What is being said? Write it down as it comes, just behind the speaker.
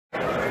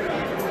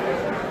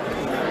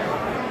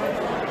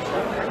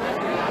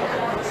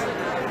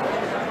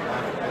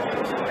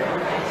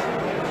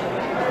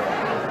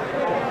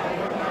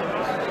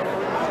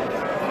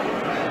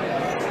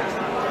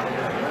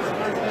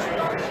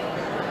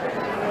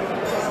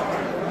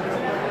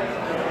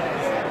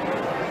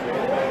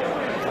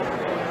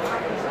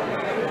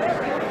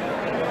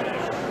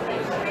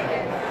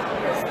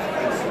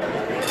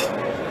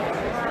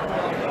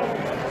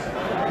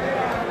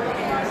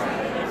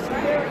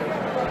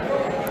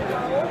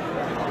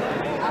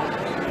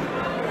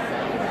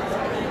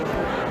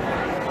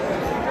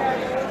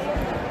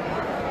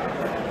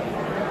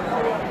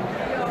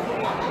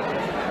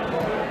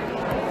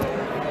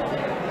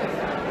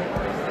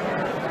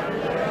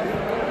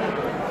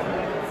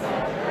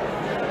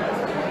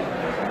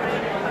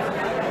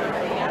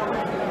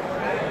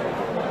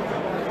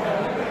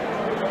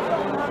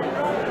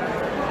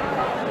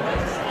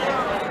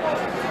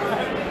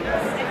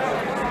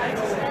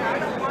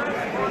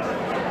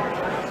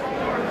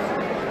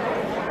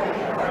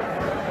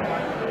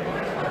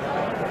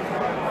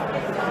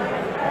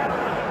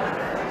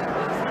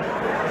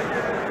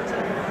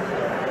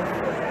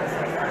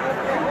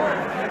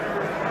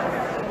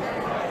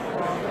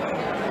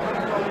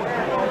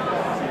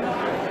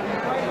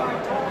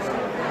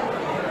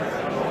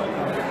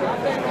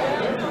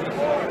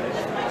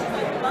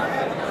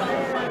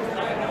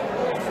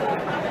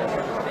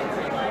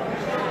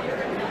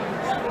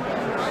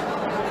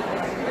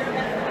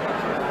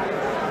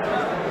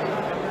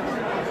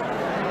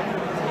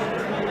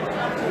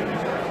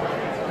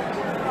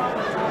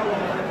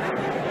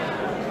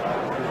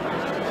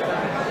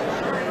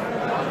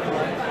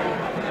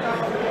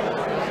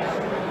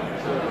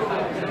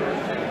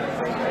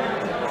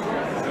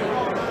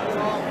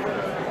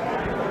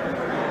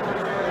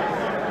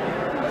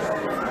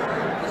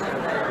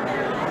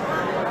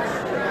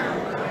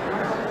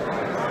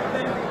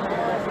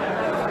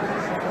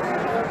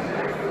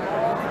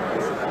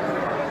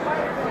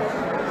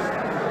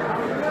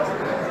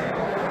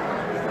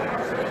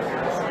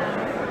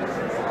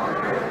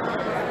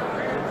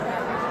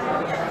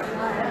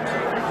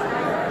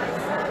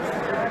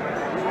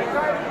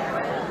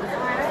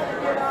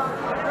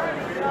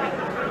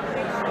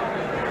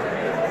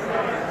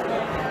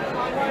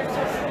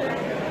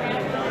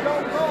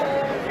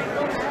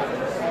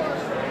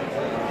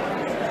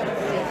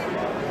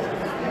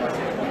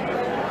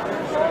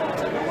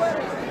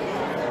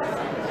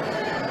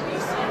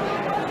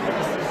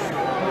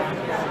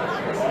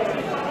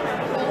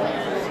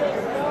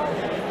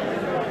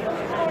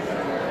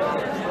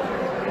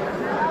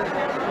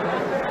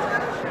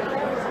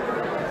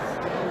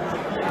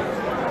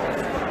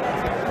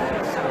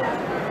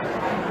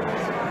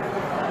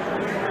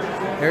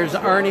There's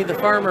Arnie the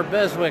Farmer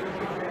Beswick,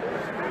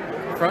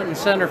 front and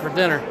center for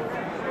dinner.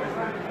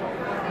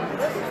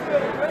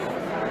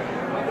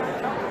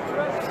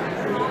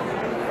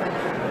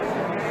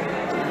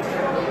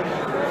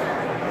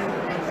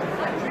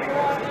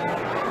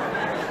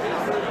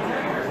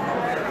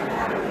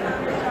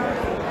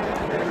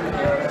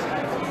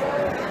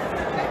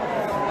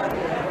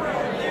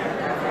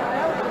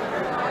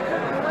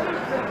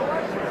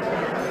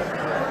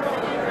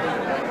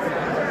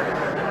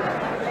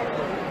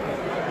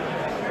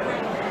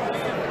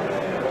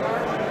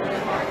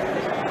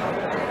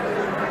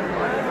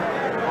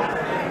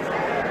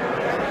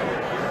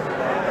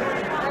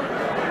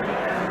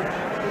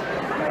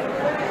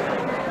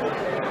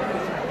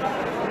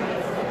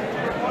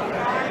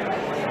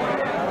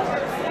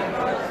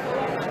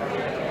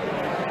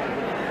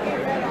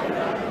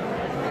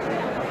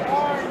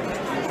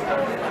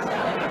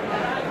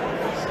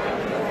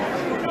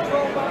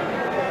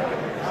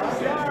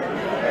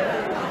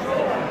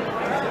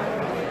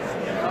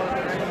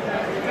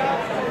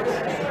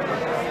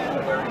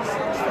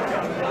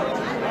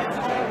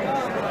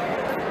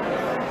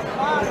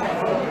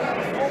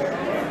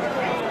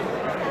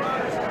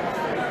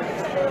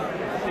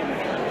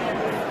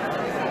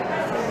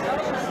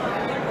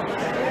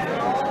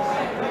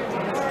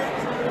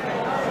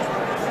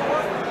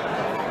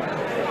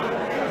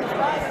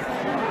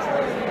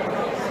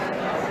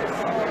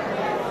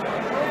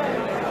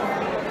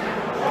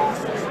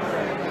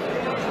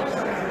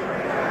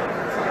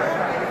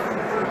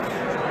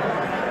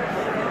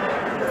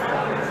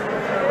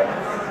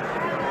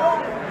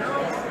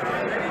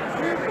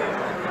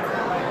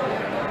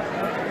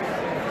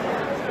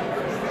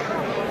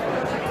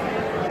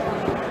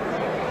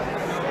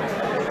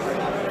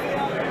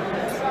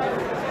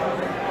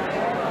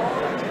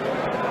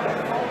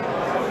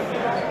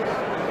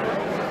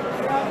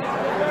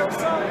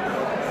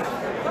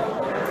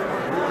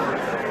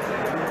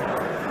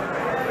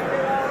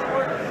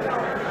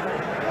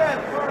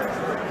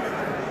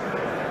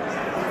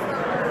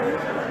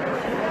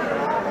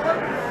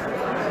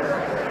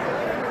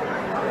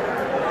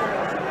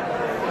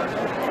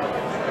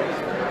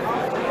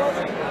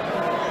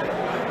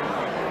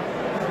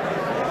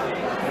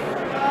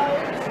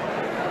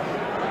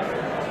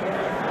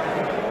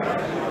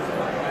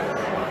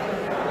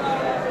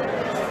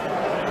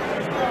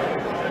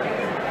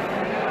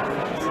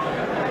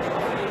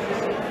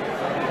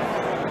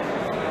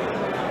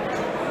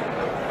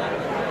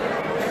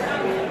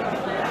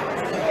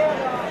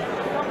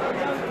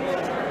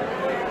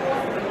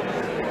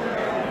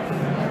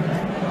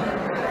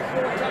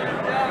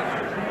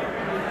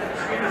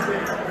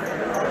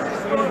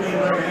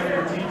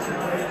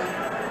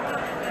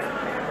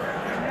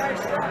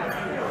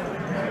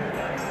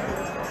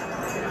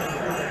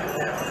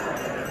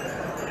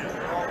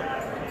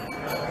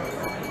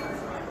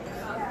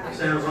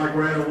 Sounds like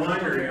we're at a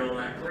winery on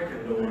that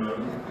clicking going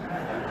on.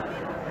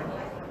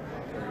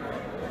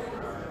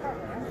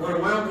 I want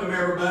to welcome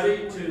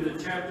everybody to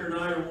the Chapter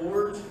 9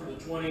 Awards for the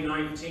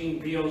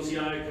 2019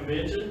 POCI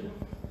Convention.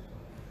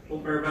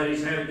 Hope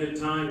everybody's had a good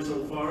time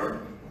so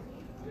far.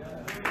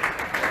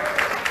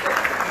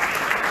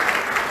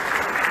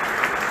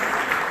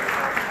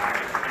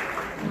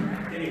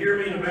 Can you hear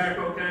me in the back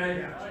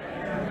okay?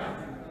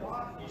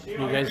 You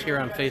guys here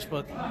on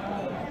Facebook?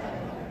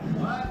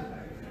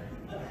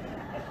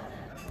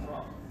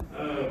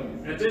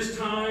 At this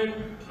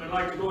time, I'd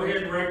like to go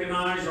ahead and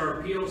recognize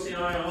our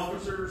POCI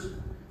officers,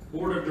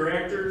 board of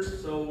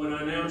directors. So when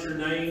I announce your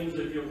names,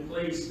 if you'll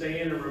please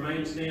stand and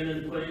remain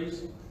standing,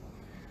 please.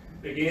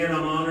 Again,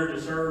 I'm honored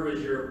to serve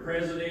as your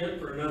president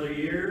for another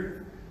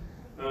year.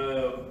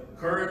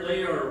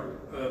 Currently, our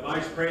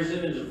vice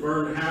president is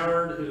Vern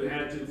Howard, who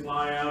had to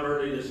fly out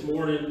early this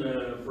morning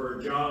for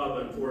a job,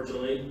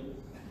 unfortunately.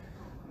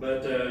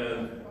 But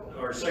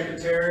our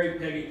secretary,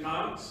 Peggy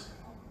Cox.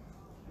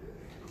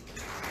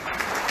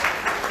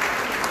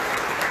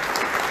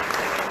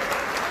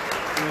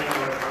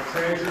 Our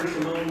treasurer,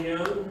 Simone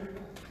Young.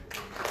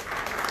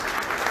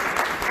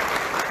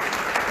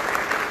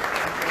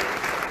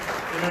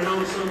 And I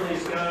know some of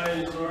these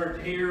guys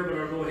aren't here, but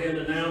I'll go ahead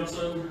and announce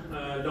them.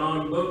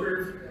 Don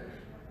Booker,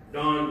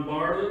 Don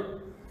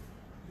Bartlett,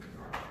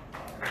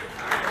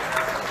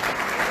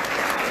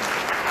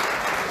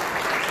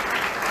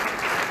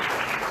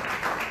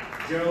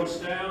 Joe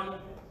Stout,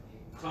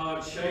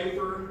 Todd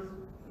Schaefer,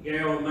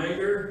 Gail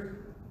Manger,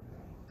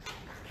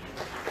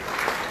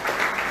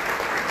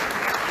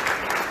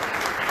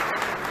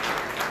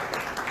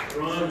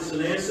 Ron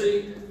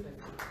Sinesi,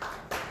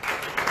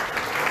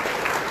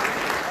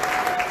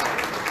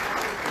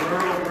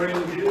 Earl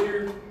Green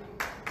Jr.,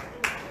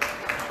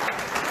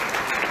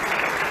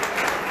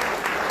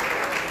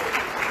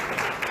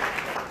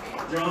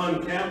 John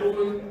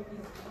Kappelman,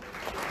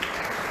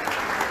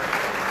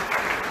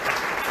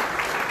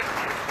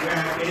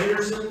 Jack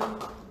Anderson,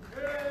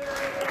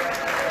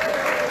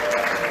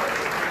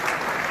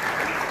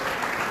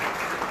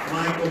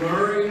 Michael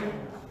Murray,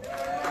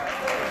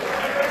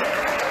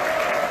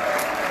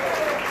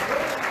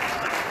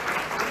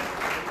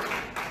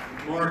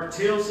 Mark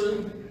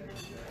Tilson,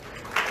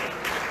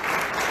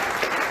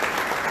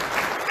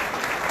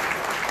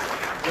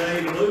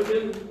 Dave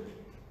Lucan,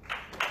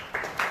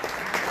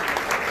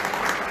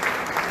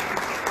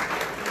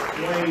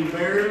 Wayne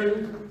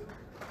Barron,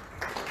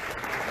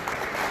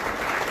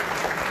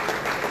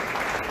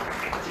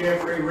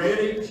 Jeffrey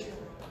Redditch,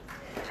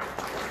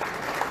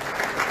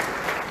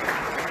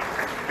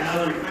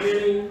 Alan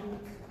Fanning,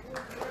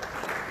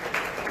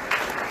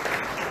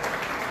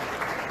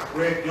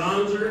 Rick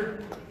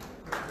Gonzer,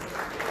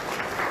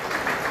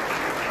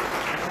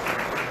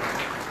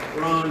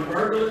 Ron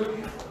Berglund,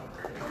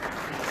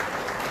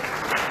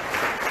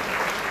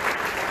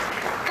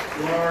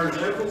 Lars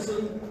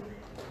Epelson,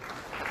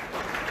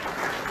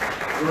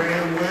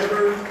 Graham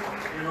Weber,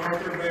 and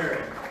Arthur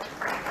Barrett.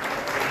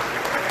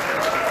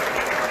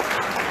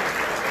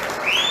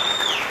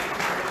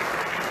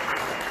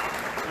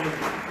 Thank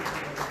you.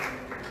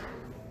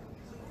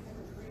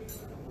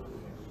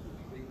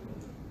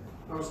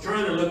 I was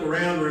trying to look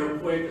around real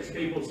quick as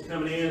people's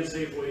coming in,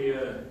 see if we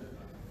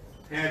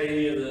had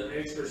any of the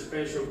extra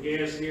special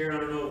guests here. I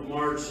don't know if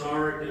Marge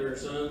Sarek and her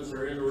sons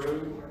are in the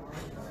room.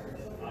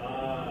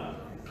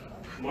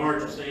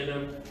 Marge, stand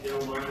up if you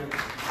don't mind.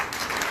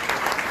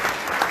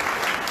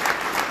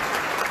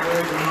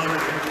 Always an honor to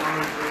have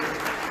Marge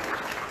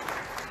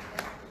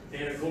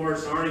here. And of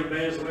course, Arnie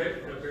Beswick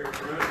up here in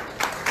front.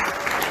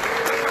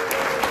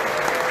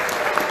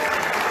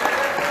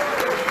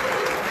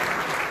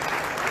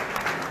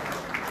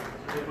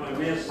 If I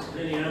missed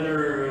any other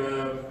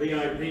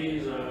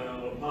VIPs,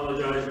 I'll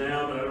apologize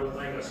now, but I don't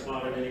think I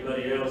spotted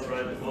anybody else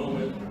right at the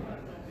moment.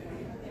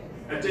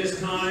 At this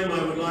time,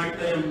 I would like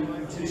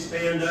them to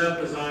stand up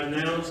as I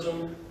announce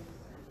them.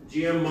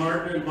 Jim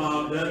Martin and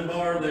Bob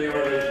Dunbar, they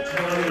are the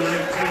 2019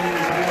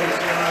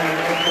 POCI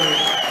local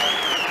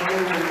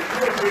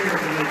co-chair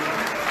committee.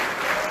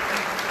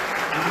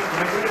 I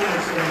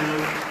recognize them.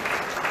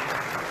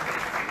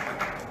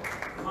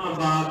 Come on,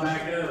 Bob,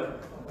 back up.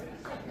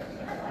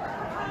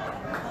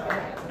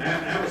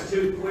 That was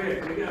too quick.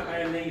 We got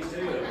bad knees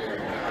too up here.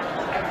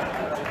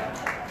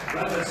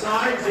 But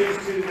besides these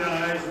two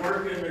guys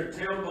working their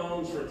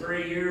tailbones for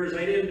 3 years,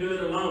 they didn't do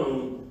it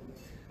alone.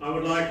 I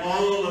would like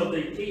all of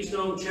the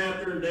Keystone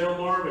Chapter and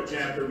Delmarva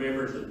Chapter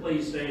members to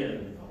please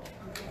stand.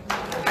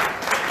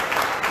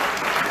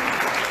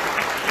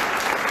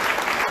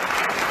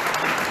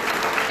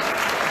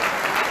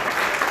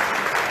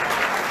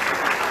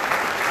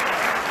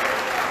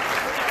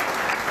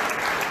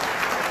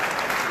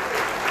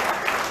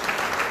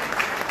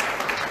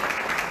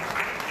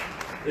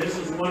 This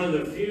is one of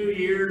the few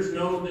years,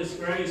 no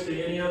disgrace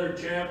to any other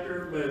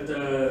chapter, but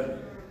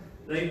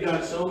they've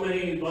got so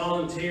many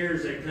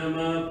volunteers that come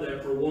up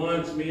that for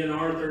once, me and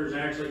Arthur's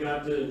actually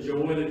got to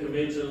enjoy the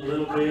convention a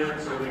little bit,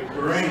 so we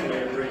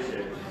greatly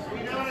appreciate it.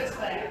 We noticed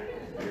that.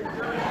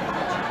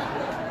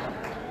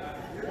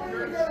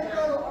 You're gonna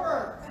go to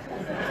work.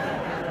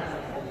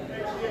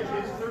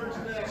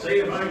 See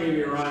if I give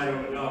you a ride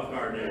on the golf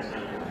cart next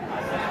time.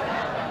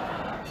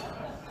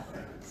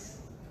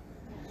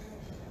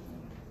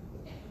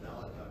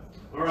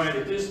 All right,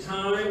 at this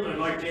time, I'd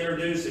like to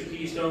introduce the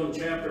Keystone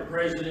Chapter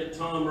President,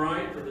 Tom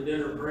Wright, for the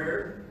dinner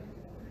prayer.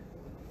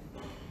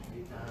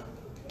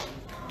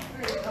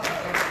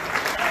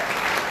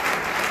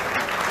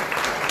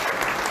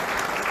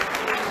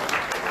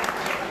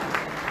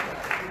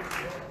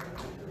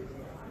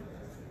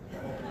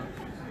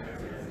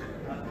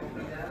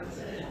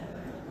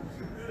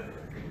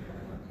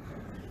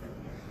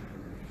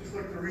 Just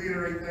like to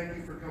reiterate, thank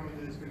you for coming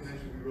to this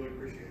convention. We really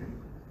appreciate it.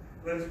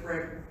 Let us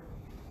pray.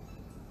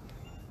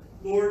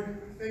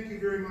 Lord, thank you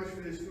very much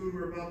for this food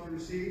we're about to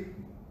receive.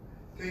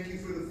 Thank you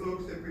for the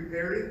folks that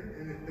prepared it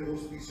and that will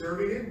be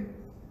serving it.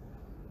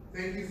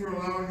 Thank you for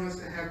allowing us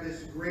to have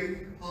this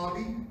great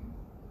hobby,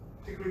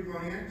 particularly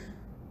Pontiacs.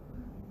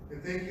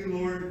 And thank you,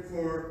 Lord,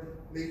 for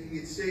making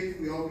it safe.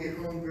 We all get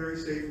home very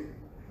safely.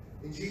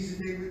 In Jesus'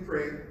 name we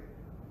pray.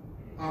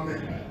 Amen.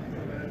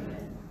 Amen.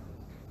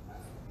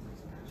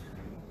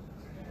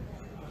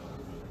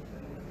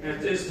 At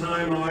this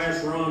time, I'll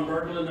ask Ron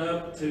Berglund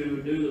up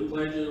to do the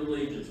Pledge of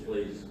Allegiance,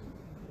 please.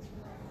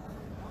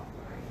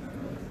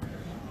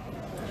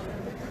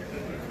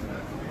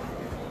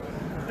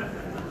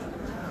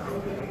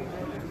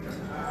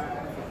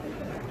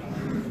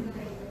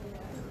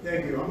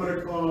 Thank you. I'm going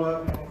to call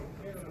up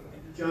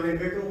Johnny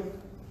Bickle.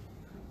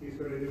 He's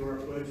going to do our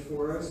pledge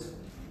for us.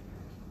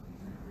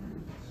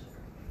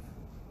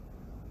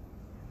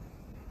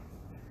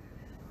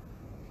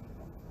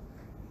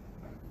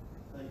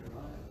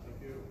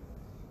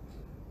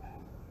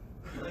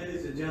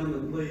 Ladies and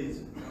gentlemen,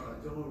 please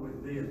join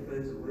with me in the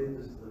pledge of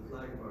allegiance to the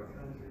flag of our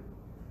country.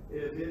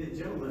 If any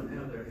gentlemen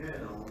have their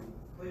hat on,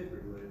 please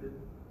remove it.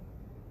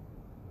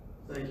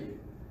 Thank you.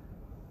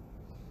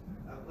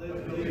 I pledge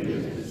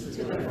allegiance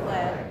to the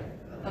flag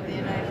of the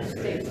United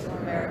States of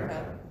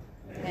America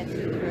and to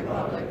the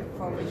republic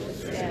for which it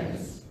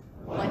stands,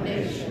 one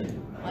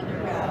nation, under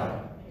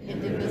God,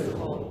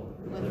 indivisible,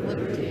 with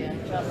liberty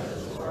and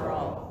justice for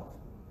all.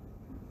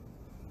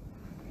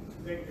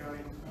 Thank you, Johnny.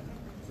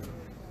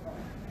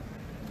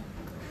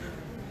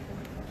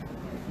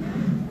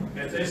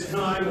 At this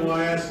time, time, we'll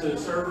ask the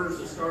servers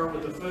to start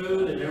with the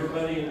food, and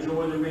everybody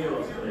enjoy their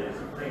meals, please.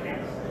 Thank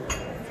you.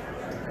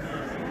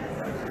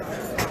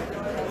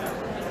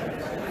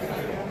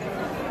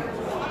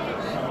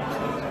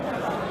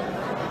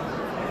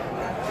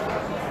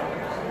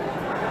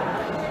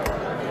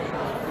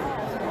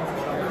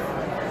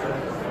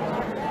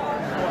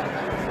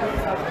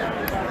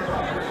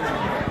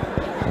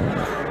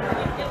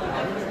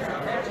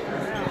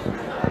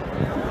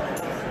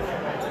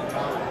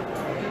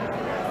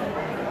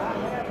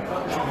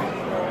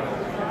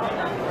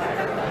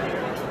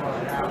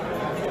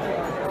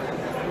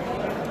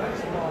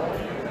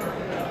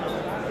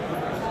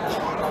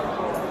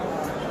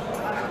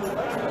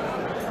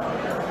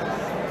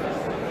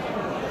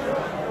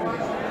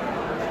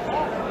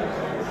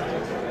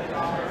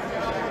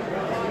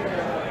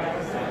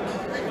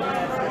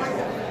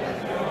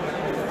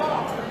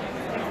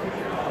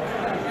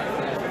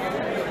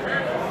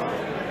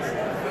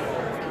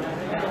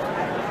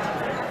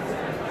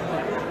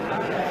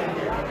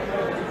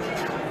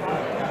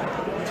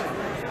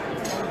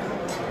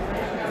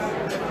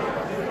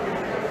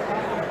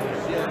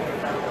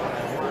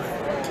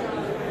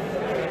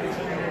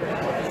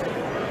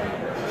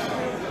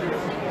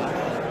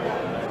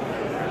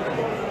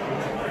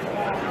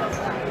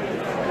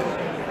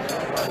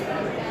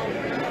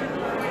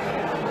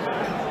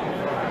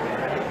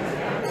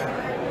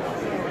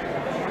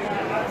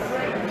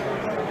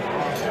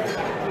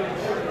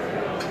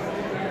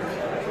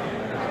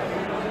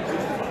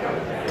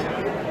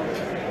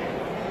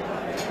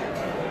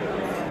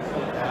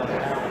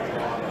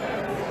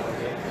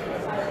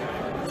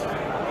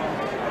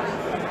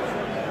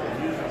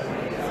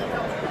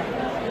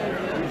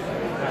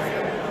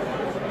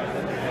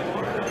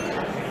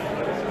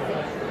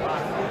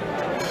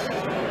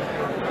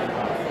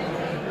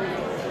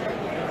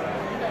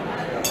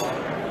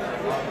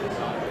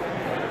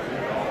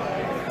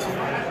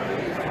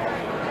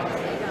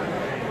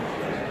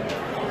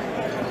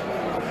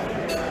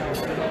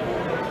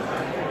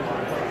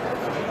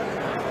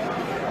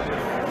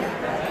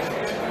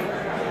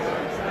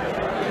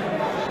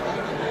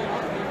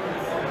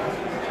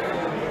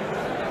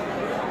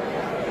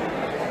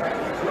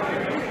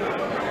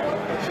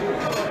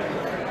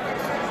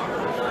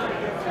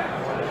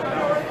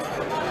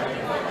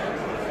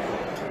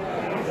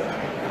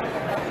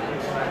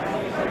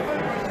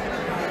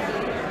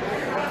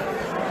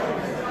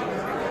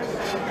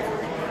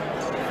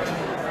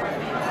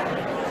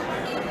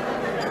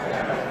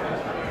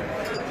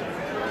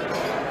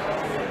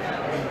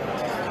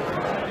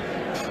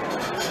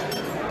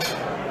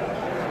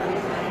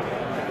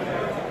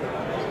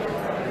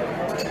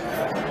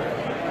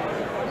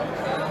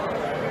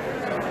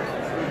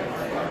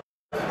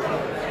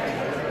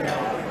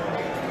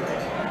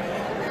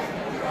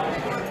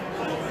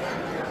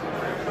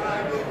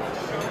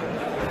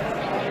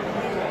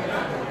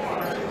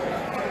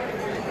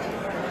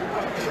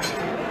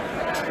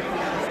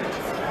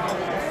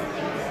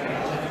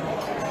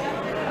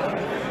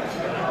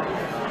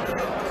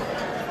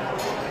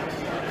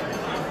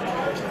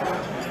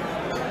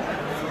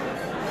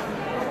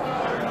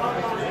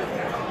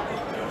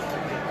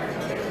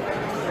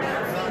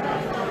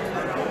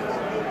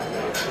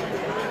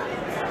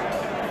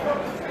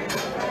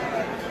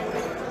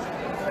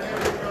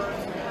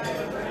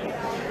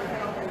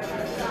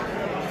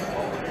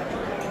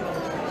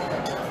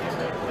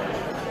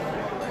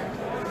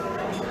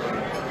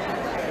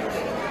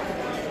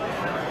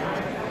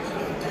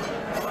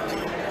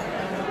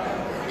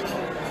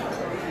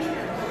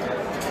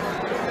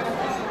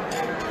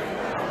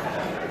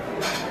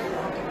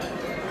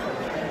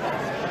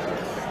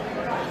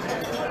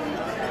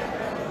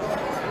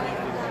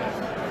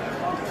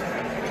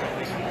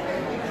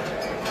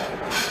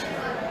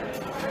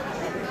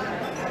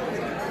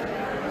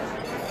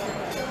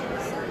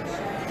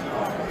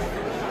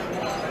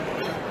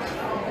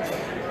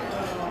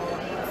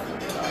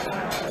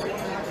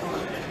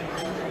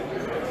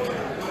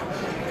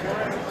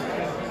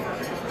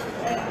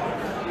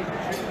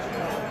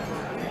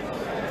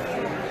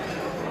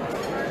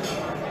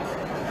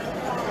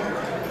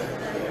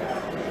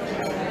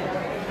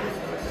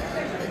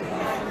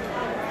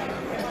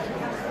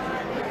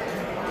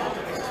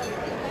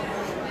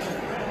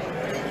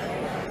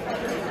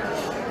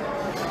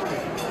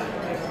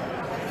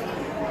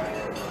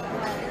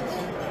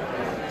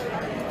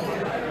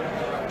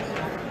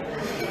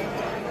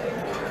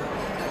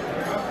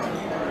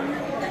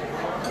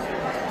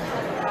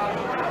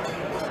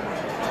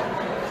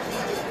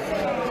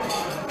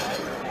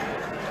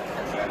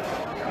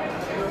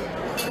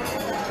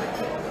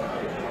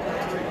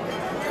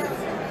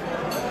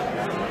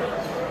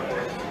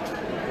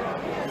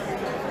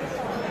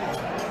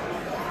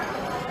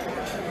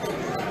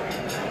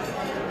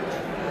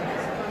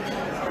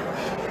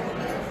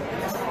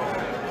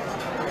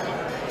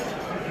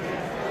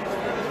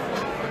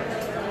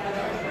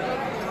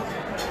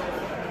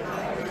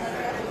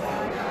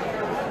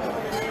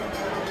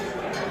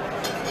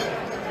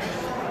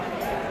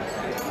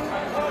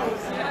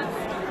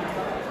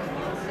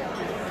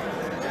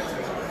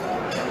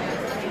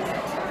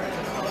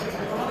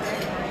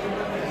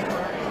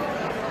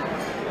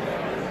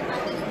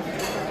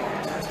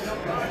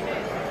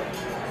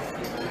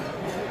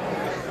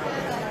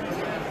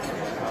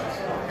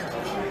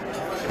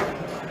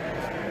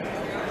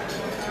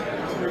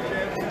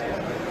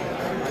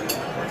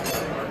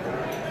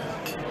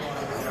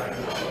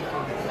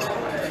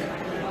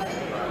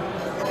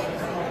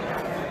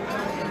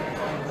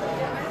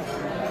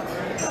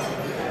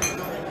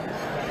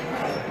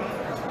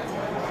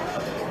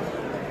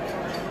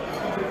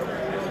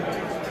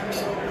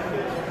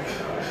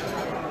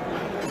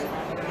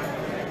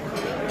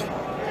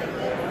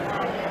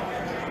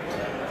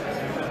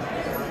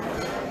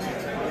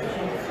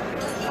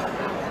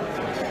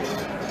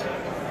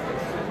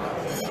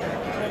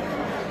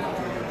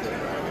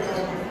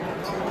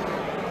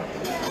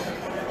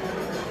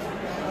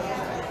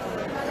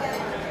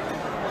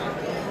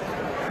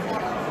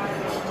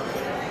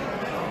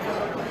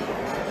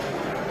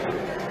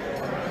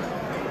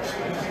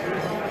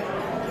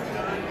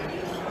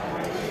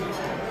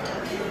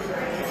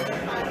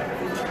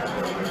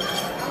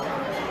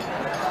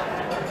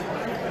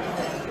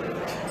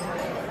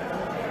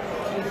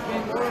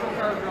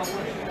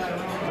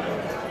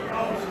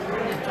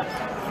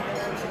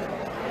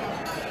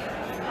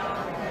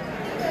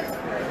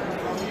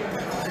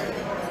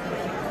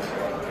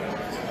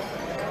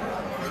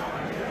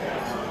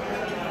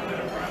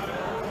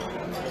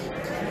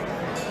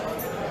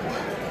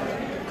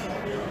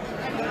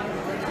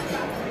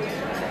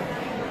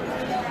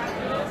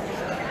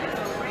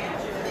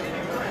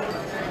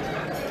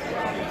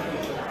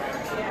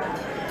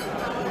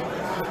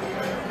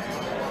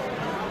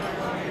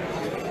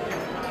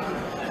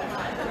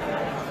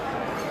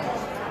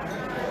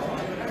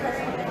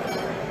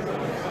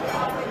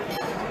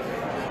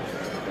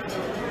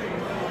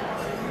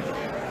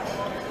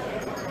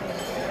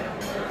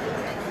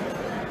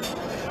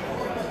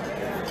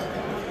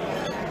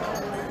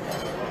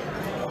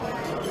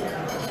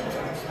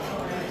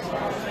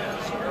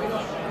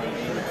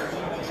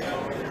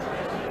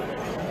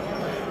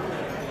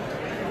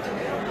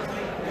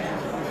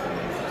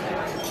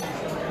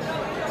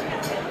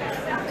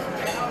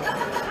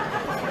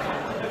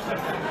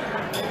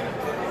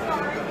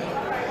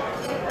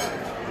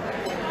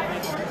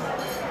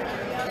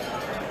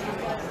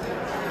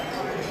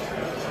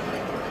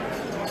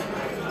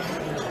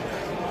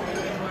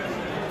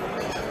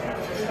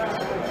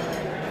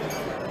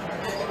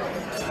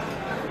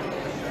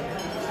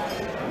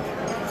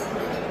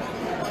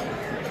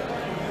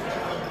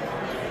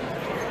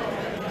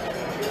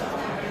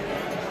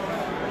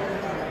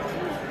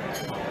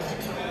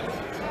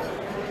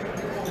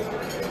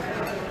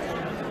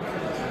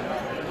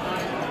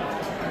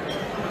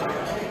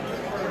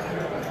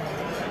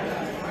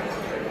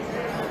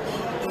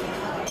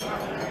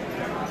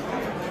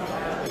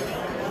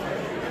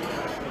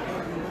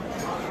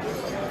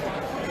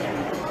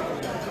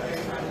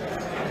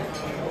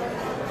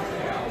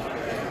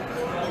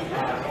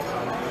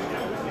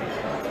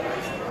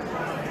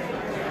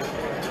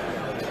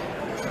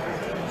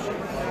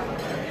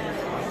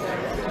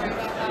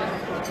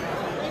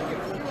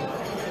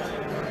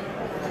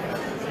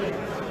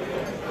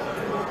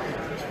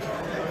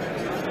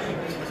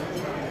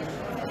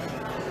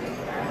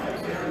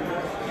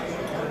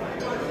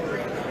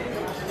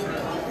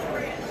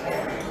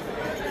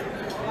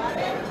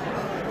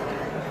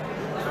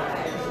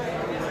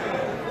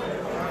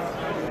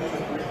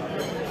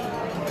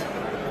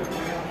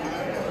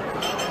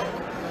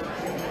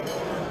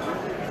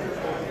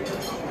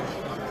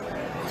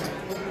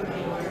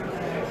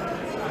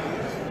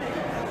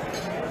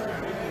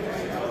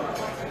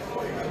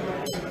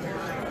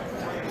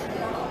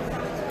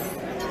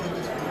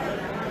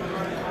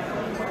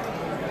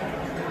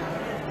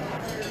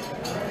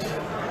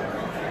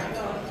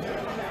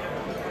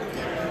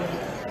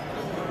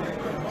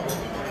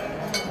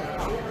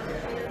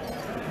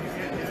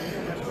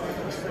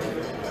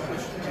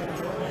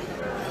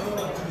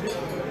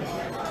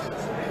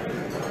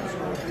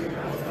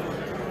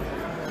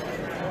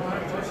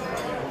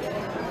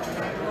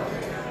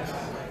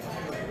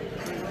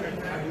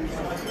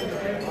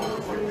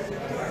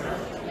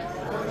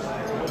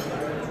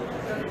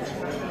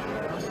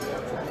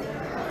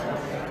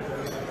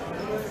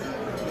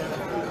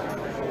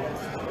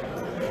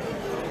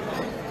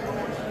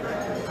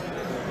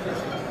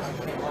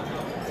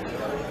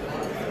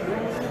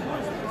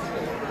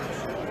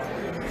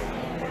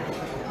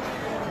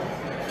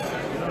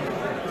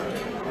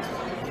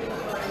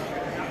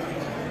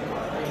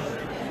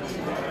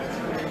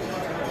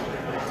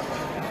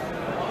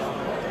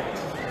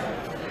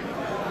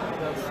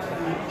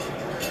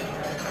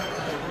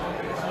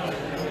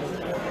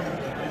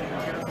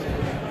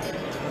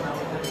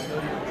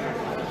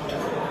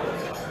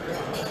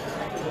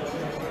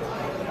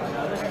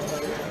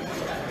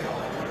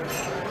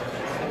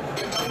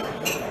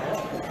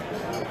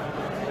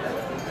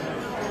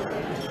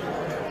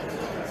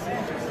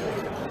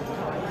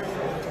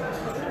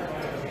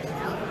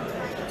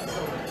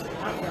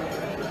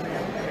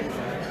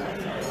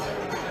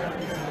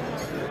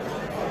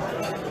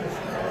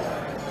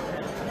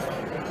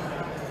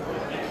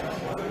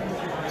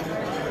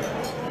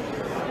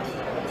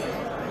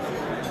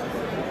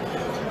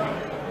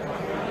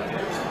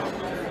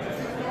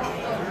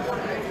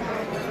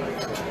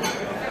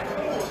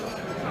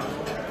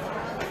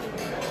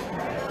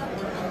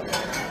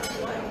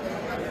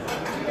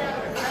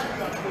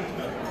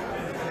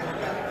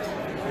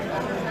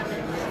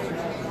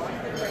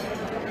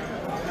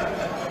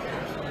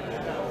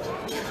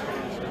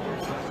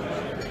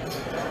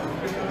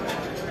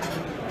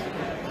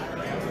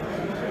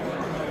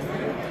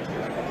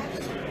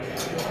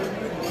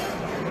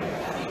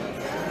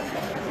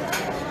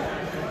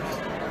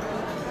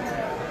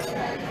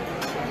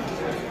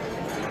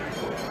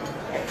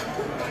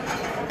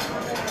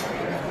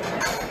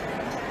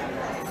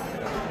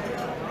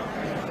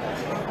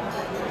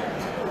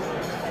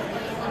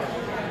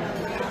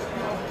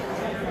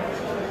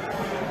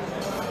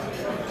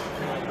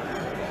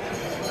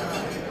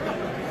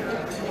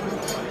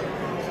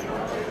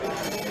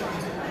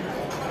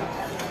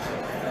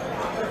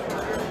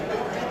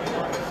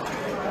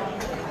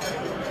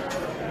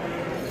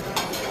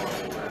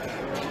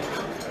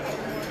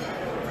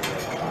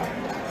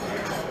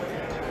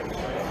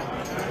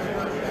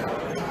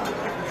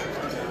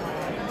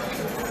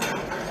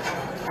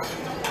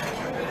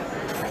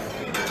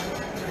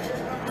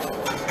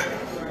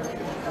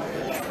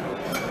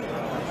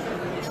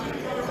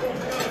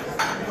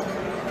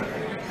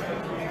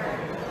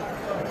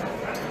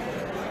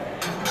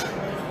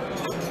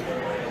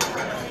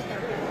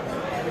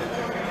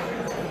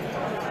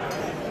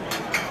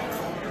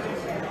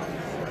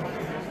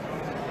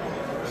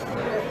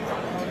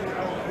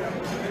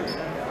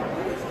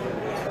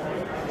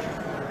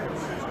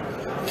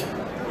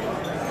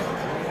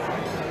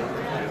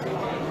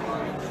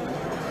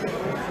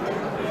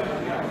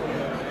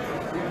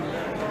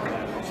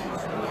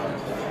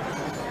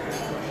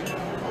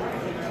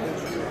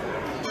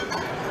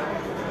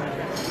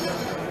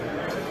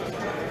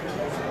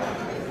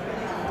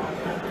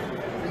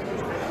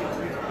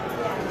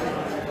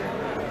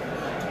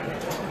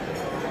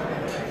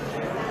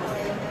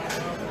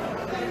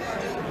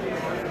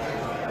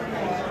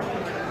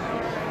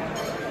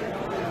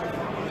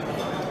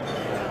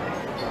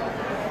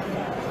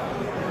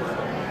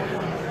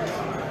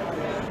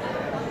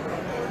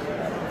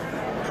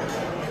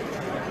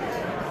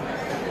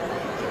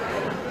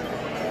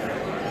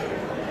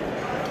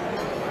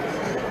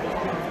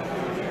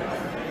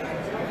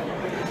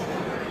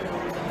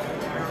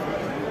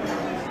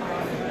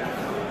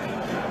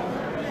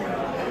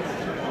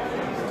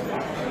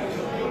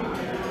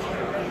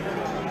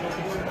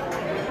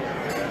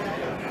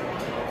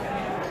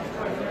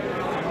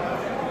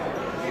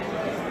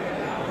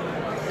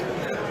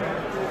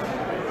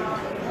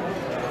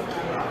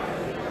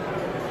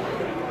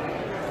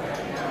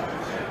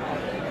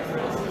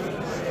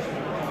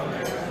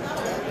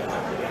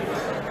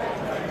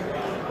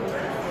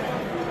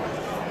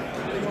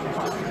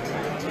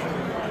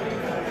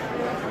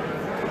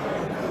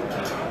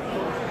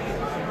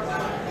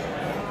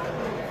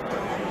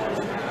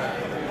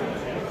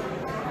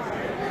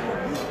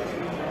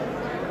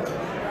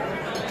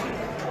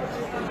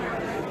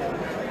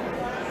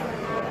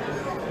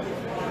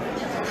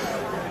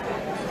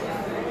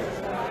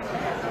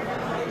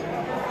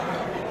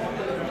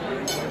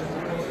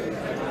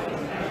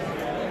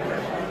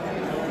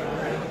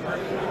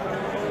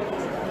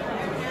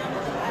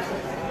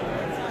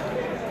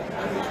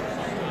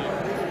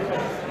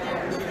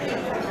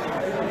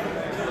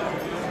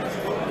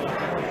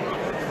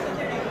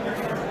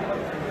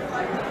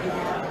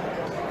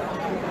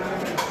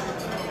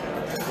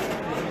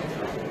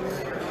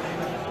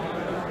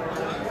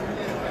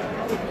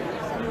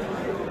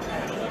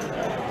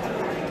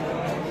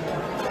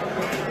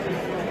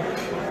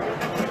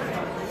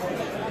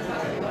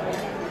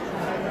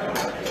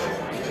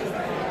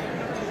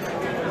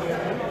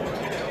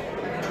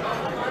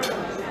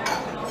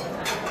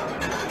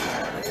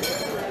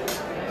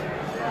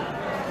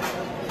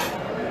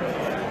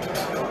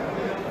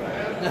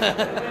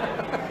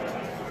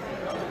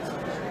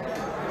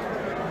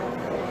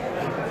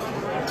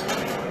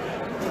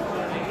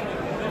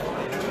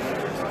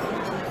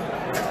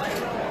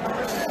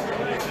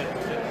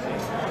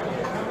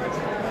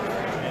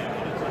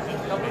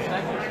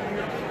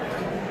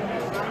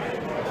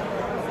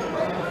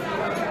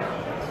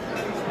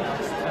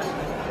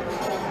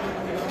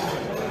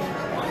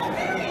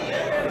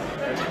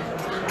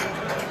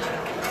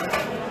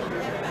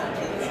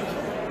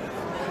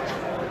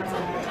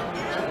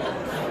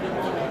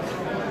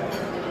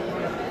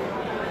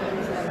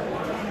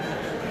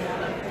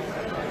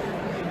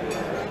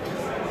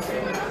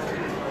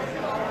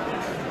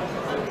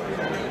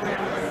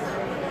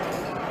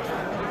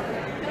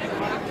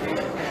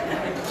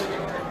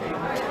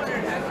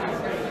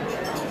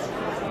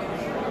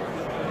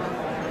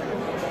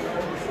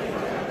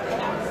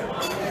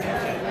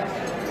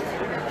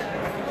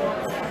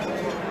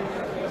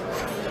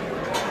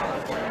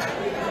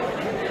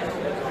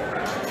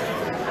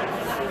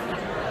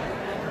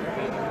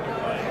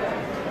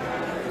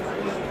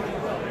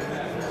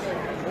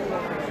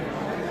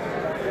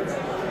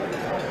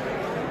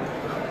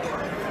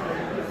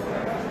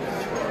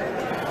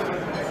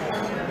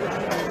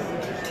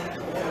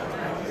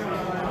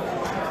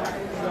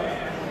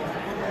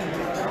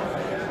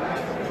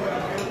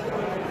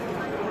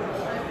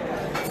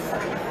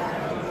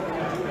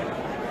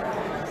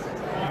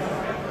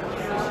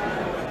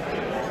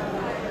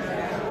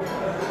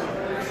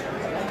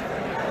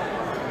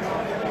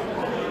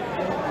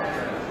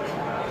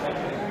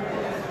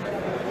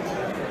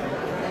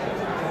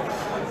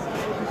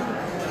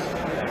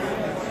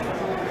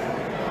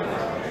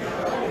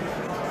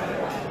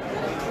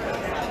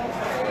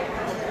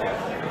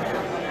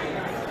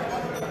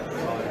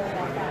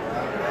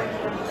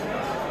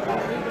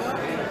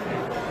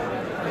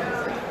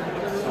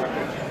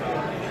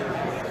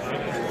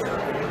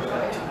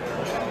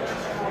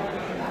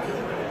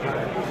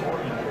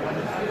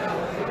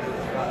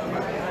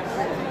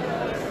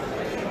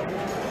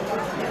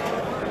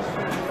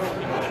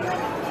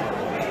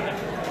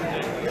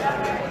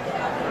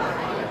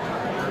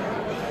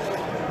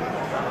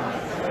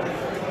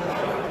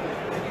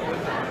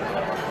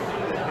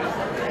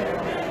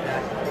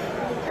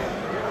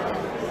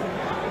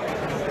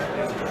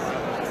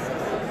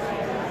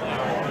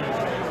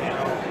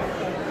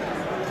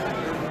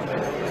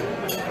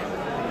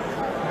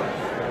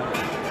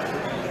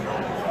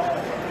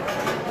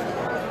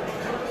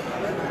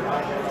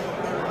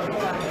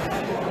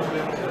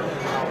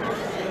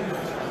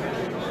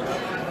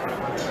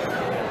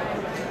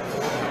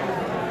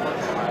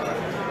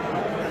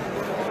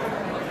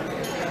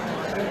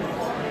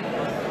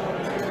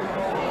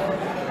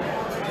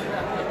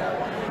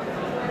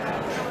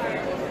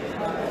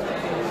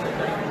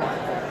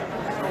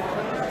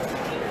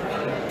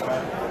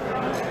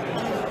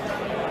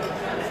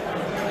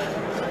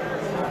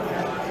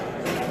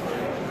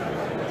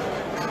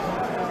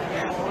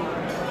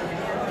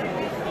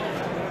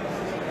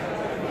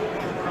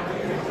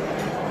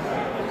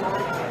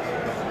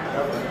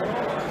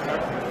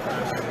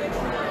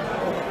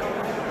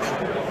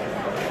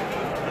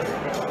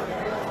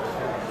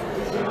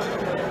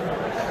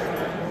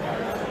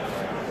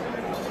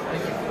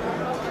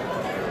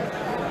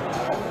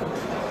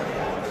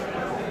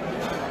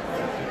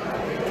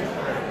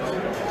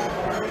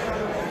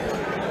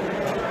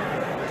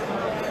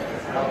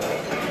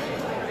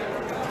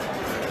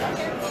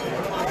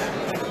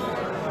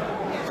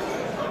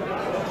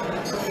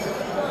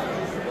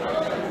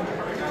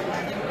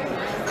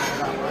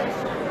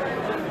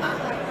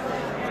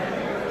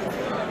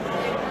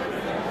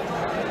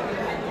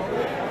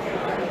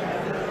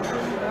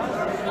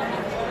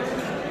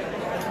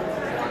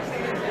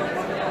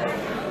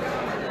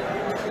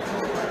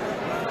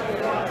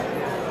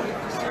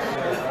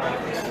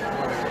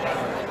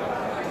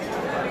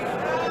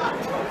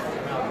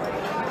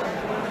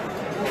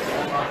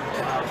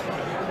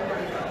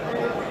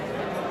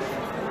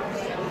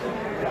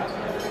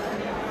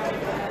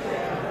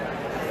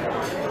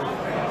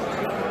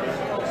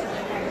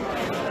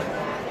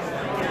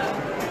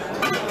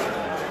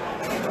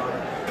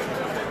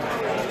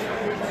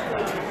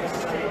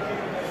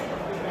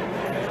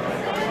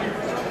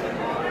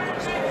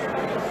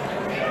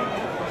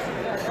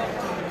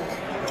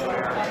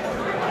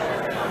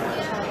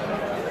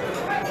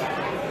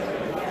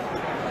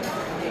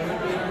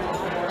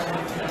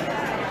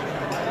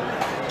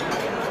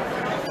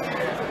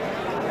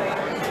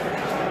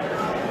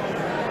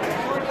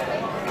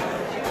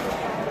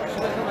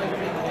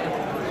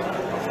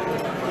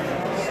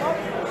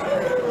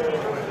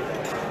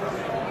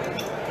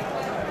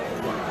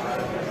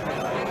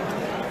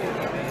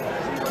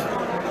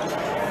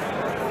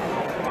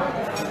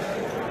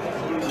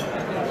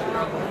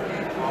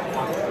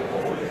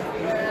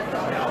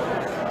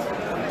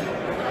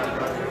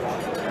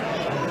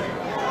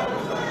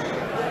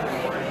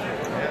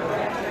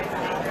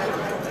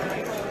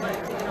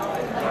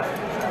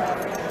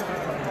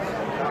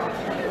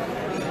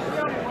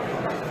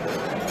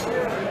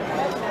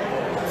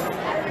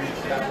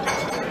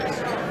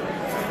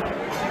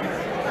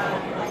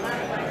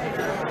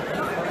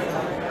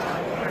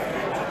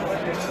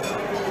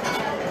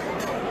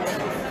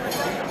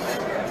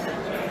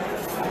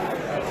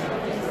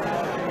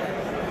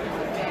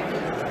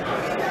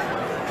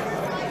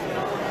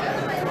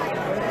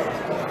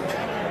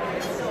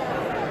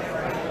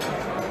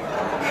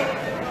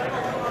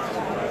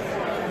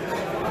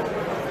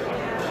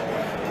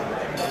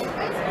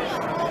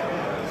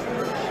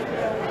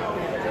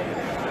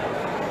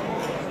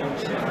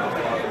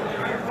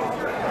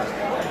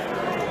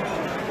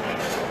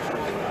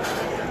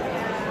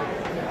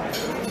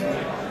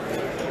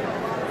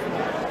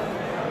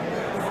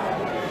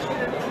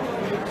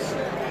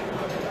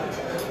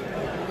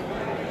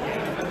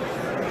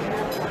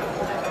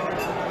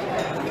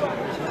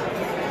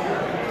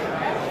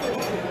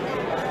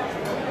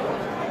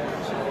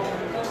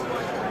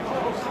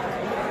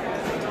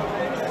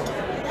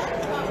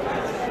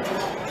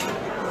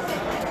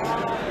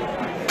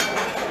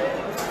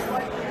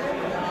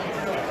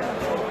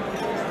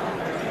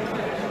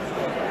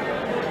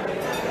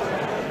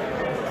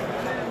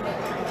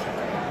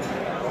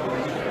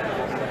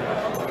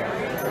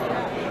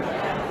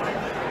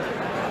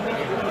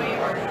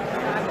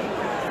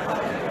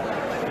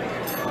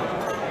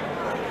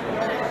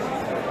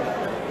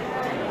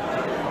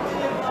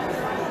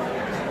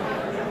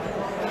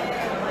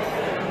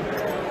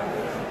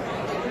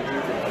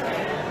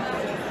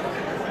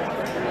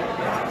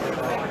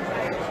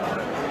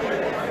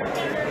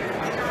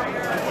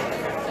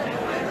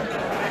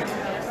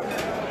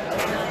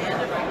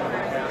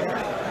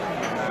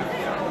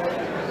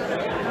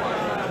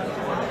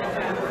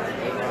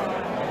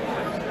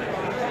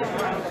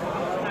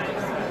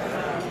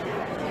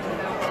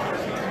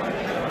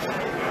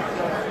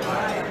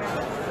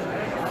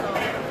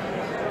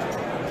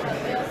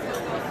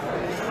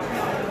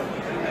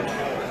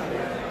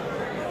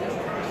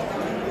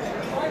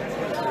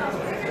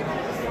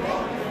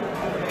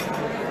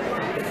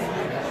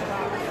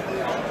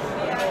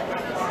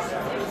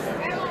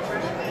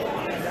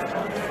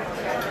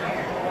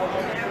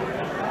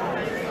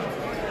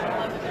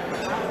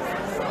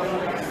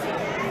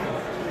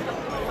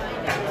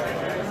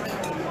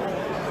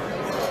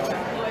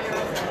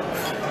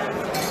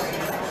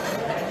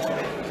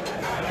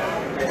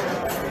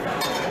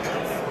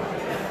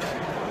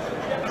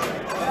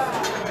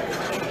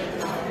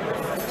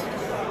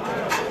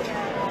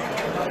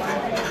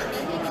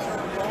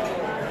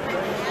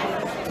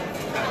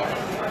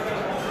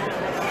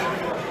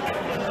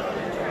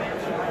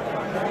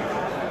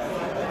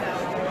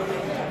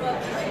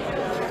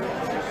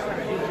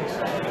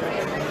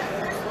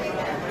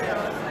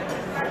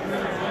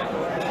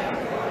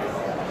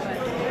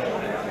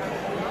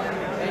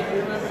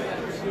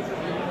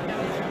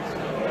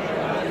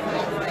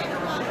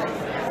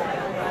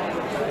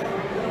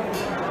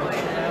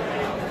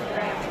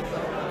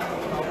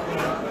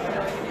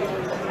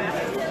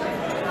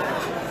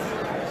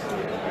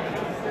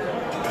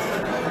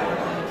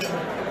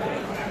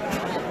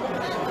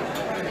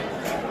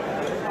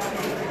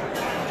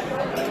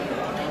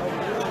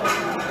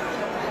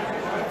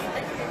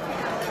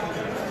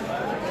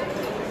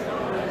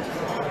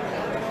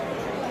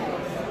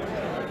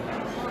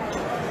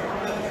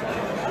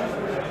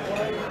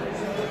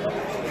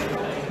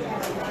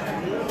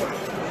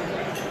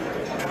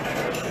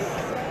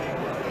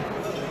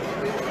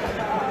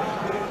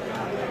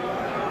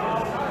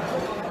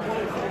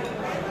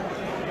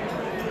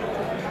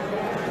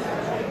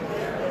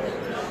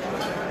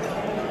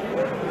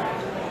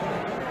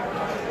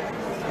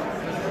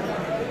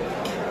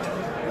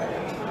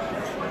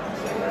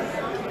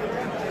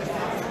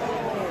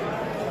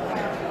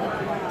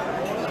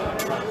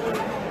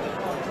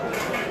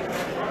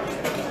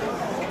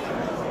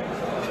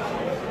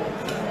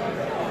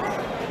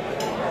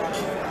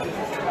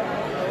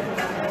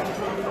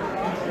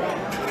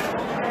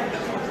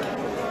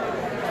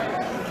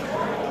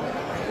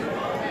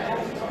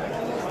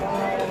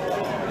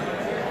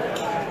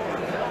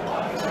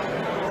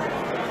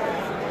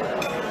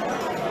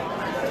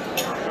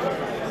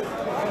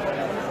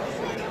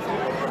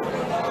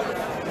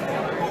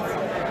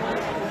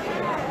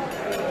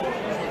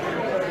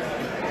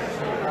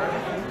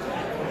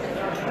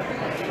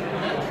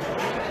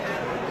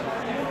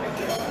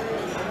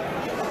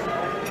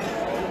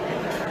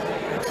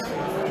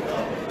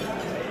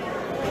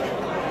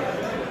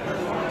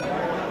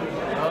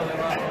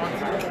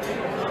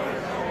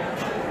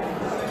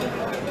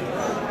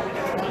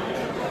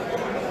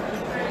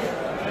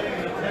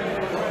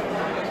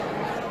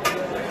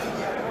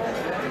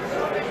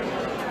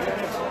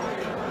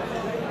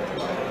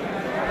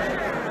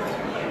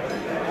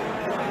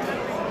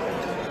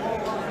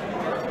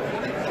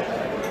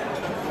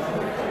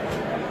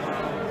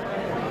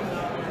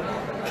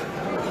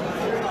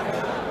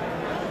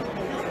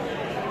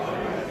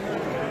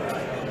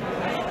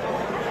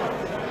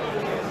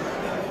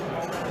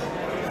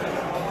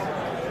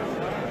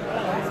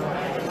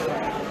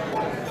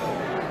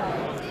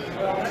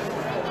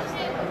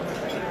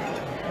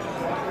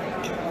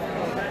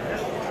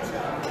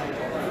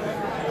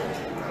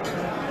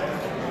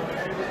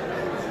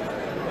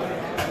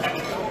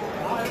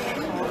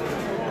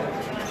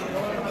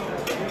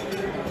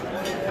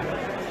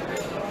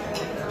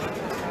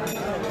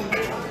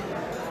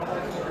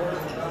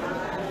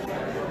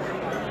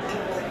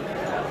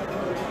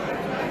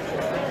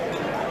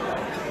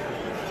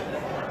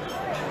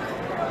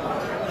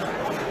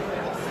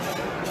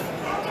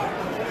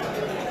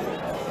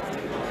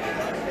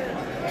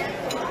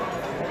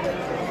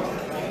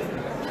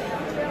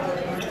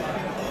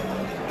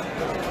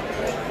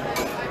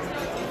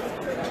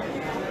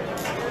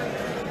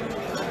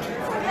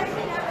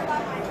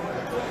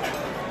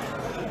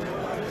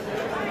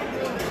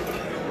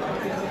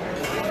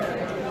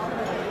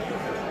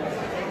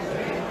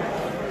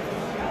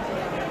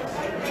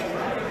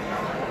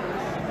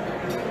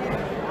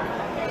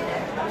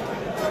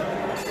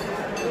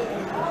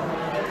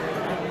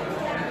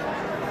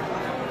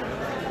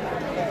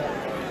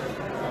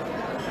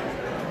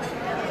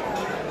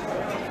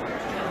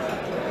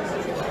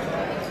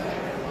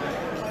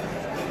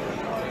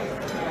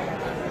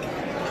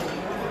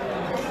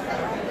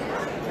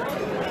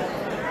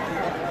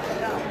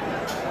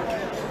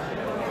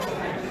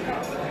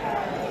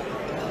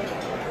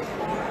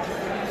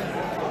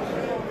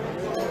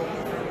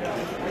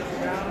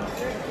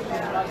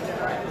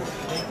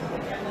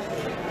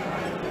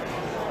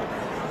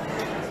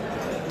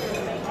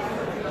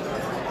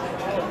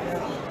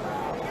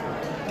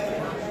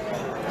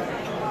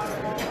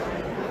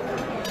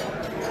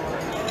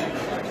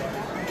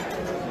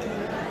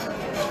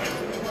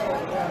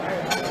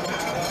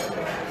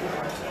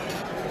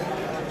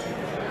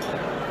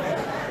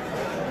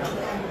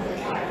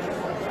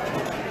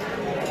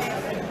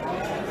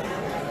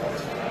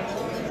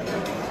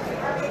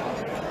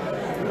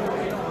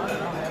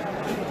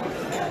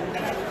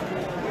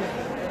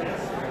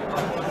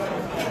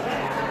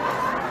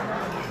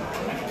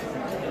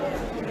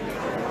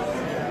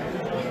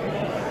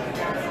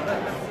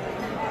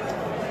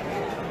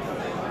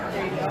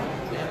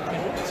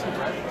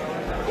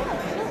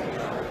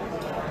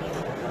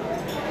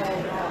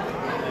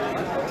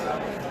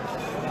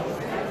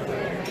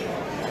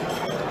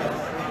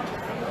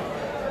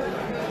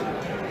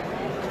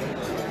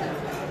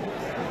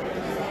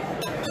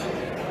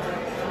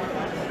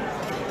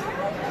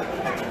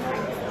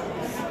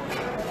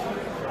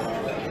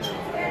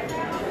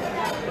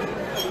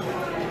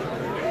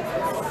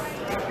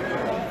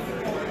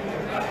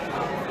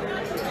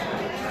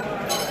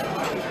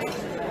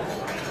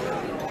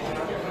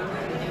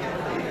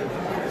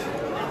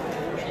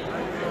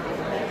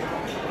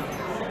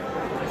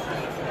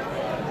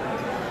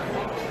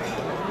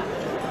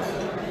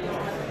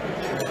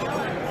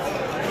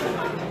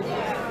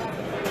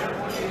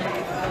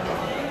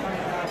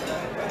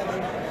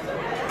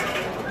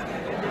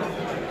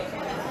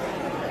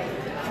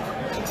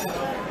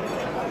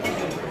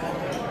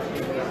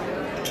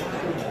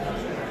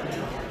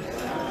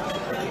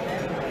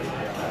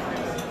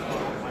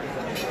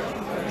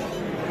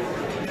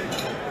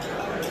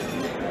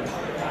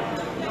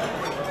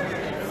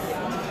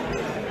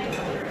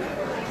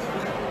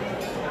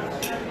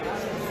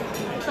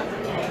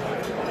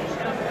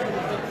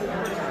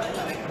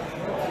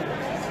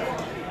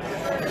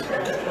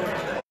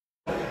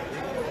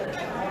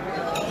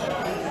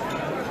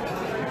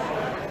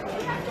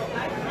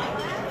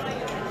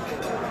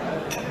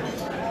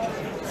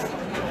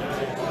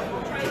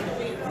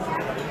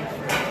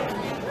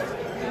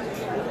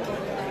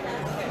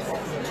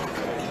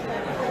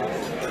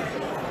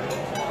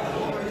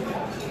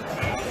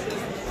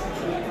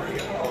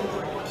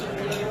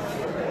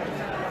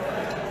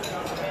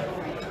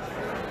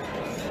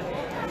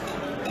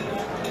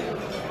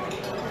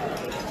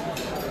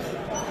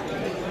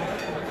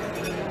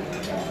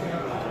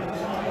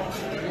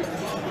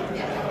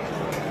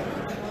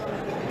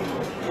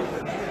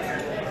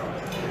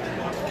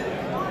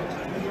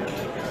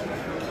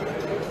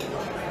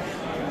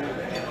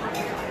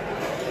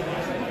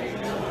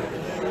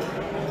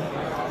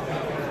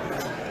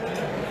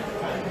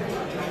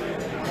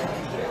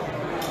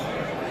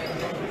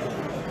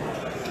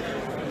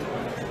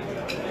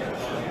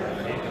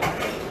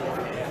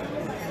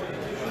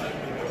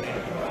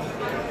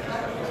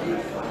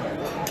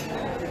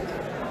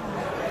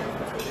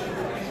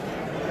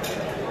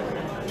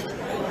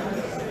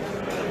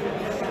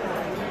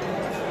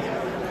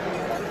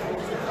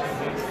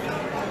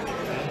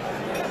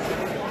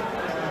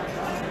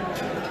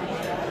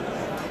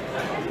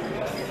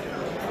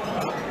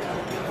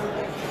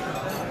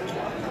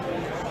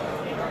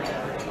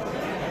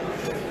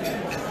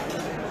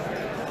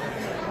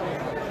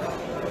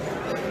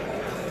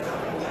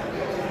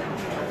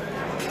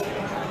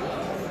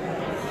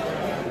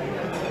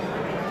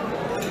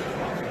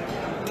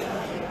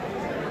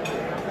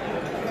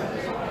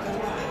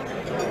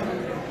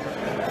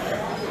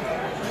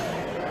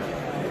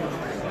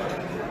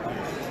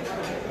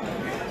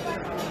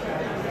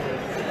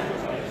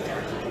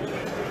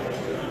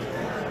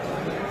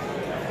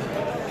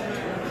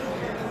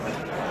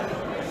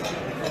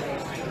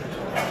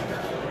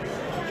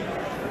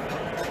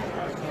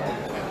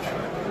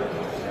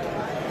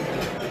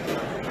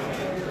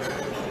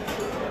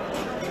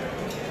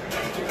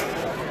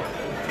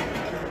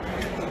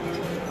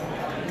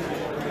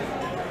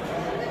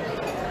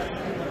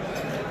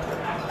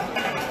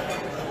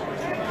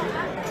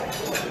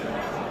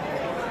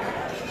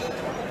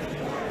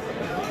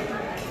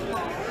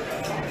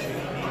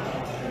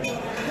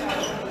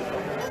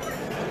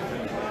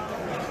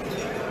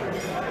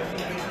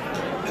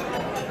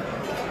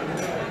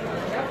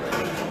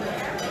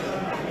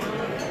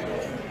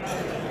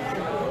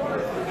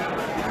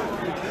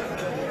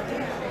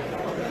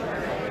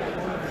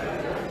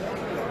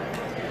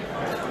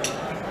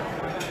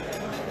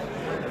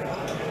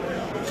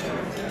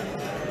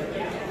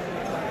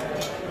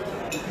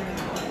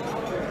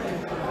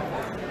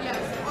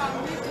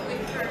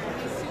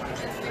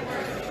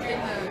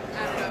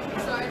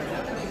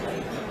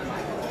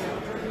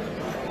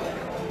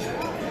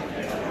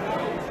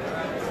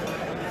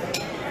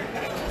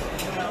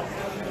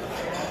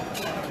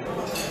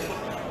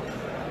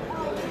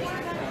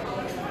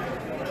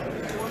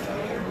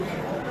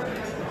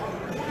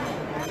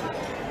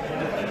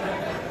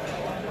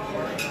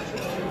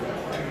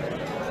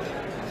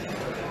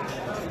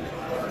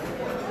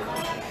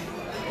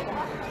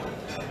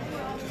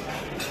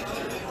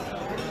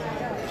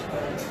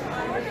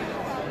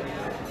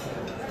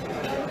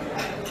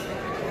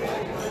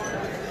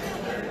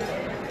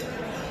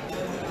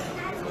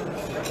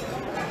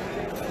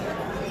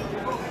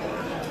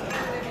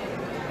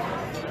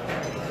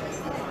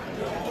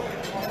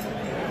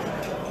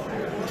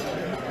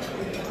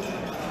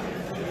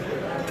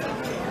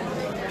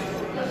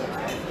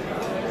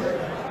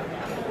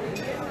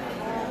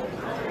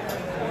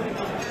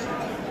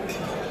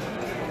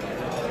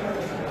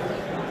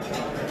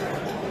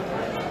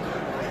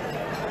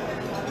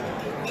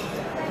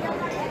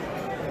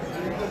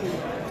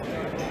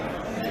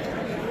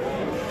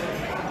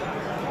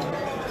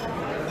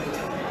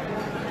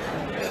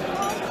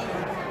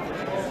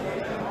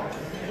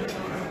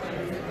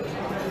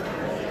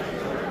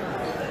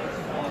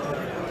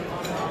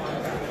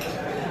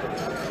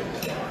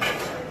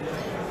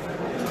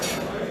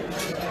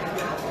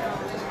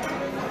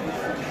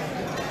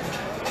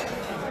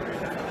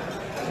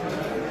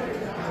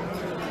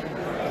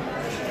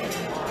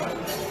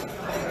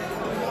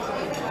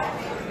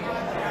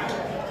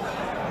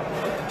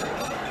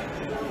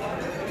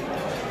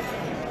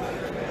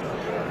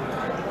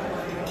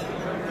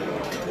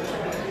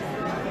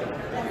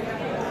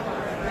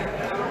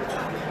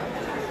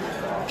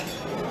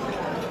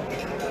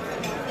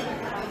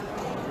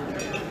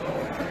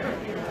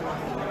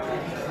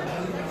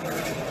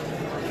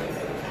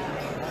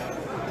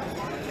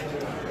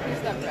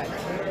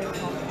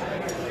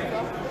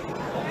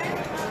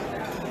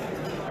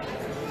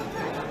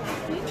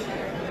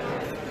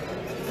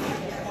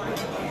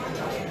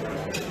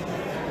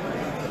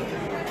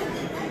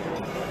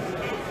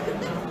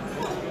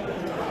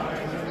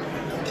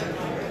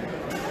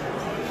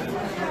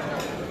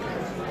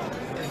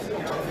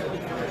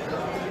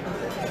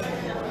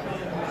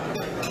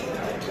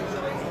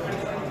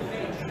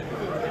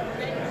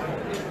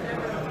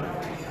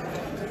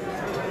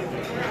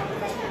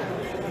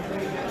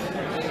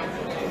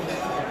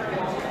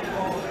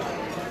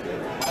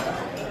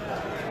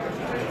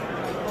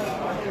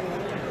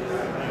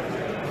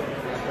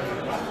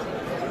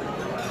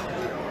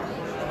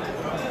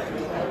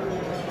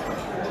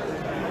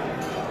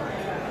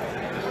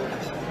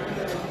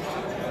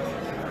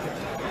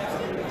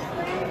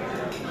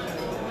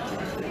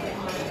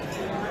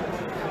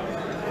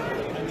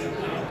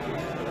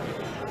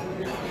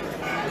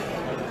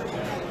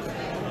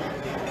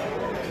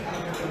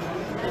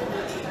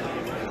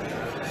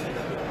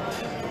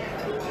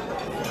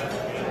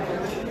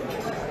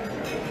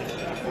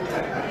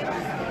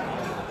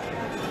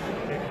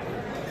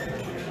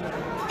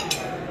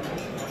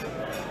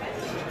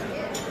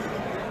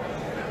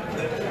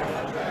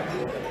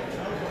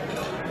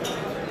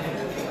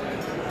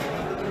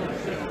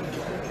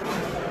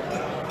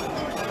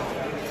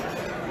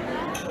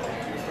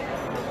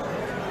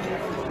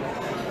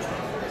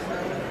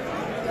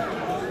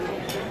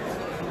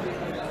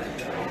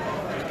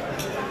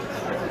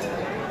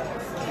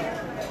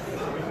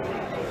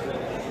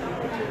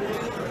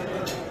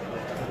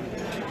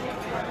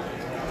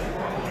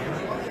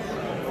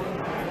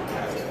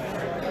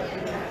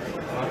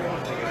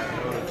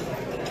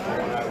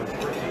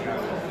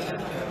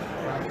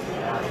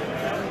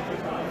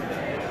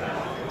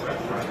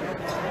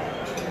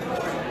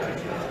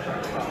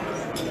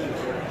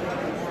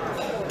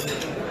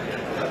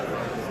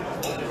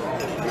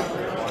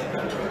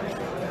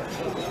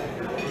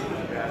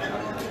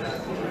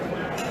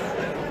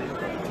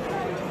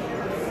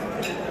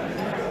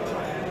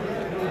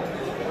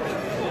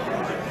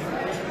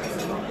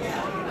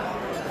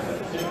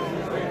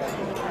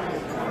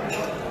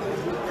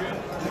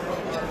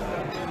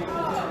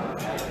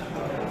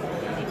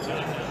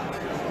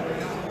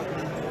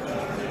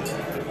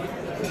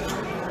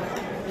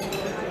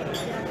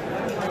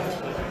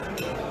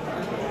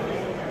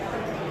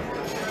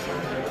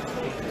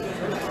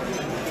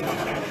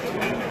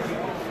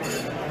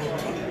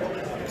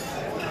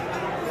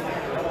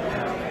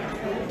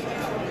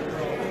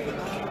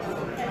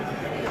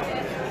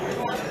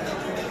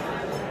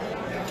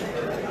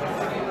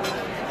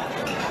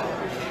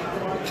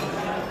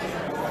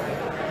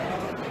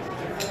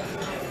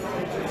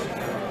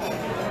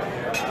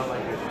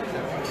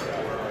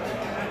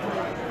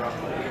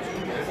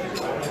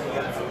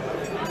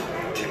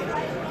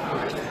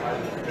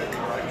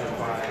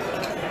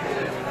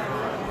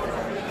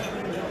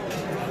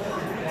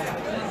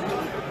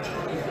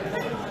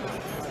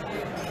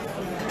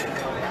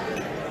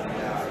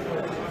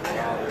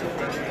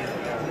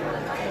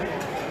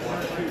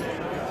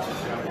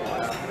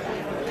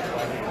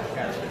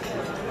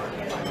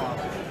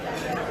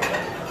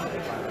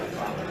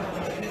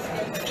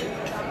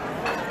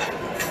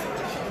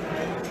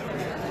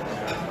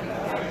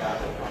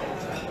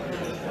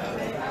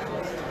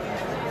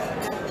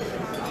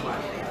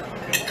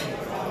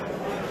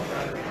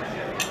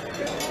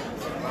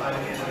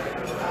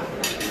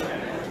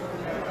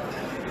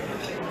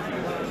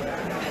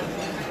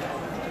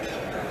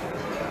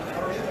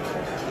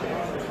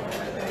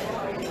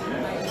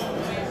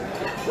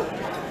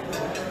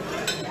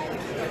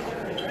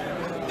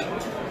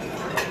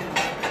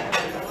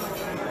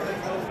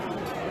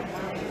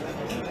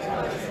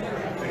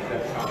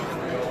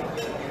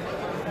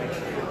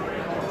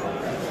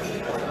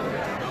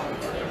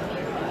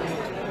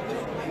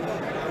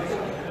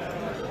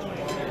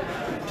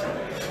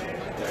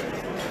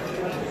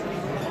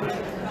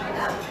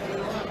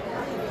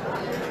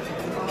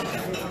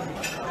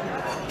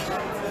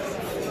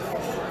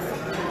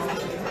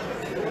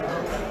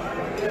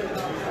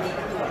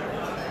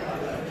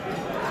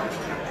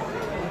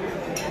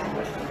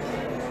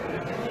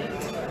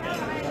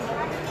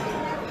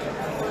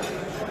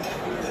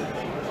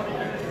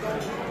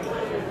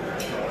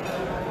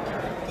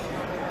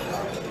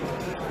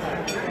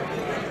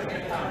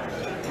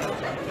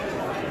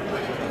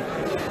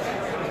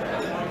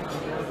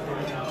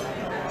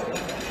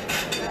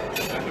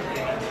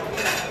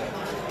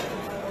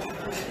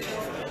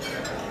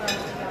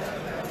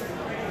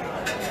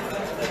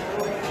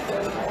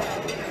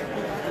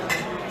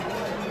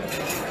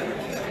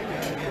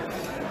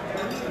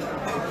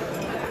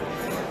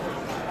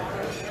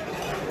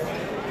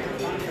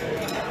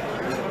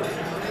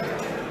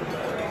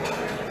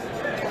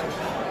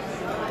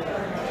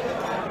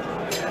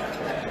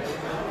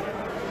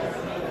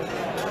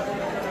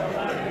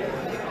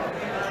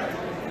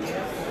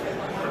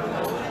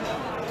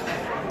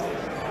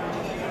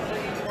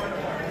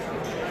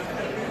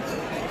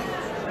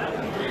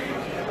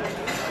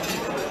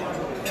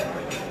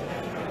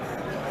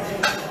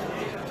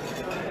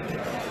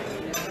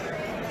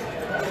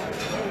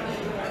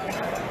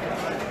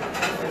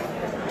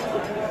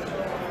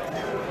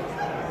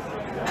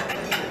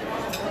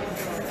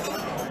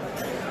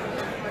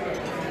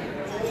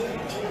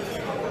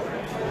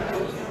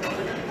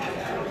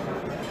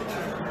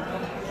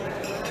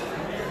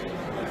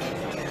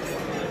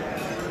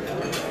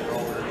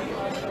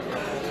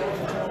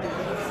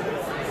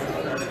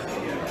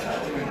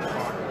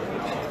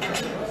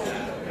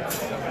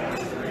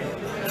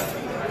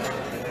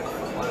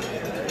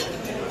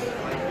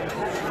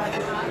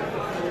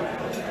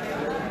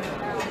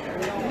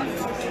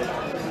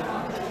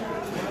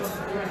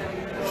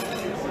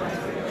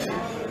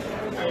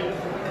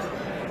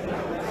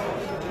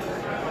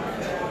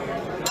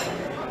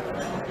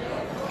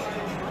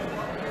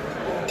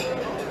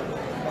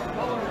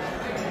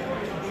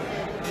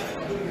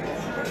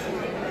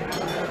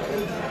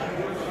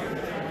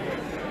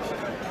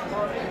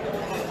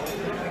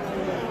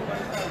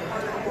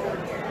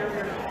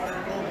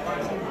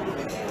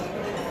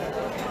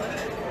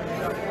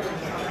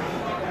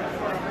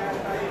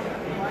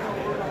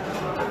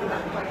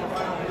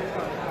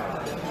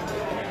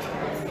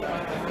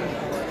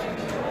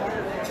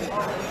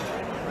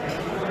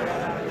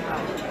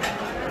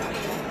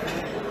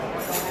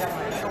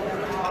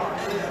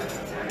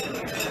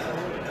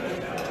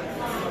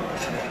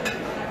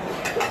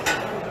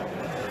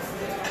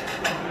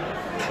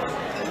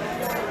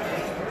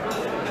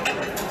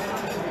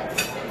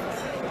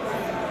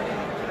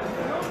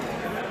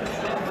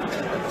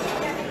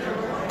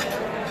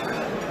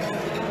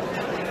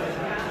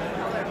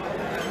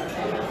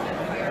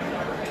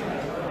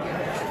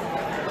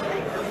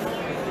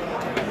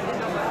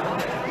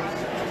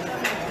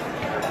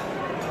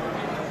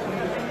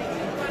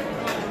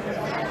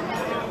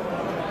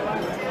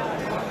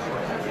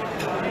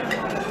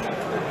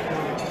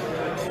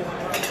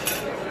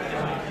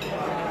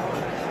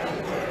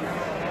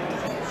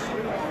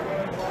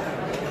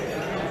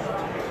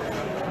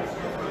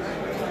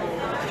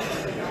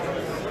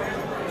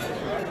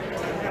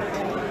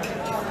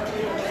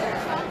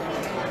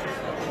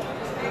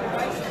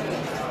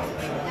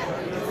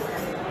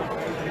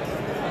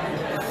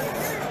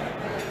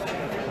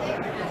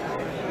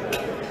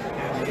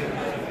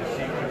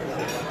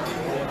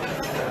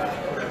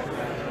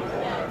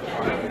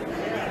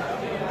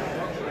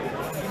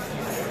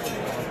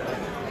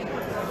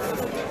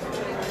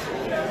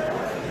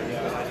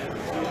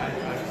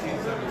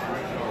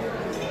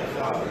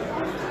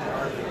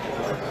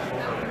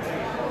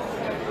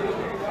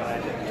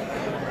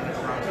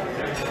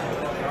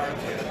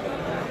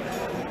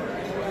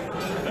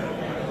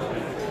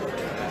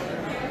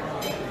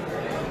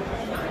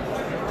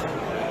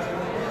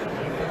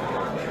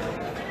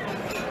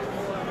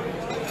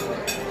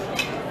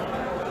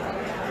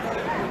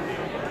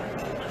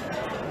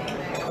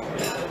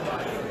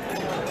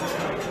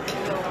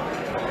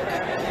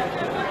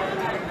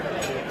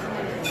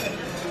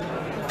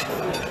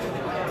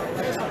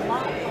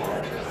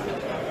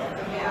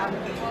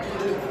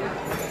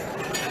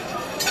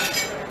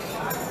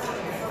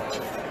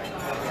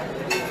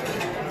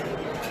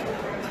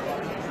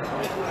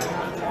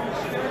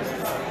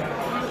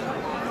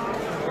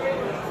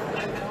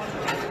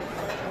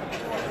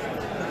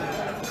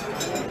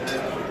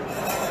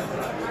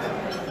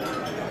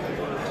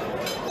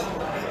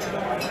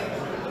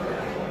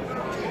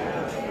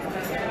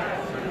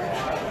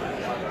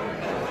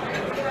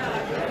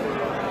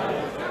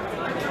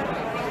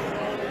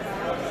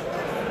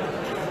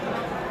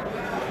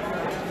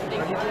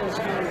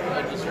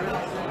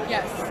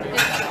 Yes.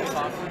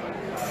 Coffee?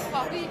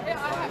 Coffee? Yeah,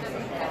 I have some.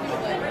 I do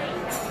blend.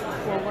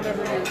 Well,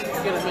 whenever you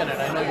get a minute.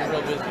 I know you're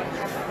real busy.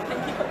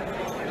 Thank you.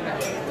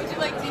 Would you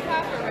like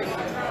decaf or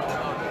regular?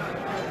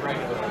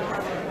 Regular.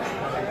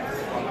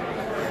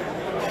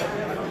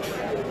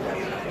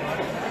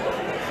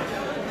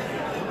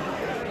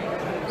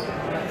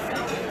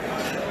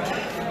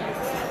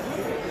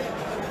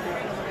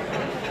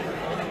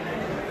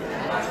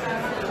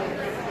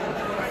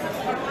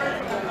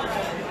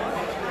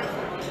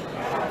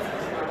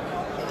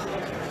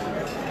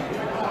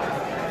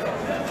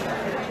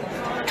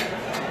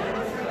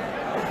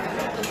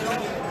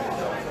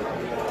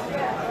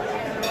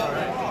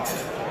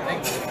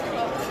 Thank you.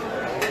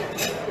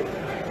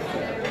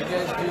 You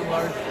guys do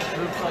large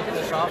groups like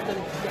this often?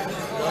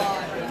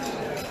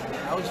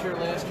 I was here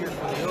last year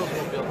for the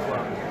Oldsmobile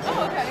Club.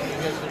 Oh, okay. You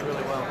guys did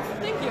really well.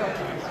 Thank you.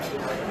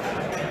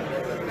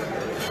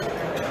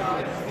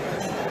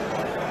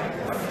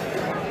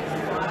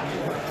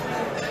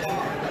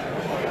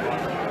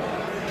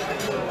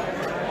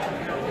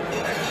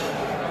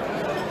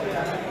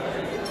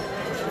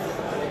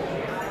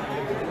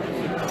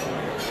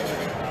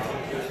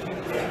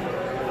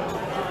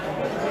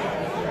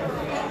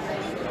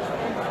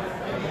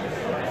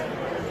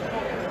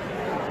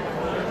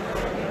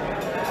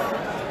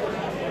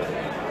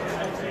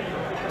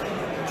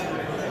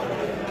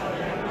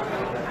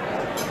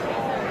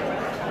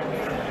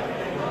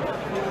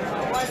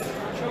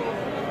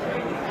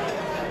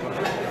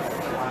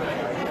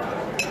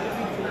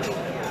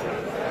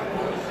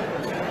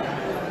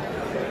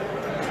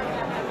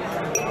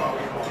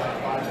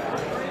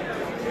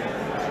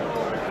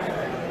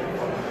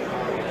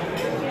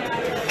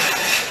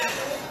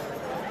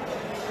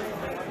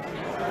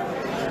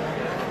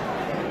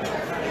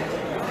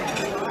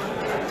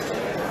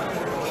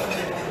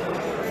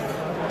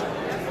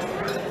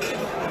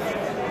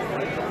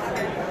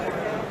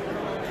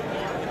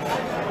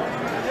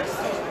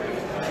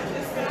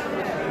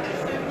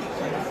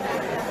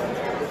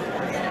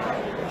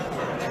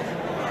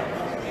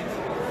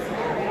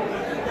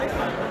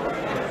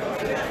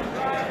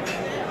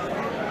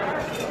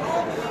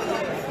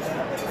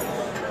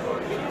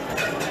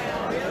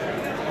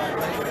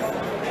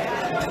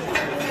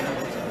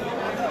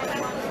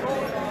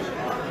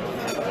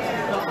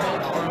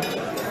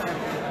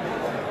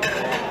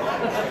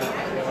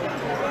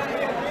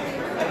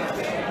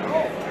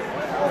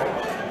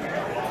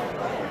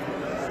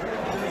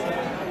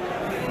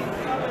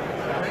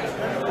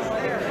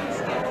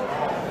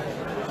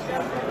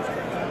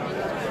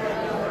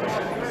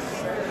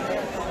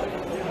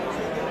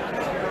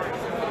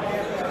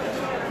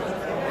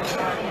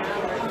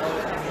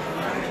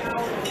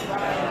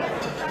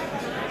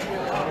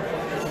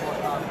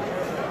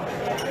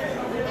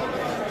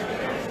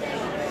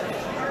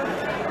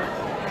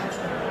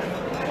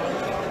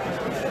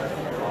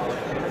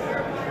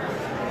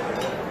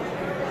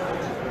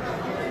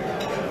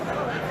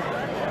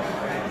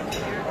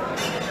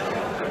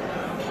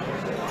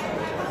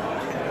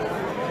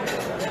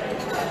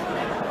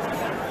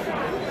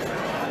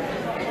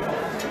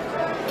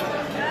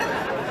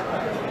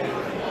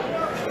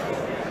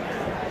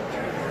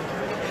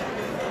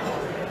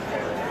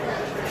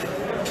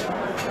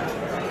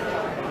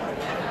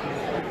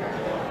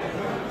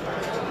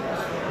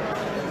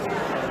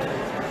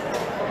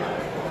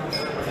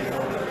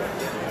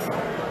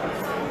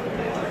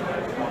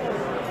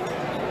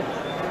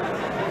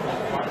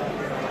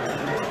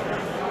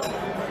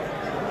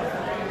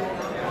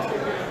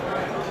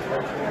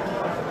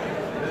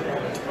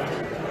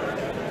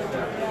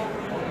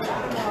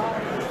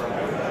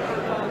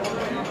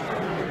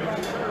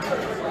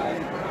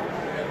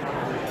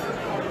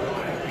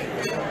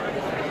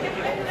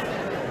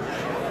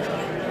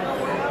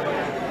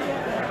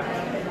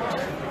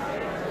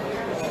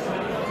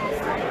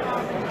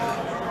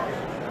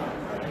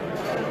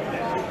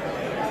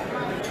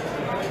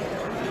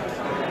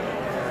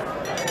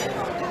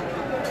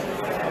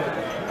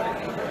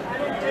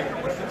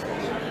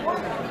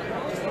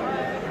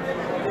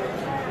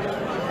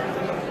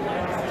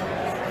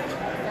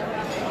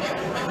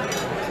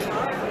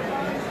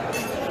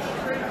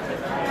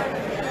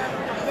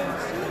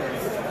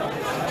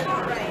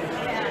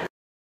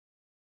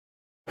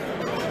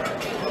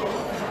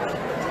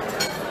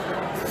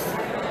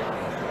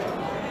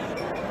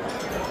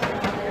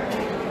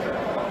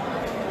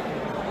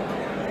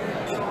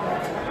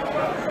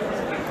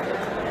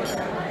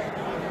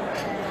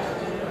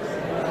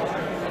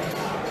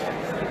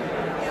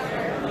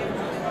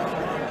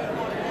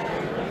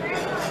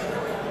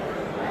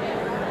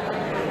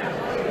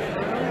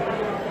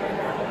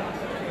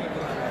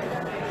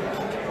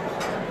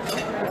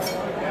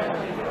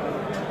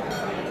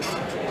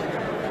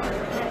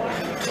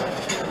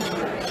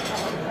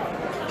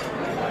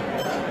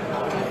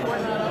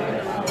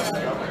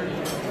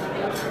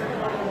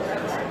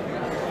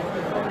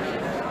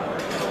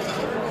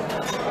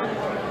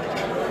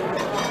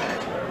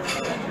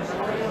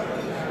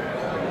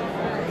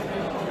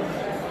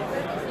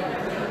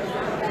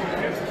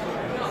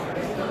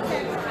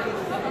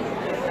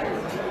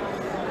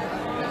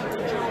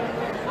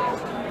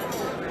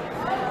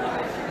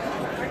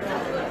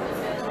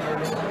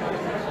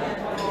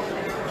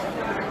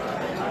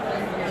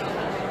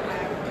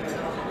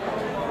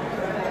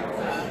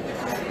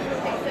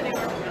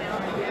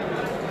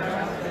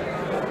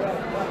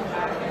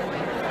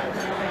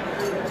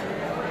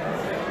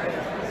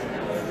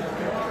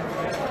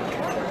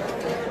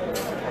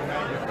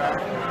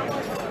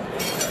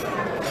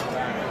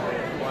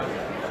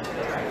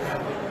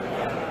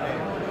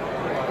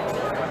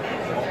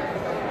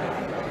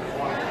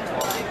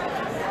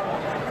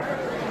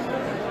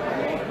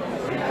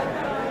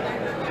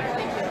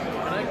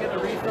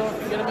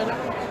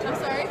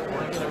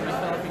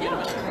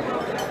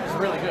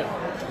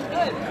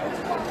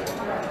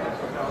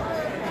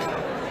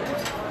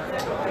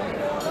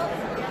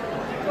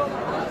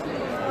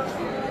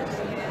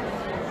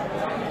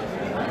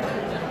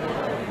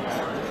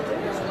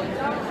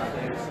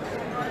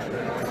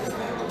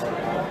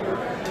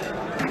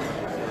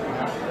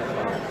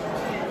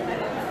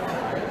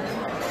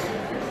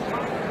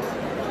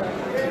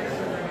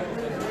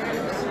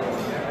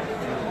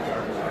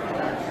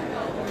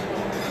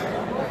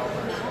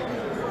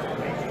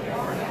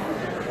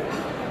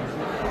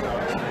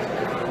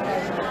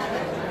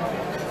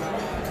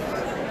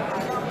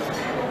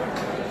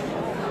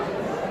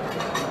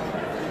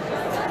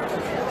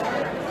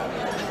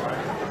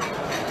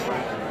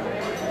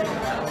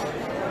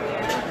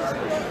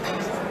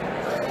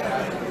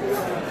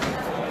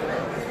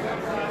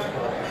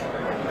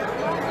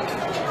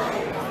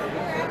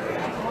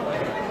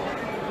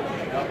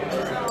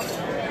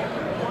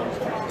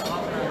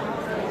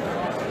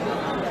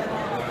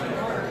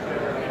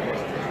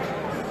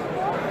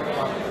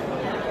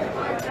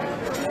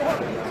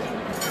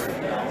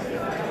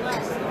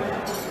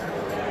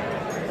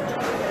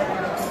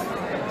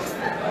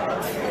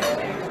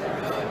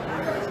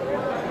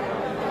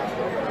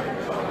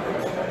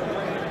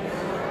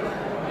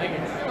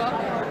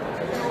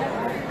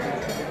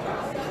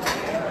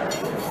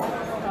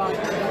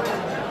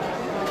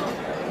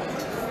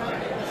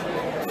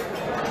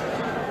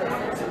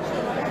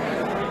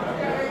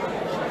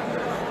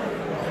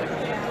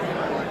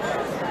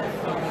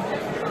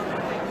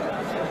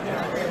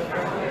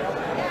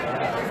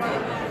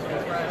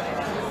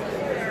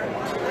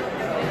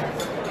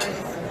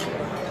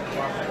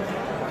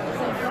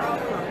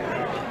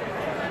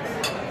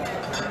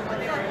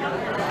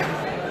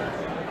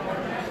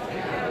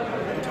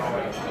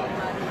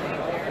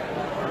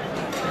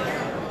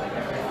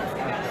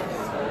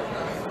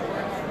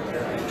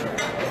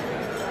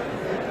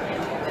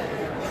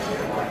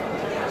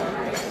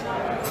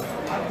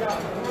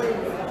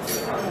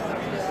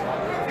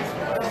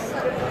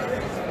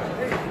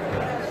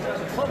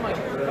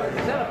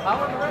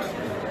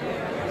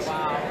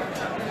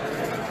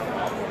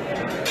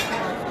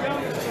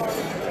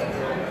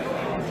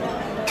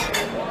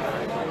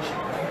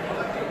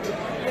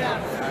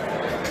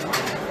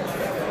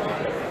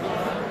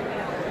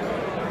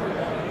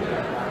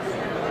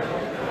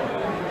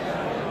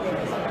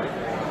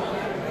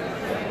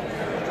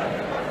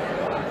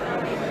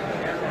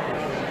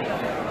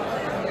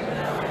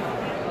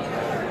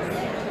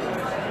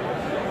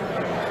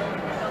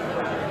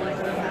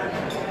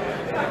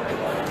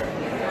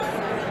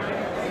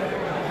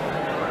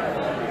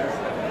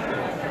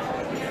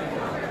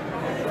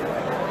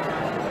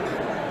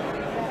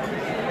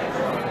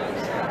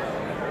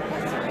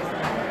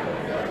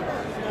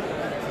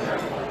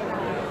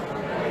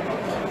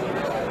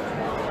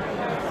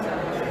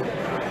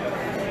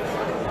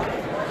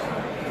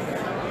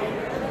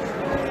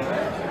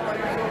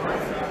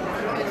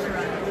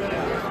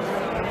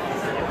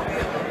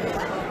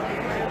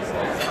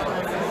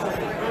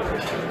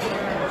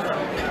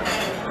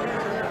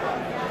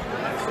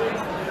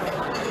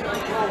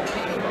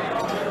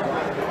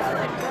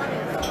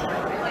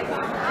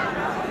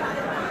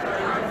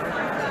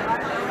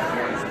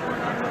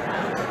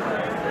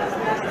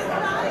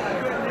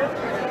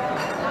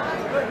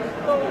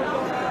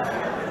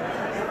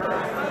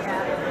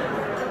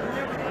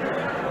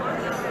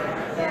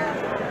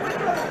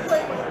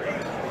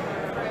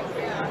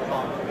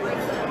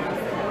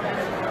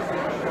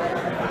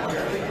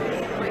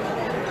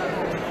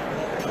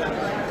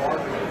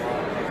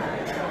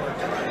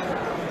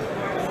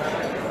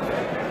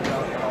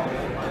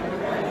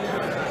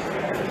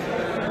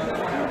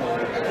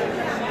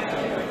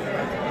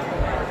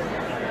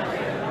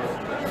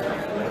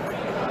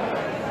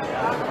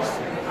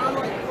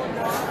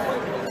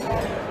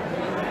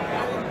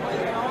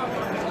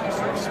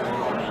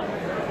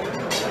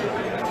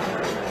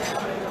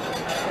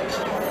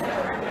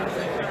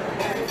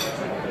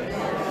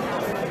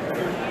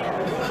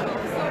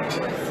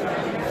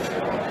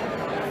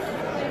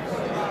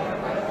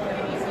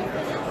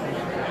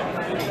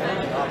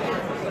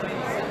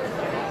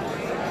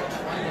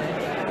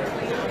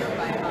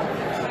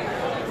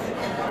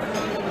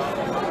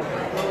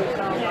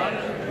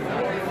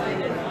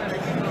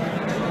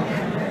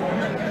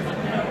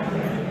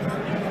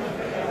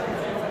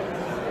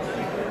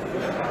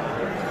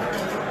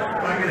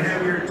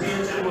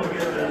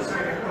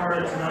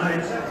 part of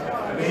tonight's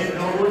event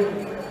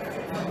going.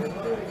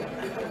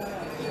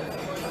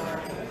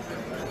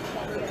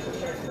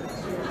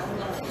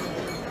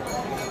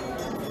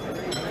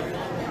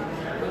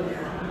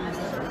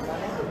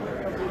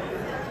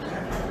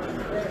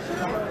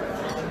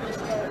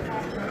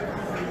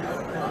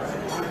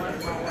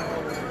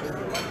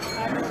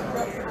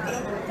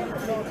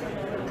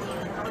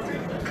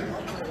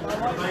 I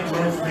think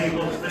most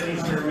people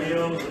finish their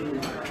meals and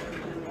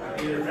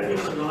either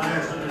finish the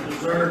last of the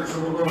dessert,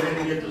 so we'll go ahead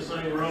and get this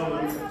thing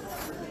rolling.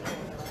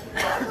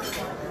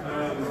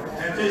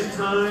 At this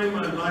time,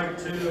 I'd like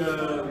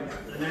to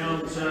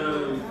announce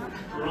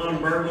Ron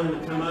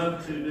Berglund to come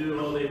up to do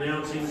all the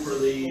announcing for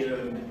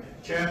the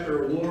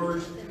chapter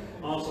awards.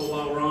 Also,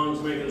 while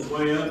Ron's making his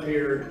way up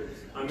here,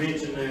 I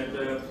mentioned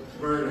that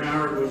Vern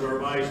Howard was our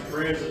vice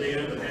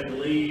president but had to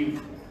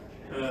leave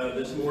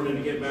this morning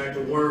to get back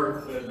to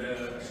work. But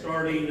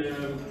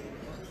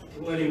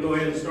let him go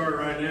ahead and start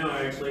right now.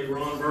 Actually,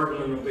 Ron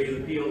Berglund will be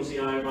the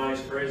POCI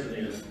vice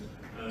president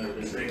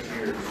this next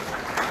year.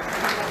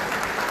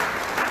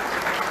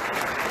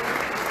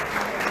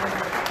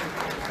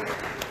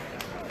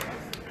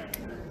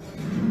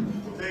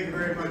 Well, thank you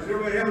very much.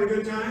 Everybody having a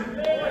good time?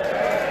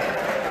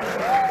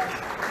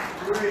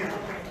 Great.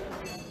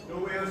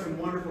 Don't we have some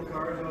wonderful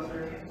cars out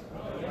there?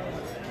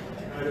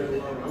 I just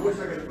love them. I wish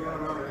I could throw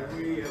it out. If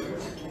we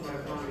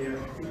 65 Pontiac,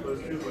 2 plus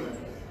 2, but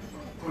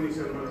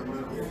 2,700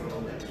 miles. So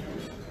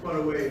quite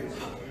a ways.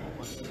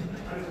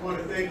 I just want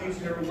to thank each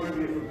and every one of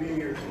you for being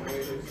here tonight.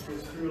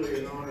 It's truly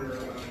an honor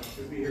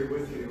to be here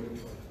with you.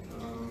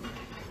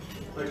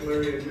 Like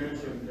Larry had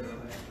mentioned,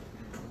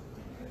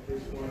 I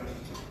just want to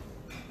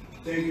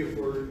thank you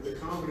for the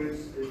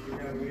confidence that you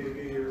have in me to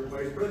be your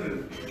vice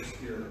president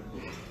next year.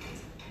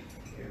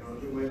 And I'll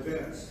do my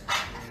best.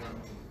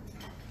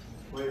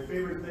 My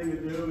favorite thing to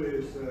do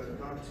is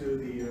talk to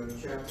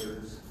the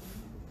chapters.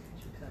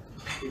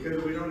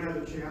 Because we don't have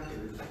the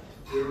chapters,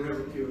 we don't have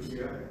a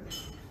POCI.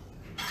 Is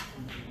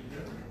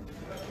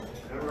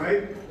that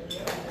right?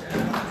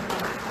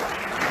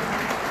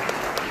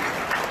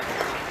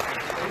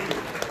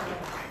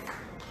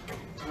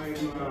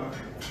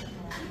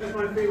 That's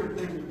my favorite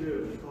thing to do,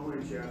 is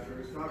calling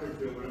chapters, talking to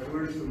them. And I've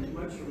learned so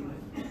much from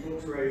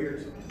folks right here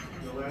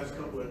in the last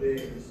couple of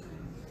days.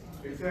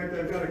 In fact,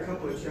 I've got a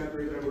couple of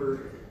chapters that we're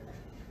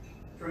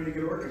trying to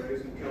get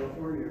organized in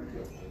California.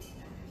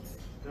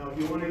 Now, if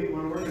you want to get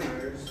one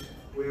organized,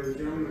 we have a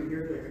gentleman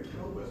here that can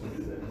help us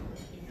do that.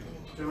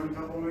 John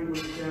Koppelman, would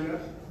you stand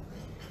up?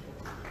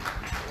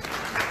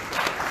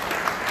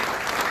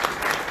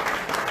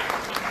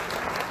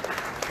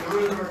 John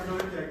is our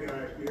contact guy.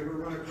 If you ever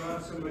run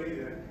across somebody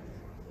that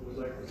would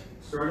like to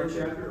start a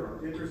chapter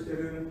or interested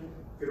in it,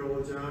 get hold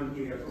of John.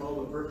 He has all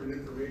the pertinent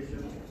information.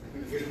 He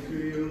can get it to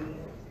you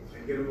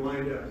and get them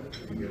lined up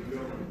and get them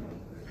going.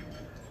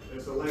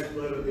 It's the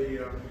lifeblood of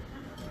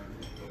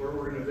our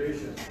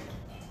organization.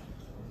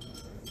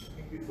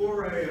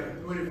 Before I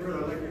go any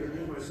further, I'd like to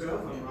introduce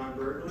myself. I'm Ron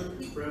Berglund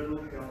from Fresno,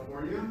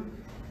 California.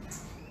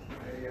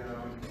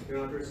 I've been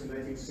out here since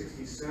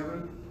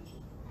 1967.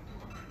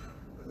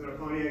 I've been a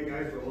Pontiac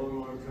guy for a long,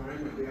 long time.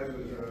 My dad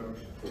was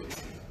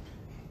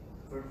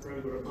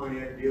friends with a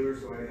Pontiac dealer,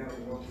 so I have a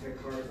take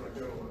cars like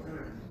that all the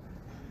time.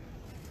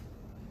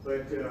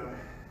 But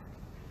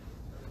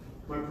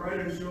my pride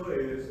and joy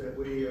is that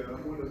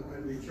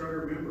I'm the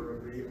charter member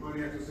of the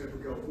Pontiac of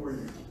Central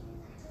California.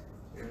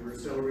 And we're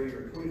celebrating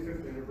our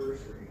 25th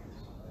anniversary.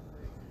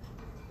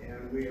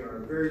 And we are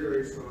a very,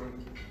 very strong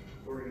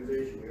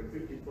organization. We have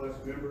 50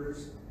 plus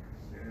members,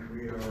 and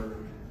we are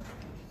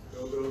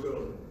go, go,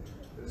 go.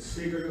 The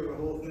secret of the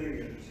whole thing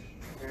is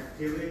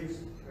activities,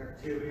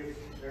 activities,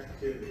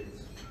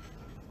 activities.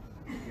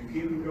 You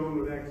keep them going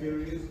with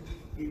activities,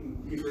 keep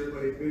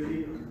everybody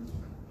busy, and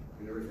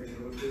everything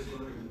goes just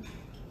fine.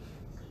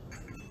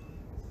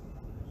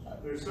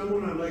 There's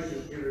someone I'd like to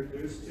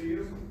introduce to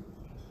you.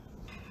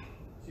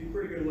 She's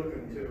pretty good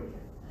looking too.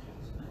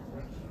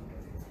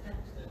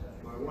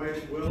 My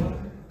wife, Willa,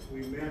 we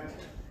met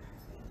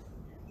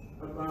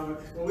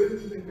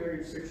we've been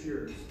married 6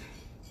 years.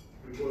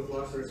 We both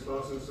lost our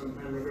spouses some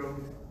time ago.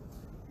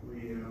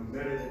 We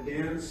met at a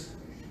dance.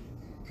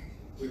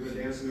 We've been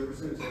dancing ever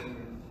since, haven't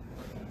we?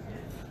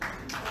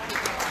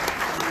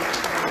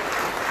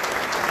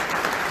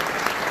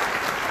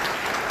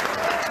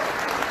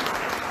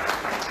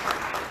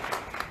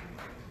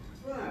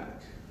 But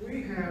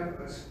we have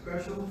a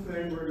special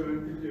thing we're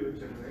going to do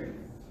tonight.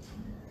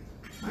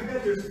 I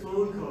got this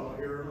phone call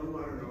here, I don't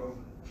know,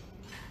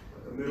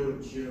 at the middle of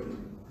June.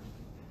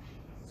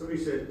 Somebody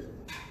said,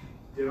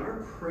 did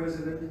our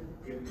president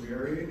get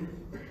married?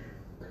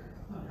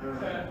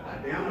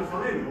 Damn if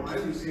I know, I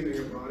haven't seen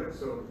anything about it.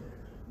 So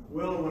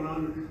Will went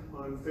on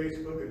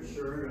Facebook, and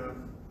sure enough,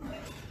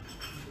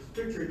 this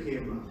picture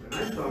came up. And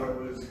I thought it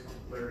was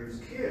Larry's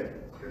kid,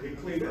 because he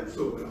cleaned up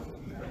so well.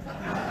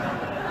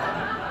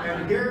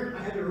 And here,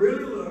 I had to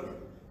really look.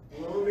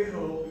 Lo and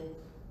behold,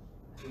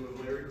 it was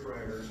Larry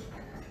Kreider.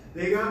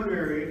 They got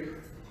married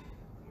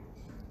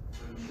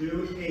on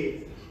June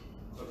 8th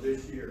of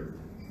this year.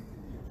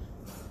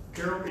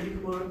 Carol, can you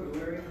come on up, and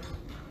Larry?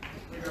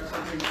 We got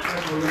something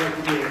special we'd like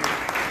to do.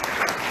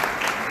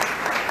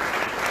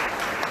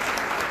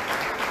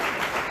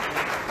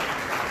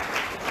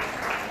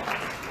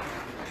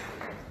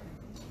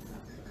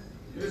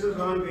 This is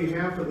on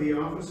behalf of the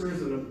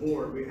officers and the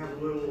board. We have a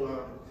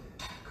little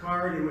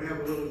card and we have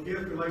a little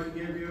gift we'd like to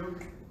give you.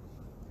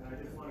 And I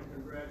just want to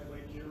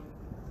congratulate you.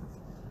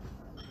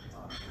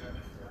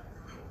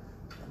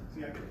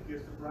 See, I could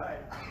kiss the bride.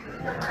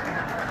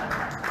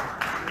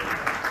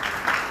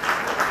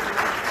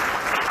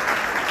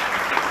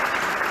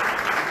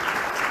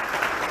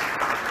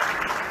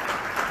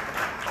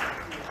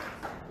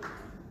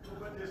 We'll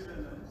put this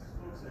in the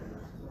smoke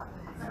signal.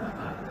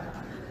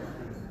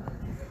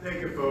 Thank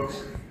you, folks.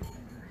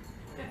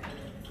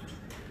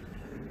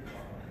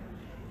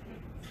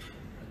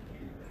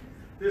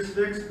 This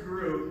next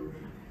group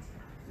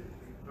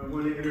I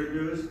want to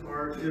introduce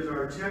is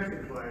our tech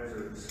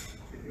advisors.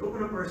 If you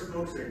open up our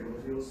smoke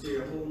signals, you'll see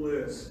a whole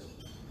list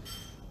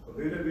of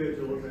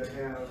individuals that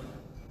have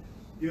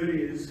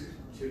duties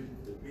to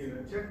being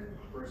a tech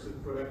person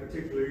for that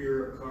particular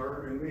year of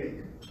car and make.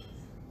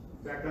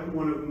 In fact, I'm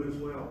one of them as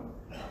well.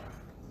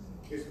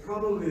 It's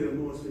probably the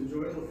most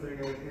enjoyable thing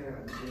I've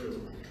had to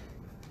do.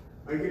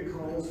 I get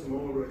calls from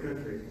all over the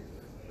country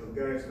of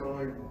guys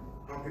calling,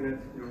 how can I,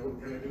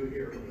 what can I do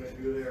here, what can I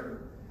do there?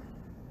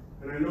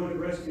 And I know the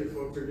rest of you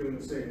folks are doing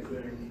the same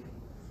thing.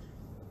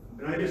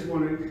 And I just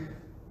want to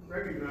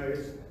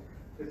recognize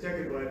the tech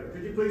advisor.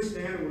 Could you please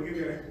stand and we'll give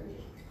you a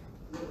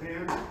little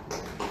hand?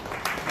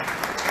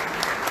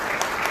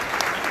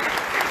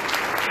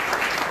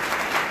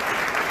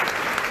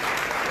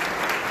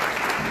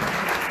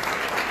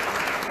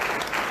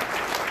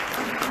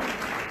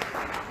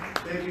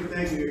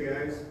 Thank you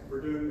guys for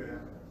doing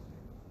that.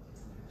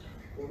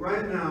 Well,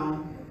 right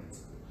now,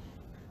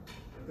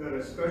 I've got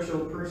a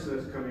special person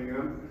that's coming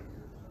up.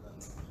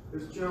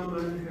 This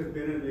gentleman has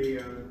been in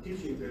the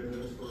teaching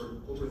business for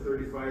over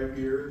 35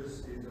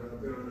 years. He's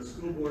been on the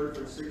school board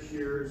for 6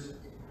 years.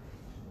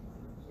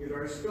 He's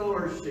our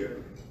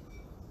scholarship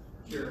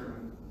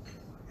chairman.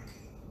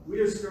 We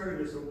just started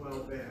this a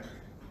while back.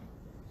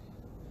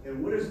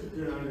 And what it's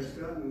done is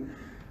gotten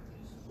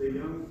the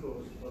young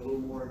folks a little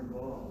more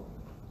involved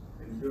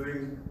in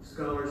doing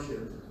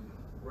scholarships,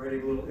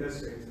 writing little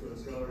essays for the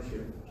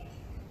scholarship.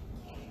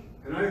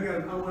 And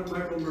I want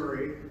Michael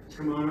Murray to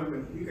come on up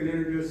and he can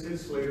introduce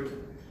his slate of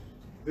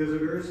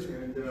visitors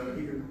and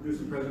he can do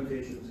some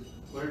presentations.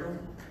 Michael,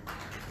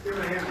 give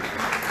him a hand.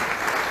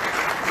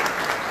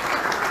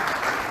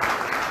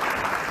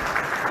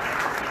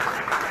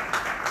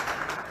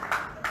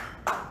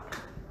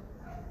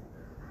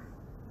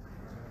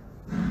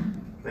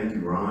 Thank you,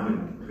 Ron,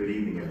 and good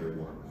evening,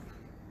 everyone.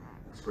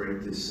 It's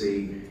great to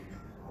see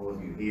all of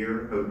you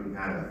here. Hope you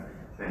had a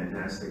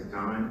fantastic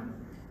time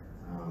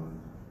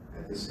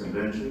at this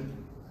convention.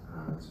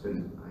 It's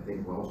been, I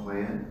think, well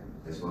planned,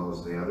 as well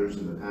as the others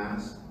in the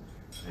past,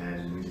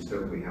 and we just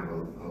hope we have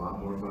a lot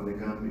more fun to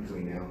come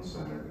between now and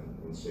Saturday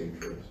and safe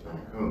trips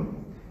back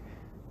home.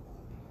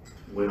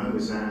 When I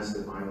was asked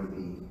if I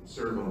would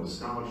serve on the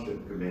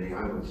scholarship committee,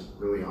 I was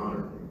really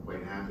honored and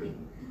quite happy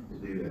to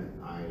do that.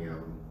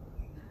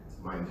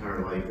 My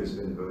entire life has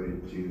been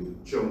devoted to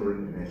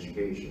children and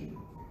education,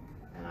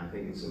 and I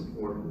think it's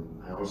important.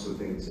 I also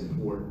think it's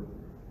important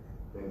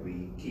that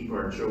we keep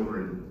our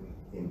children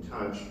in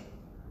touch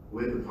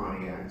with the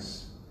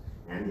Pontiacs,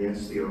 and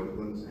yes, the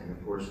Oaklands, and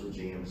of course the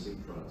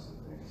GMC trucks and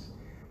things,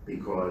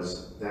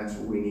 because that's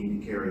what we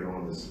need to carry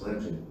on this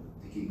legend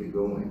to keep it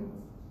going.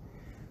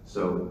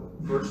 So,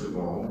 first of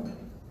all,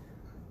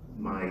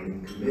 my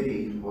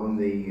committee on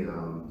the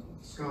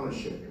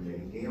scholarship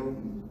committee, Gail,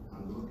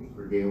 I'm looking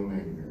for Gail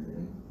Megner.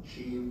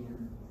 She,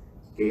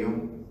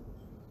 Gail,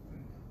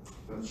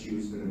 thought she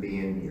was going to be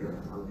in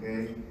here,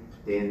 okay?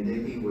 Dan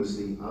Dickey was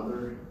the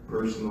other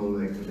person on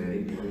the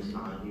committee, but he's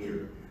not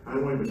here. I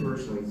wanted to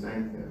personally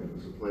thank them. It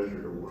was a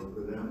pleasure to work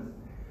with them.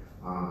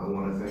 I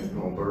want to thank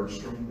Paul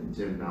Bergstrom and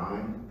Tim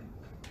Nye.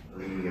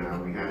 We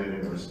had it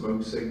in our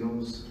smoke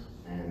signals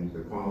and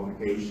the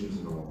qualifications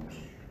and all.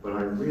 But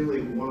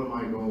one of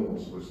my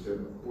goals was to,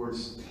 of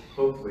course,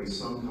 hopefully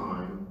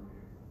sometime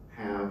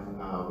have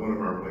one of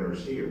our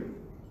winners here.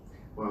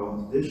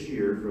 Well, this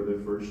year, for the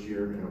first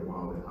year in a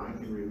while that I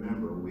can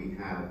remember, we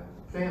have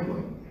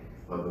family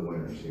of the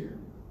winners here.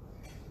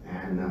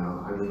 And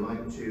I would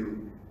like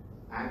to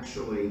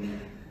actually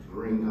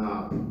bring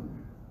up,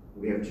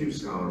 we have 2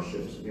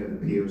 scholarships. We have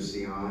the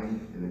POCI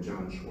and the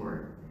John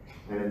Schwartz.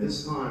 And at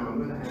this time, I'm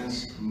going to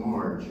ask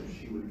Marge if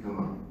she would come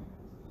up.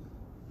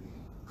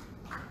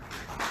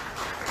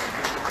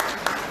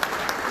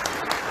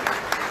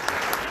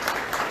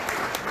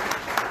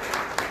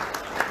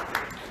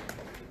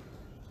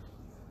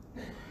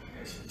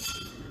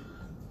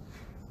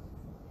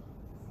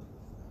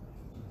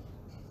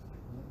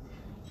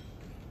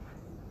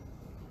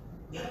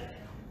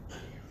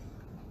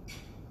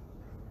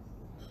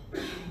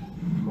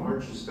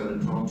 Marge is going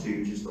to talk to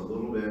you just a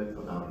little bit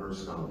about her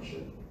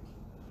scholarship.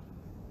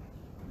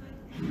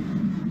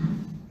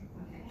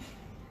 Okay.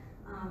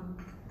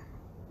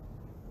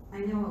 I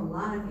know a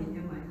lot of you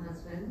knew my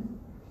husband,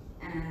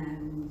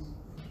 and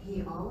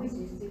he always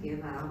used to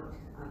give out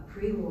a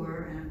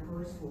pre-war and a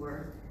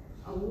post-war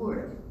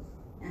award.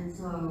 And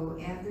so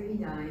after he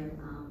died,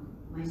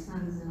 my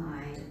sons and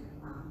I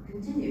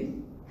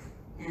continued.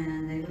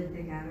 And they would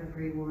pick out a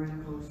pre-war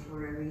and a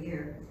post-war every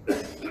year.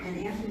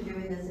 And after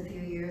doing this a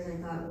few years, I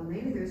thought, well,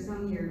 maybe there's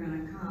some year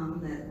going to come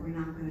that we're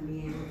not going to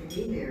be able to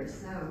be there.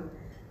 So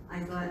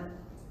I thought,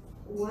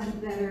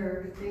 what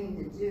better thing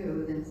to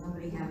do than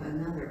somebody have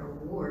another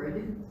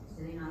award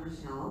sitting on a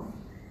shelf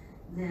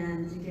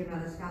than to give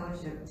out a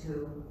scholarship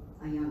to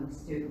a young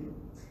student.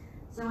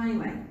 So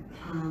anyway,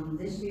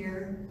 this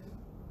year,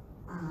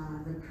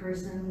 the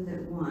person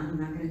that won, I'm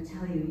not going to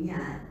tell you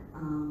yet,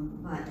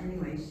 but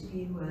anyway,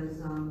 she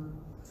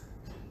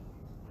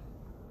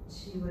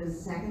was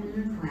second in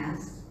her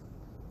class.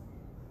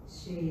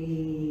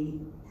 She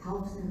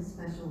helps in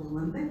Special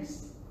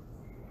Olympics.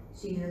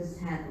 She has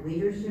had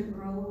leadership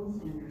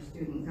roles in her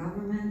student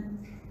government.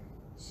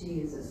 She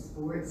is a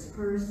sports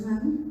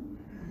person.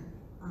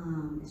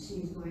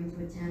 She's going to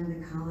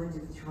attend the College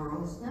of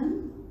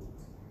Charleston,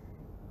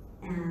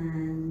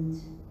 and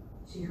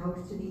she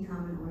hopes to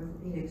become an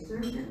orthopedic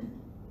surgeon.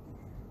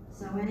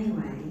 So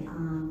anyway,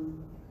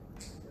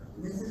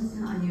 this is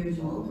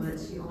unusual, but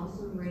she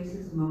also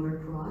races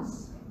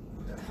motocross,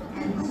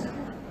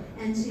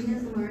 and she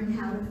has learned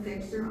how to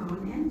fix her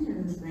own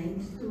engines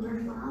thanks to her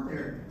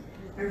father.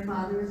 Her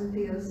father was a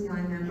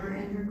POCI member,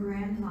 and her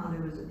grandfather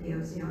was a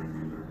POCI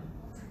member.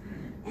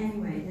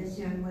 Anyway, this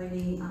young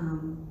lady,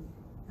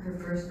 her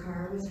first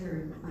car was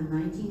a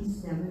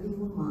 1970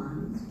 Le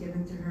Mans,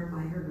 given to her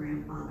by her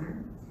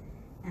grandfather.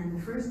 And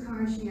the first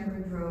car she ever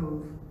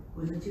drove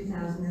was a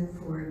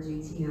 2004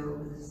 GTO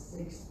with a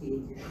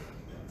 6-speed.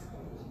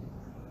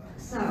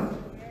 So,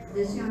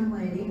 this young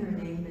lady, her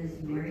name is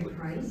Mary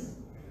Price,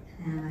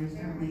 and I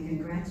certainly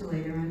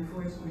congratulate her.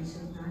 Unfortunately,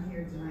 she's not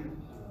here tonight.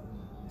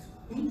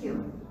 Thank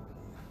you.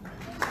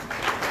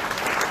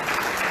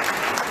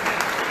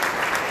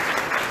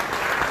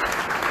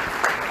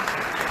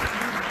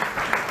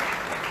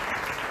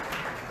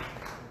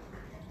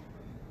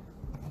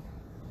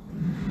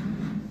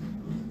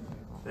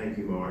 Thank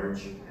you,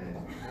 Marge. And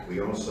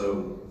we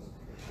also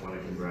want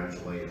to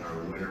congratulate our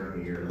winner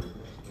here.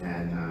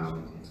 And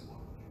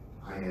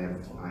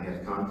I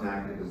have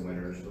contacted the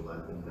winners to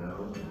let them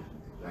know.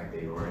 In fact,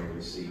 they already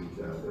received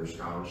their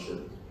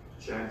scholarship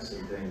checks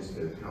and things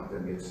to help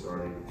them get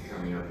started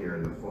coming up here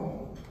in the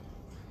fall.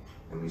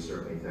 And we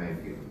certainly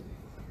thank you.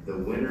 The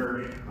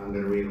winner, I'm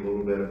going to read a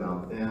little bit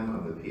about them,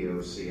 of the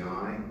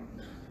POCI.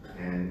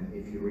 And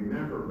if you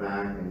remember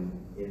back in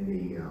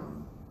the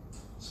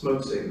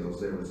smoke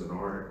signals, there was an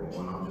article,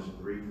 and I'll just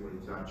briefly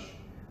touch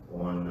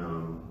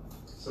on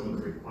some of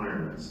the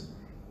requirements.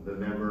 The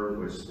member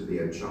was to be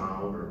a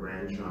child or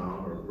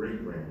grandchild or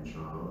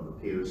great-grandchild of a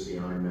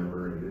POCI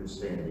member in good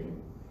standing.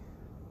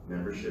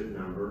 Membership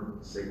number,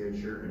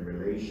 signature, and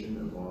relation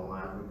of all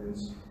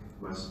applicants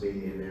must be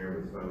in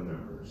there with phone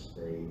numbers.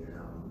 They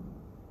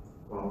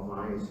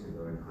qualify as to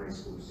go in high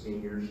school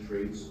seniors,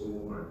 trade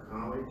school, or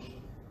college,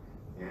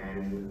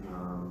 and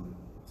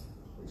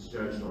it's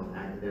judged on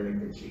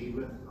academic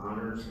achievement,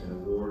 honors and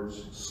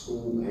awards,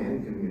 school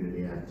and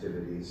community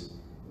activities,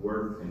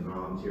 work and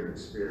volunteer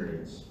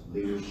experience,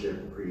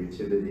 leadership,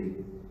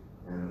 creativity,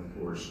 and of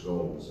course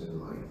goals in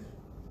life.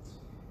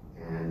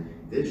 And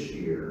this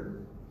year,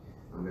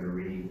 I'm going to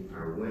read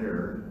our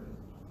winner,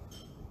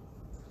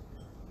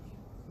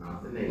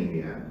 not the name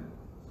yet,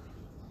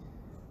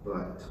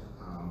 but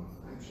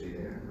actually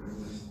there, I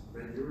almost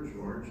read yours,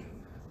 Marge.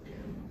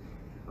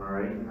 All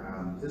right,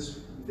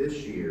 this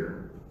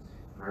year,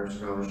 our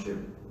scholarship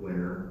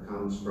winner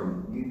comes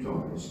from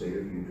Utah, the state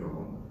of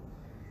Utah,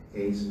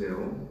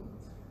 Hayesville.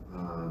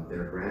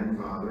 Their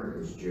grandfather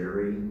is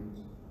Jerry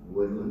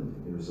Woodland,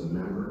 who is a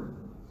member,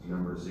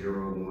 number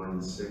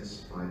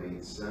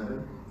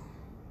 016587.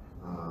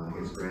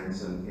 His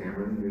grandson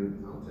Cameron, who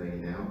I'll tell you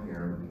now,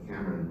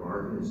 Cameron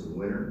Barton, is the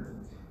winner,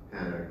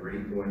 had a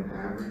grade point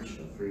average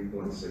of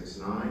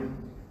 3.69,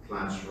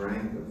 class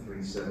rank of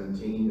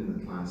 317 in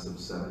the class of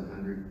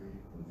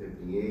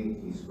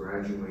 758. He's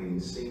graduating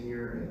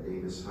senior at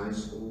Davis High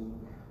School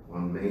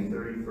on May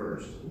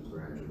 31st. He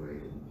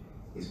graduated.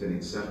 He's been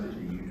accepted to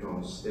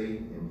Utah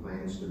State and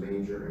plans to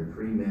major in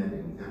pre-med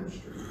in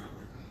chemistry.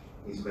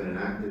 He's been an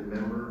active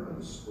member of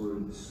the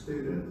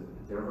student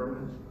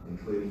government,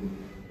 including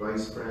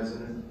vice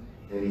president,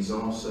 and he's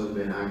also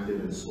been active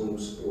in school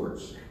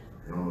sports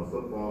and on the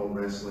football,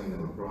 wrestling,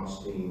 and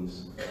lacrosse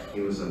teams.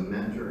 He was a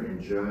mentor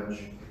and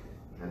judge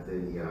at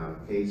the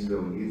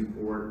Kaysville Youth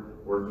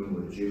Court, working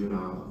with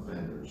juvenile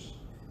offenders.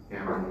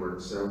 Cameron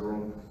worked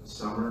several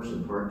summers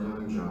and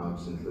part-time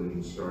jobs,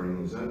 including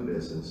starting his own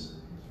business,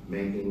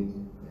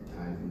 making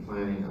and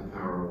planning a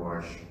power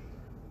wash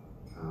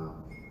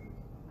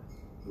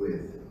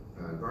with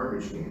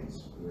garbage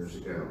cans years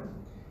ago.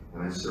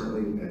 And I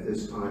certainly, at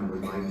this time,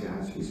 would like to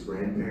ask his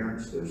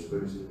grandparents, they're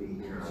supposed to be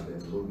here. I've been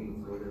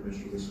looking for them.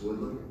 Mr. and Miss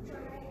Woodland,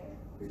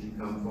 could you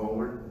come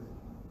forward?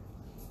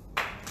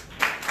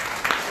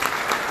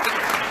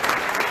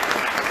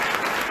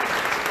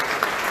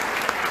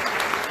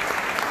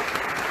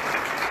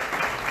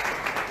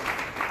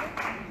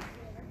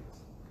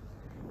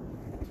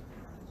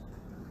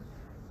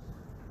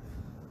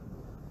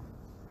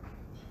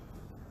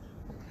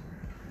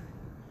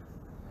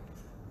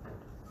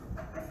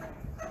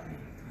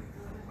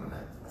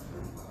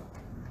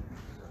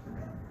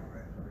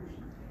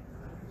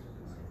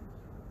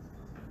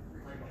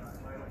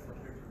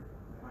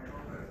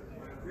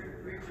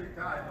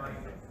 God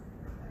likes it.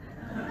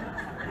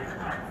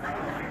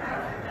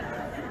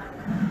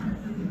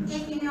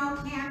 If you know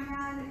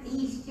Cameron,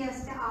 he's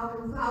just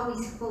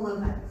always full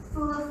of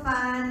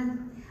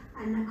fun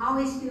and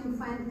always doing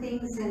fun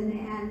things, and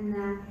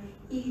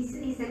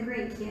he's a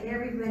great kid.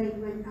 Everybody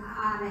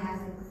ought to have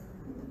a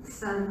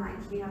son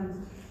like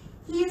him.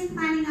 He is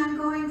planning on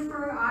going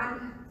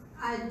on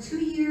a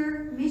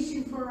 2-year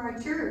mission for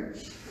our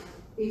church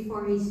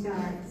before he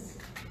starts.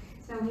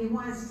 So he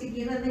wants to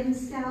give of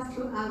himself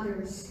to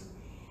others.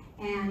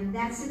 And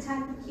that's the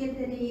type of kid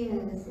that he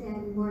is,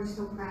 and we're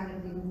so proud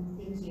of him.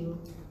 Thank you.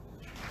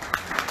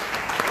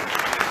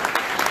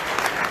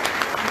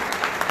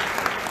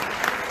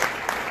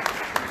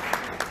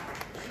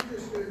 She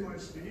just gave my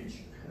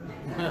speech.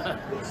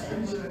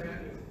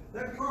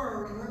 That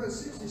car, I had a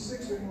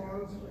 66 in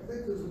Mons. I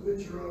think there's a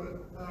picture of it.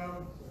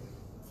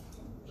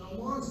 Now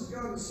Mons has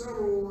gone to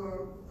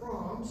several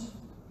proms.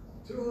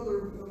 2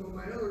 of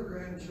my other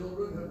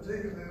grandchildren have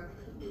taken that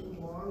little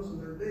Mons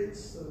and their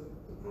dates the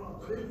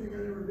proms. I didn't think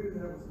I'd ever do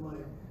that with my,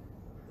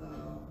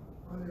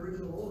 I'm the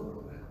original owner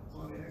on that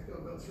Pontiac. Got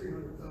about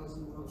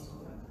 300,000 miles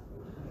on it.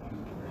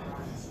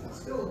 It's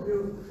still a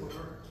beautiful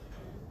car.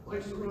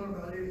 Likes to run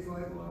about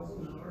 85 miles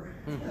an hour.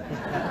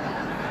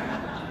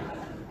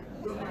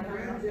 But my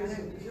grandkids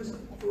just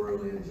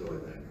thoroughly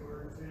enjoyed that car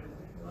and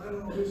family. And I don't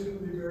know who's going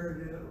to be buried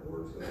in it or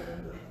where it's going to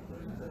end up.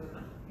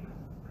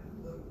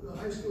 But the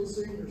high school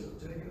seniors have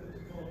taken it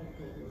to call a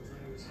couple of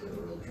times. It's been a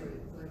real treat.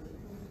 Thank you.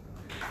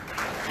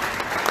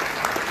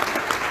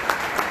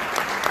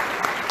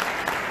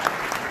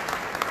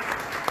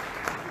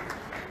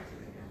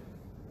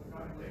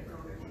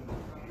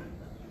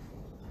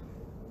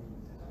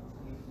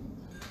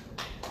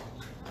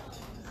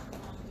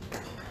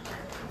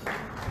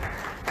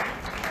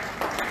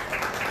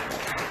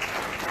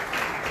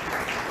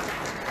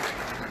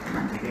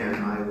 Again,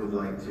 I would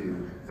like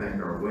to thank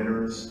our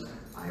winners.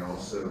 I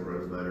also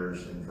wrote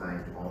letters and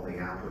thanked all the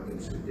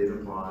applicants who did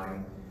apply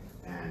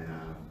and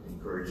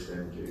encouraged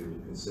them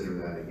to consider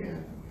that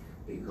again,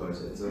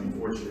 because it's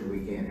unfortunate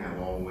we can't have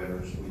all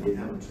winners. We did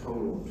have a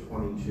total of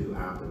 22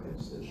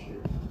 applicants this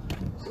year,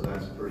 so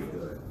that's pretty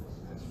good.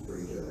 That's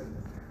pretty good.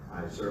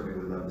 I certainly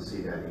would love to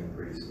see that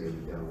increase maybe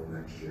double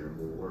next year.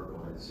 We'll work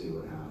on it and see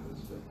what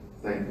happens, but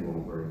thank you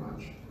all very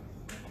much.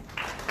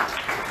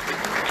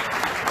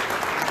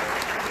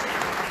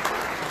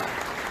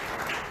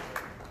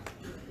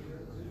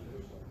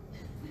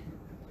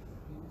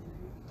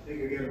 Thank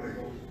you again,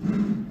 Michael.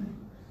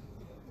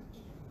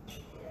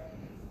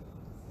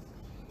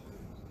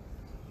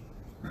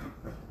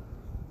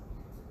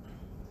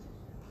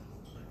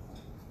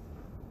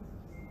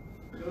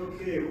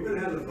 Okay, we're going to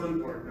have the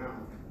fun part now.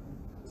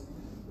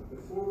 But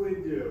before we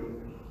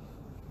do,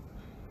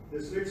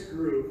 this next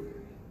group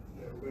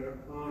that we're going to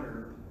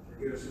honor or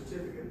get a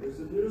certificate is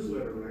the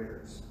newsletter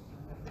writers.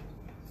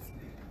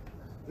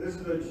 This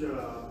is a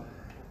job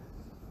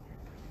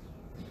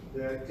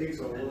that takes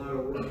a lot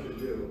of work to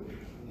do.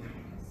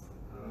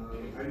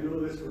 I know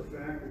this for a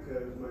fact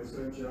because my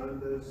son John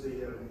does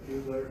the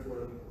newsletter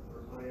for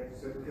Pontiac,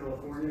 Central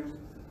California.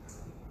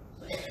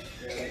 And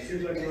it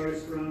seems like a lot of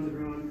scrounges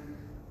around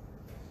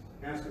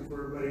asking for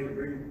everybody to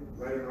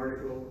write an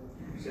article,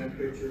 send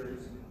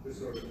pictures, this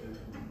sort of thing.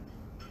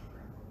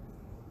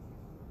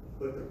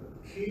 But the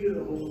key to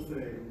the whole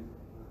thing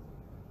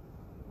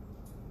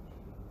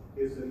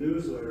is the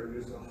newsletter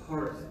is the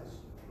heart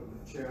of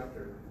the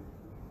chapter.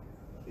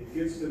 It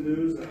gets the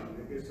news out,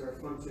 it gets our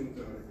functions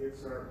out, it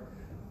gets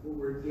what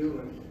we're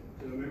doing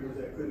to the members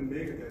that couldn't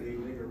make it that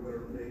evening or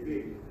whatever it may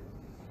be.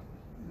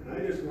 And I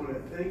just want to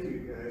thank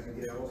you guys and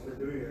gals for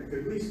doing that.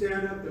 Could we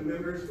stand up, the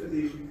members, to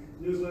the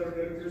newsletter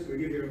editors? We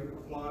give you an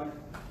applause.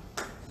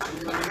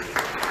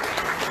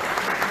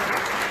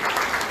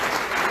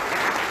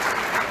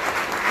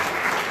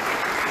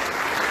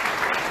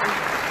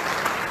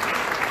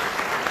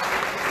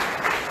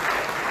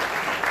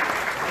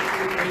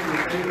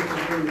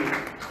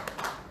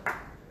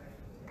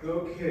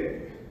 Okay.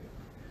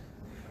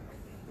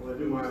 Well, I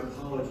do my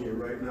apology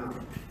right now.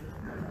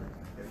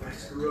 If I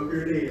screw up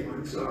your name,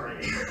 I'm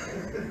sorry.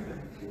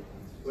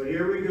 But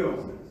here we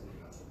go.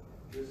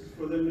 This is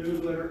for the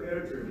newsletter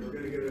editors. We're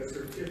going to get a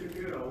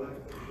certificate. I'll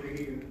let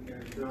Peggy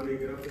and Johnny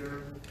get up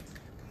there.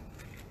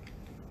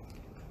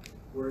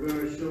 We're going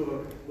to show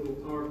a little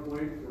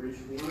PowerPoint for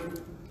each one.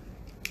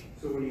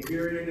 So when you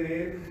hear your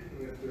name,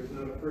 if there's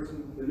not a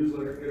person, the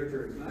newsletter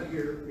editor is not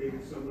here, maybe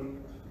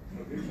someone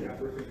of your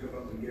chapter can come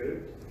up and get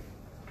it.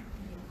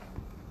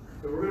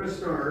 So we're going to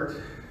start,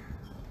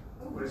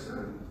 my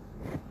son,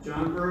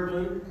 John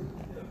Berglund,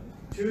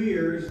 2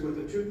 years with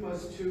the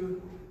 2+2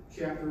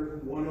 chapter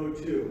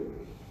 102.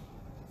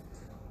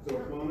 So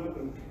come on up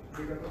and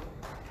pick up.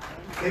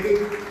 Peggy.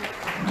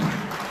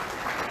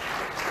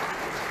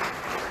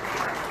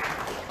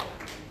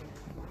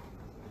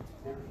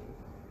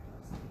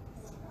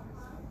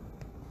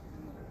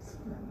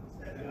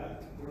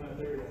 We're not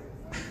there yet.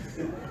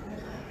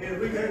 And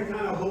we can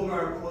kind of hold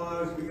our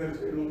applause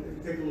because it'll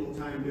take a little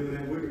time doing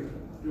that. We can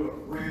do a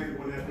grand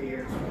one at the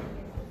end.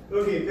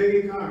 Okay,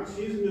 Peggy Cox,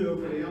 she's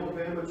new for the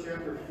Alabama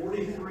chapter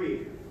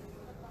 43.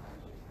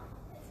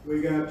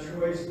 We got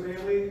Troy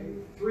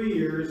Smaley, 3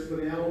 years for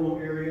the Alamo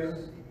area,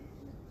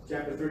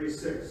 chapter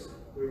 36.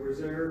 Whoever's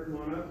there, come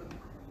on up.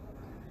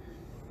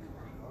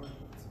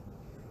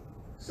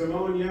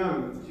 Simone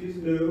Young, she's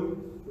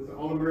new with the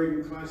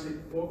All-American Classic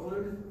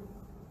Folkland.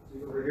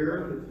 She's over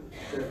here,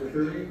 chapter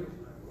 30.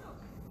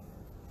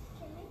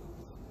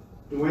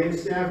 Dwayne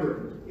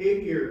Stafford,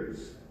 8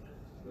 years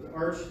with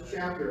Arch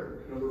chapter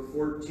number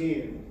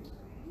 14.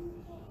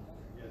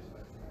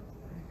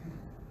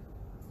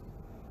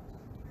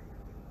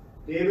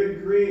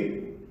 David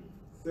Green,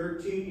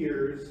 13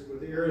 years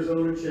with the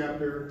Arizona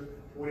chapter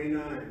 29.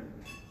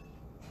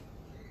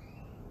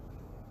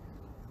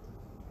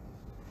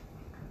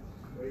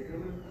 Are you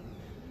coming?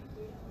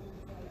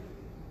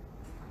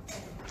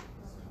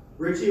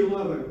 Richie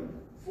Lovin,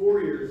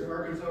 4 years,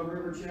 Arkansas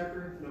River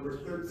chapter number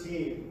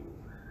 13.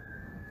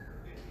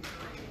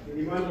 And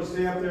you might as well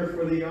stay up there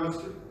for the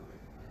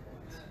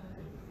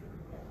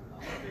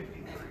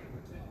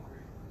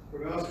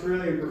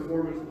Australian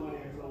Performance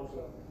Pontiacs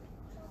also.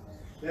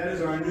 That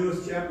is our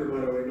newest chapter,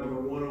 by the way,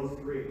 number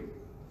 103.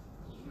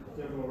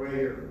 Gentleman right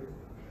here.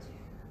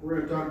 We're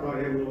going to talk about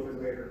him a little bit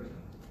later.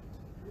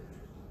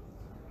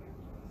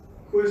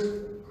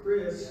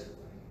 Chris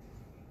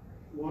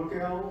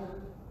Walkow,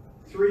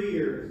 3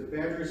 years, the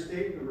Badger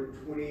State, number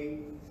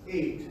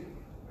 28.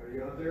 Are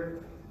you out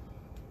there?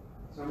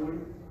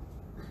 Someone?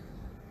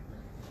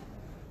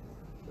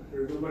 If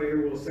there's nobody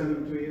here, we'll send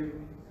them to you.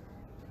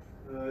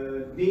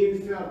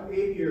 Dean Phelps,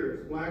 8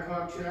 years,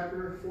 Blackhawk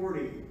chapter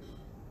 40.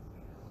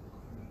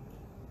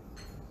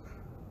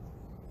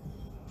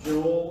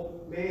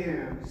 Joel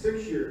Mahan,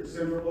 6 years,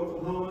 Central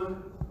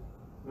Oklahoma,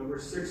 number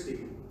 60.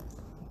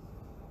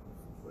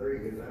 There you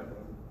get that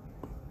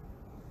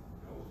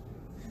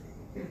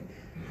one.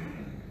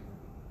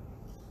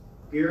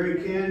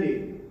 Gary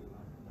Candy,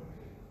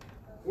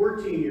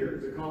 14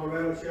 years, the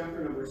Colorado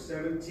chapter, number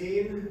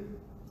 17.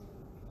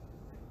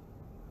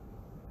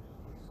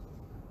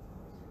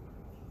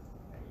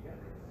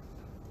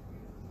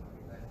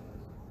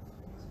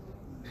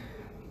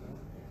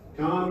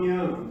 Tom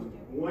Young,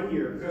 1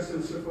 year,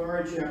 Custom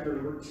Safari chapter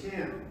number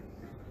 10.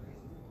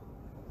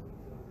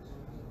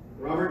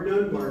 Robert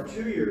Dunbar,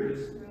 2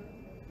 years,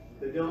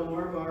 the Del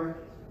Marvar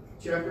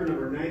chapter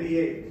number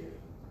 98.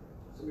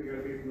 Somebody got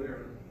to be from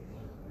there.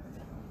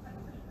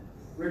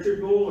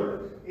 Richard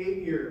Bowler,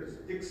 8 years,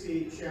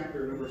 Dixie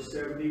chapter number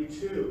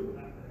 72.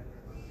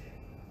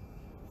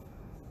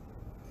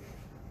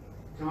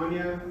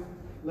 Tanya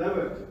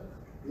Levitt,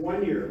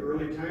 1 year,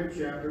 Early Time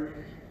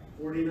chapter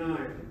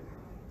 49.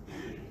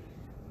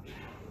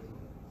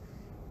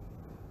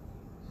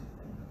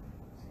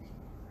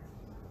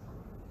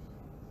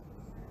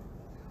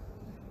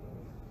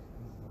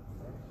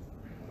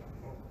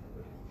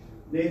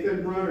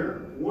 Nathan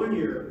Brunner, 1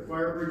 year,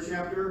 Firebird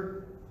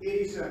chapter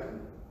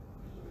 87.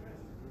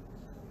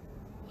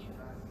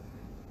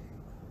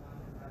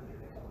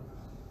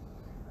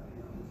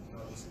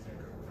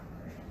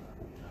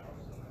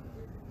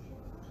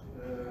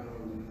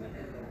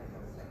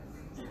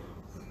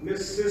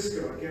 Miss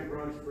Cisco, I can't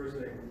pronounce her first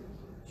name.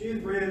 She's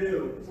brand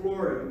new,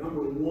 Florida,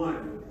 number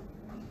 1.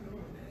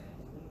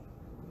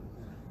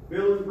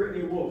 Bill and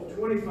Brittany Wolf,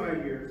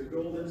 25 years, the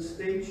Golden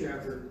State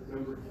chapter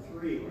number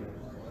 3.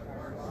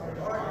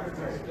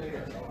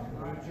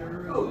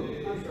 Oh,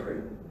 I'm sorry.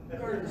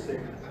 Garden State.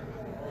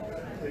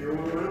 So you're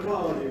one an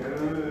apology.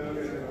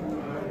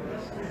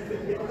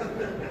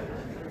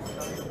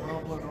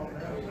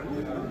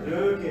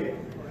 Okay.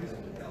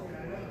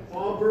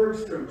 Paul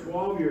Bergstrom,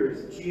 12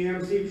 years,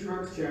 GMC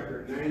Trucks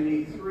chapter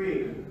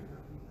 93.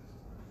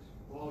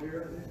 Paul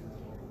here?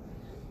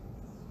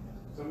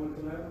 Someone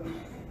for that one?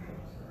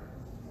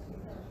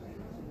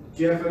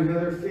 Jeff and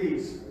Heather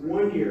Feast,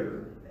 1 year.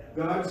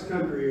 God's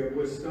Country of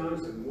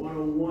Wisconsin,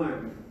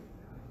 101.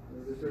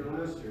 Was this there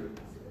last year?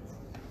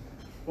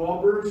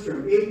 Paul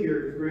Bergstrom, 8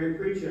 years, Grand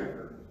Prix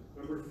chapter,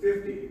 number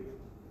 50.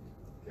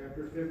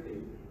 Chapter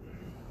 50.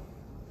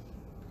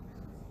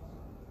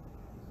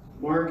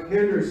 Mark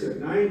Henderson,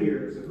 9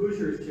 years, the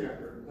Hoosiers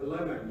chapter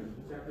 11.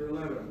 Chapter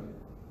 11.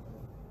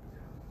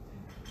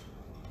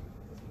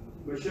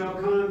 Michelle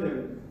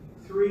Condon,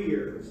 3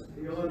 years,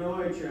 the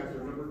Illinois chapter,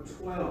 number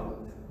 12.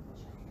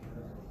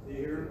 See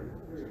here?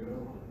 There you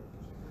go.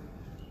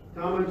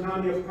 Tom and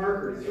Tanya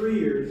Parker, 3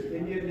 years,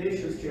 Indian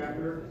Nations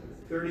chapter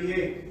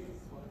 38.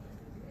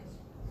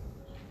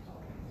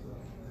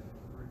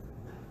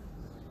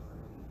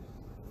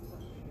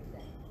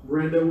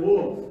 Brenda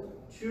Wolf,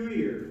 2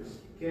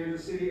 years,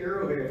 Kansas City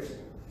Arrowheads,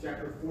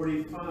 chapter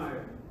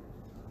 45.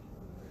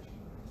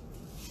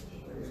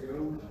 There you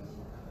go.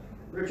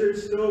 Richard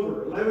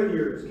Stover, 11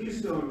 years,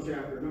 Keystone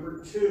chapter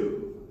number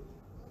 2.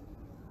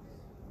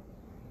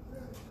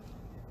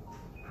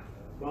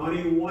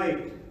 Bonnie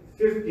White,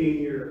 15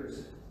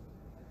 years,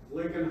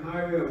 Lincoln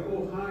Highway of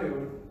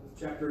Ohio,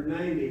 chapter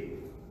 90.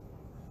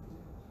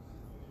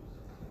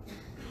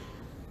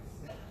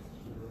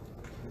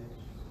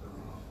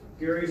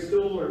 Gary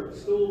Stolber,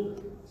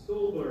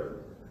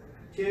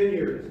 10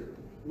 years,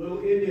 Little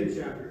Indian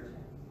chapter,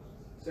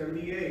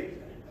 78.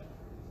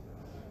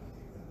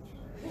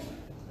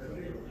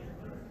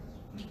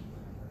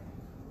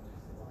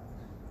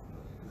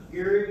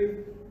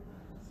 Gary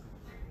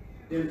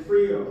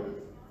Denfrio,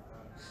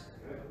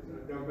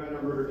 don't bet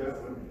I murdered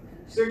that one.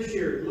 6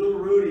 years. Little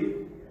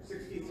Rudy,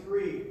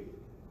 63.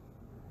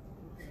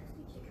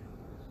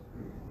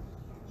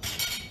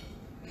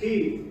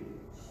 Keith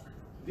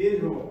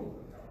Vinho,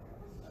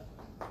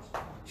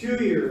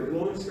 2 years.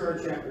 Lone Star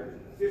chapter,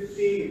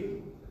 15.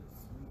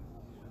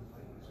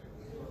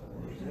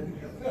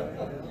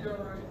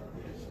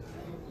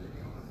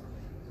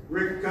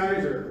 Rick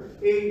Kaiser,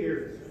 8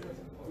 years.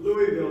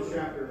 Louisville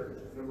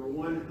chapter number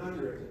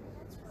 100.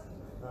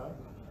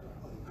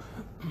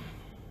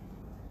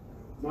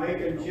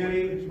 Mike and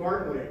Jenny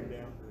Bartley,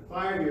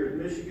 5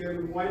 years.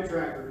 Michigan White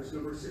Trackers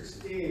number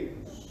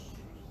 16.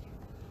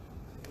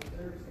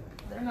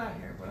 They're not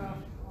here, but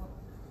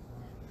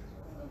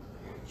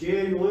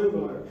Jan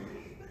Lindblad,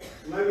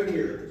 11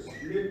 years.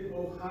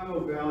 Mid-Ohio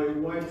Valley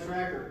White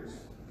Trackers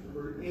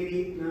number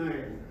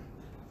 89.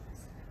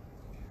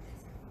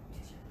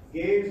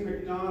 Gaines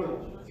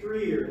McDonald,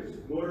 3 years.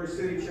 Motor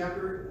City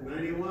chapter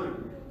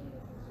 91.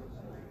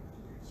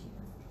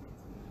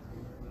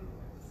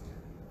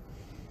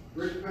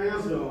 Rick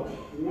Pasdall,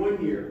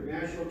 1 year.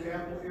 National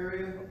Capital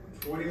Area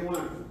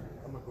 21.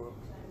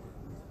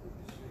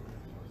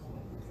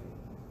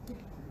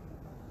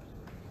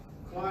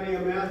 Claudia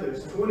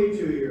Mathis,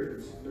 22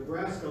 years.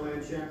 Nebraska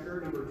Land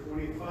chapter number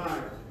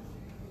 25.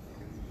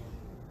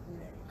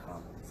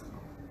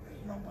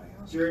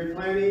 Jerry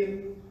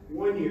Planty,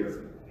 1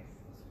 year.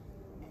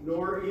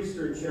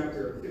 Northeastern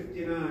chapter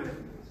 59.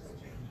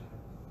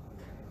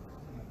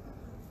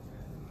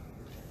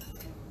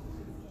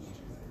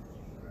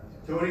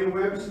 Tony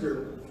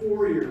Webster,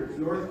 4 years.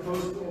 North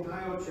Coast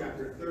Ohio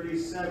chapter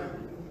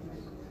 37.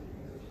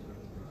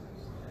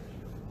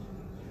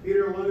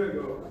 Peter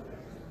Lunago,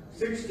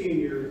 16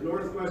 years.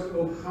 Northwest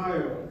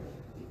Ohio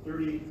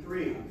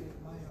 33.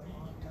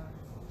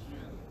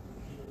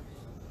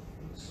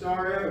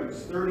 Star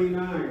Evans,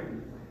 39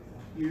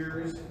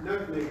 years.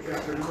 Nutmeg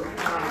chapter number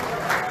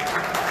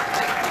 5.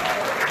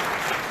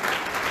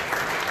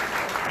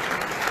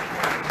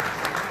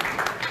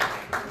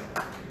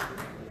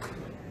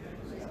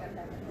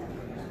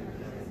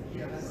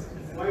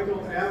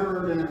 Michael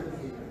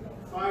Abernathy,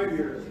 5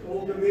 years.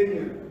 Old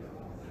Dominion,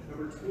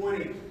 number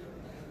 20.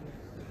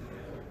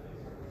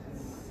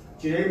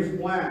 James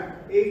Black,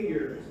 8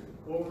 years.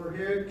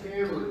 Overhead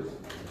Cameras,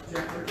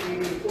 chapter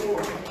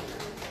 84.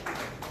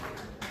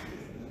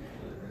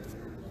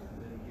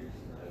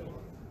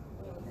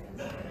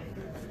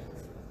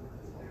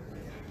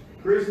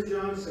 Chris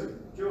Johansson,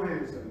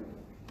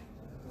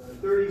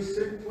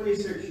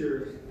 26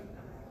 years.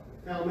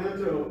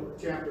 Palmetto,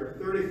 chapter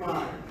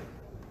 35.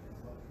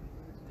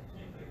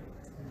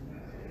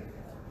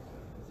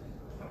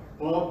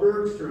 Paul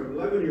Bergstrom,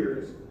 11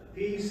 years.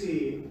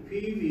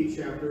 PV,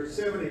 chapter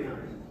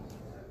 79.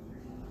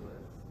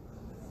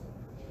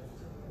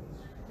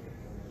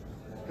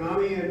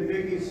 Tommy and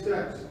Vicky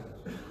Steps,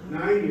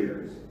 9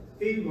 years.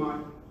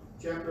 Piedmont,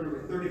 chapter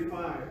number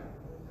 35.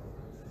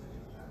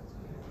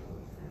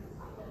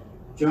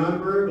 John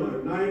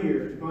Berglund, 9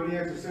 years.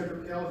 Pontiac of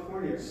Central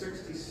California,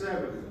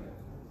 67.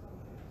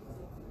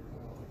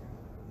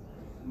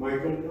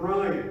 Michael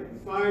Bryan,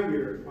 5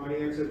 years.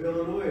 Pontiac of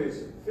Illinois,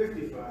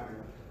 55.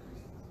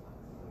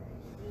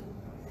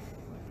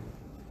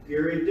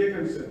 Gary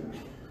Dickinson,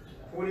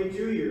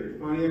 22 years.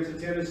 Pontiac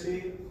of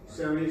Tennessee,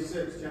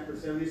 76, chapter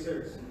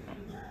 76.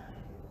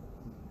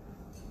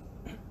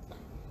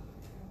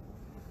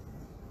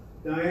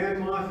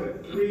 Diane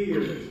Moffett, 3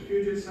 years.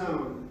 Puget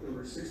Sound,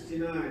 number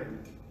 69.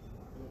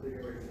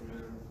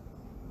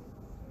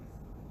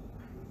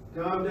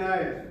 Tom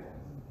Diet,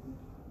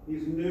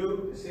 he's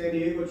new, San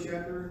Diego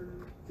chapter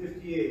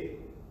 58.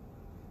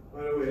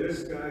 By the way,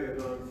 this guy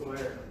is on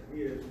fire.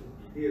 He is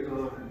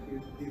on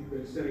it. He's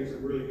been sending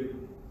some really good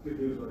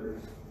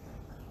newsletters,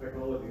 like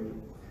all of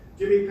you.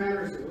 Jimmy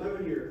Patterson,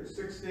 11 years,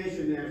 Six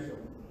Nation National,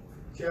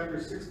 chapter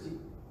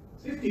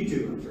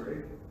 52, I'm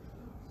sorry.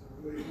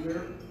 Everybody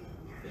there?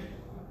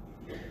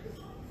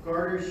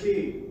 Carter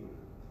Shee,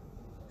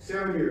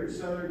 7 years,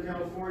 Southern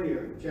California,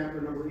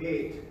 chapter number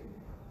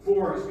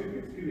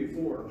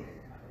 4.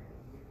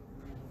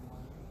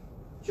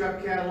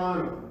 Chuck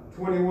Catalano,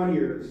 21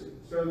 years,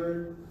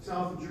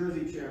 South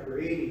Jersey, chapter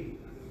 80.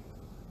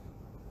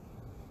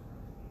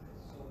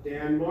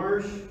 Dan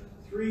Marsh,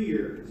 3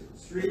 years,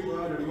 Street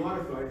Rod and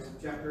Modifieds,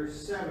 chapter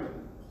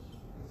 7.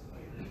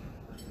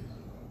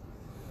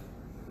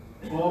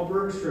 Paul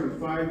Bergstrom,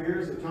 5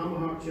 years, the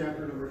Tomahawk,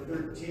 chapter number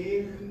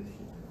 13.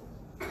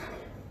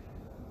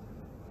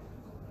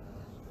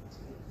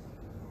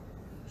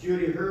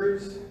 Judy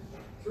Hertz,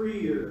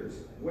 3 years,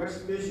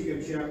 West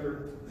Michigan,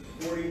 chapter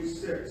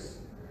 46.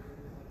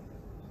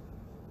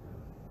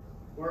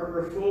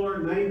 Barbara Fuller,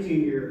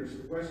 19 years,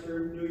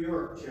 Western New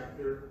York,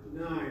 chapter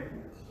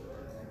 9.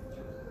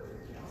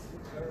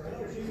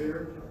 She's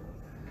here.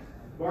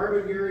 Barb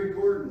and Gary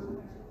Gordon,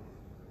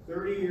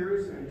 30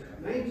 years and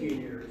 19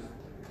 years,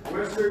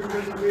 Western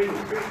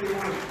Pennsylvania,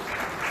 51.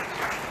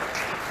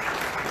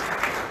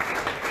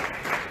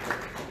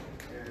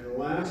 And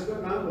last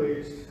but not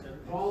least,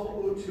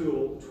 Paul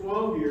O'Toole,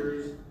 12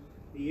 years,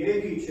 the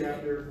Yankee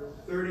chapter,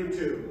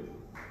 32.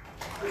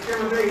 Let's give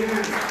him a big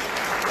hand.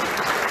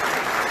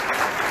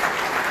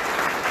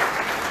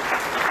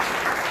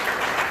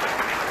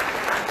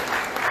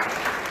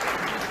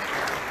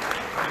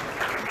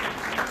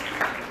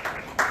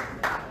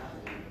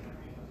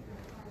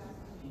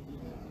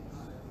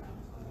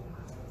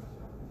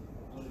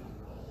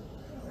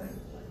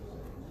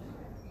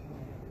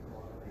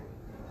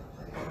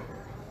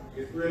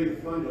 It's really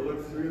fun to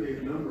look through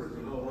these numbers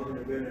and how long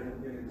they've been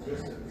in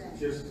existence. It's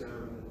just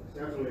it's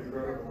absolutely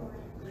incredible.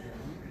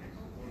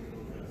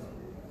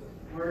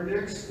 Our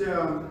next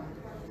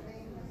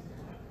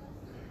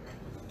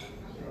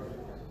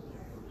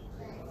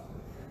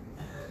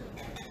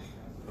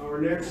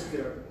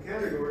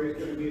category is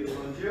going to be the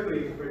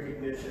longevity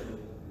recognition.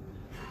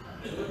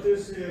 What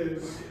this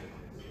is,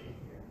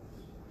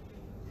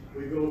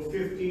 we go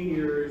 15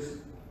 years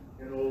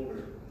and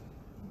older.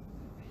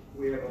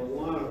 We have a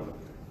lot of them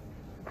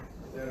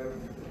that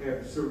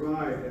have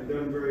survived and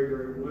done very,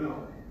 very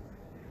well.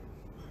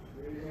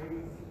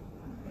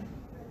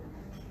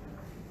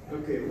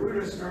 Okay, we're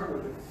going to start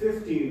with the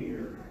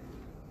 15-year.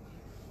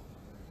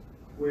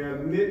 We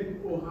have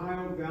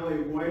Mid-Ohio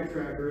Valley White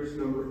Trackers,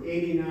 number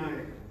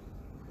 89.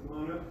 Come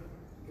on up,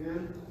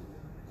 Ken.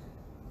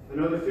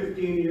 Another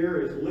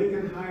 15-year is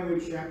Lincoln Highway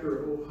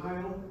Chapter of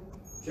Ohio,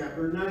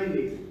 Chapter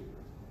 90.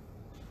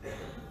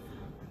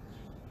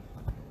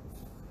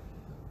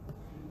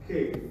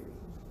 Okay,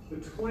 the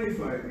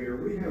 25-year,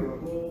 we have a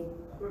whole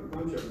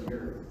bunch of them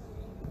here.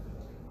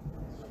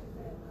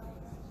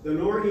 The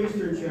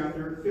Northeastern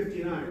Chapter,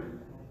 59,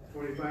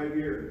 25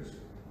 years.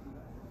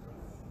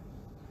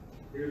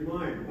 Here's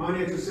mine,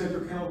 Pontiac of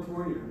Central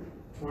California,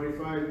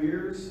 25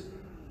 years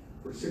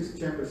for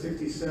Chapter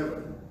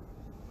 67.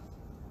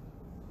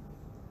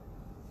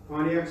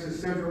 Pontiac of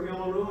Central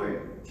Illinois,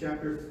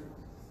 Chapter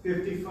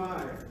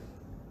 55.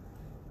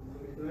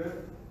 Look at that.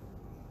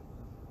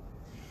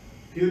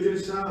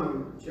 Puget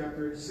Sound,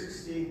 Chapter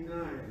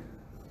 69.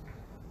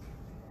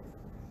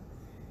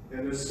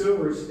 And the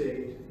Silver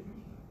State,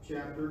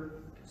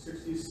 Chapter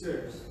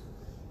 66.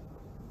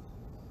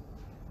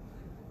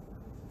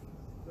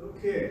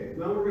 Okay,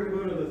 now we're going to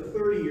go to the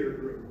 30-year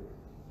group.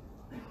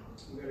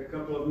 We've got a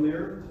couple of them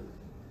there.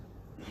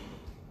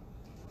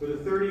 For the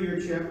 30-year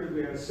chapters,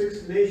 we have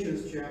Six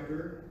Nations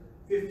Chapter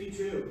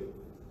 52.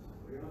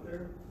 We out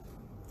there?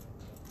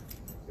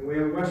 And we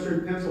have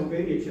Western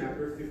Pennsylvania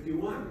Chapter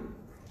 51.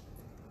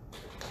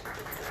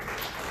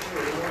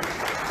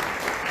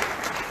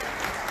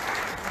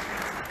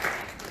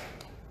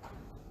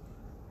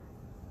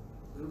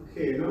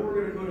 Okay, now we're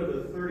going to go to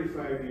the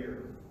 35-year.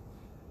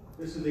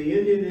 This is the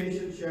Indian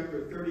Nation,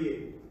 Chapter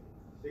 38.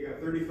 They got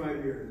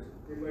 35 years.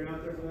 Anybody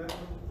out there for that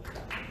one?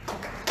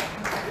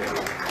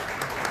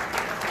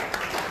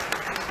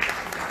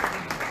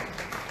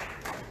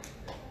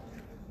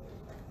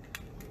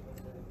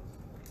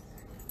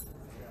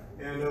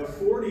 Yeah. And a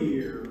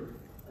 40-year,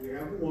 we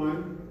have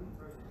one.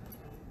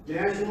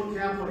 National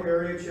Capital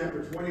Area,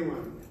 Chapter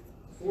 21.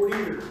 40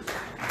 years.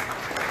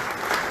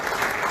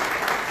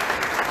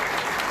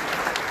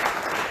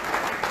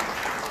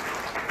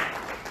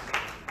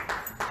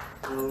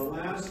 Now the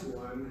last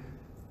one,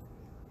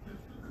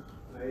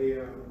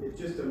 it's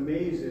just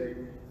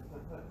amazing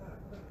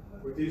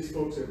what these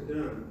folks have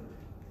done.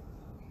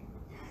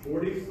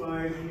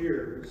 45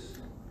 years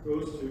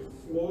goes to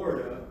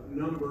Florida,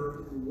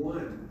 number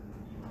 1.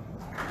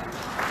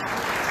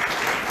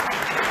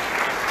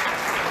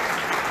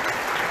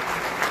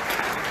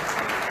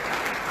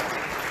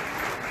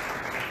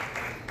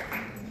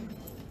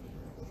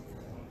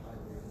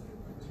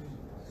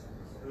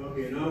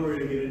 Okay, now we're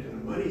going to get into the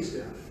money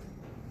stuff.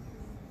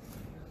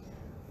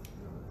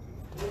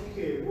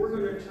 Okay, we're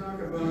going to talk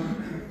about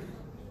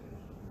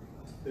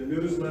the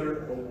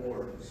newsletter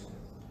awards.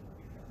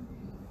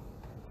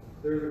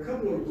 There's a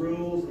couple of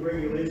rules,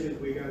 regulations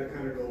we got to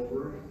kind of go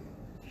over.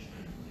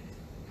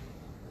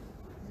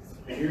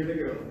 And here they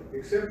go.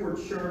 Except for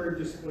charter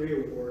display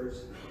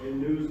awards and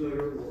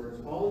newsletter awards,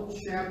 all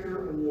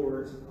chapter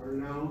awards are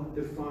now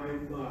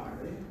defined by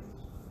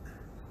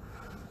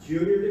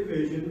junior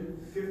division,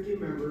 50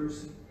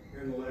 members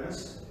and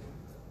less.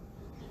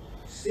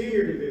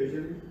 Senior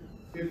division,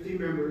 50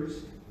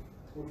 members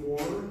or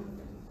more.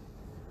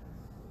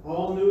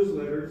 All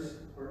newsletters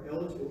are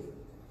eligible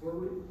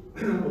for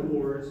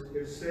awards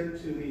if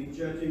sent to the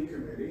judging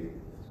committee.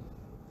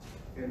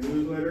 And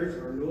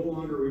newsletters are no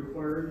longer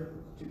required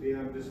to be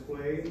on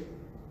display,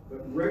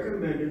 but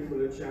recommended for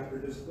the chapter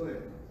display.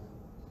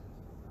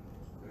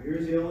 Now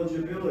here's the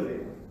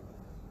eligibility.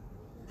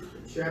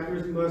 The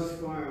chapters must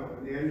file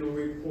an annual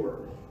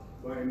report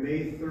by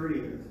May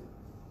 30th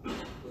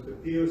with the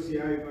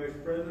POCI Vice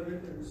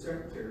President and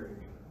Secretary.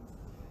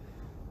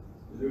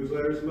 The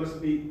newsletters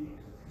must be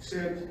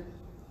sent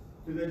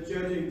to the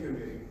judging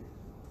committee.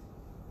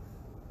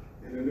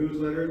 And the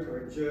newsletters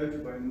are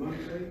judged by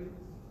monthly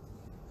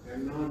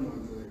and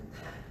non-monthly.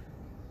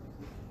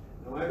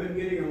 Now, I've been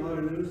getting a lot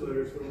of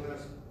newsletters for the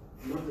last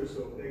month or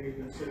so. Peggy's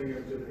been sending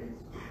them to me,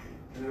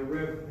 and I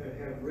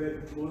have read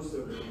most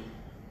of them.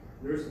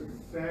 There's some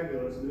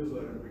fabulous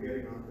newsletters we're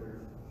getting out there,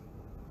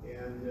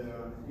 and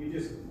you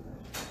just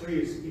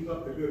please keep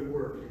up the good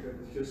work, because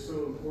it's just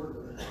so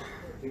important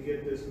to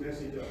get this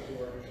message out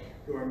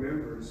to our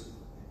members.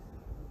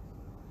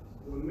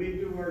 When we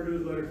do our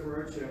newsletter for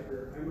our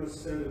chapter, I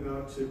must send it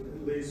out to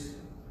at least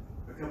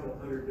a couple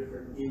hundred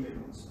different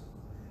emails,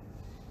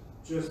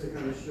 just to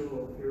kind of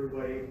show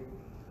everybody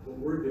what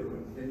we're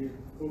doing, and you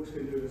folks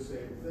can do the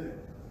same thing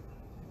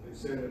and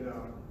send it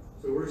out.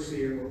 So we're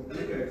seeing what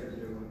you guys are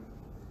doing,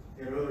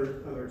 and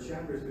other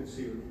chapters can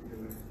see what you're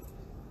doing,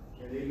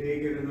 and they may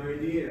get an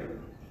idea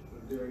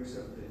of doing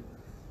something.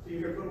 So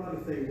you can put a lot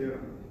of things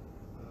down.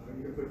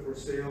 You can put for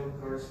sale,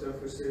 car stuff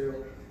for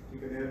sale. You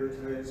can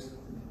advertise.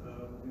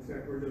 In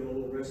fact, we're doing a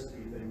little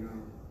recipe thing now.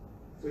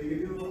 So you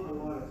can do a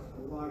lot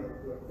of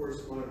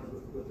correspondence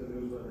with the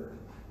newsletter.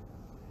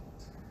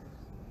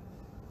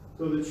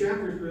 So the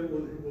chapters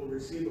will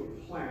receive a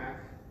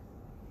plaque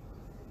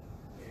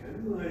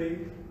and money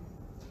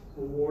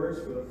awards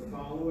for the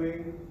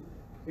following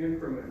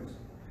increments.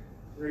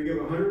 We're going to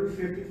give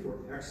 $150 for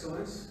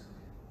excellence,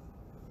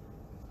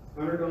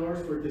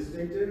 $100 for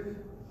distinctive,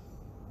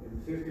 and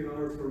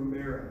 $50 for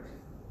merit.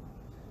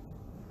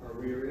 Are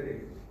we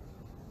ready?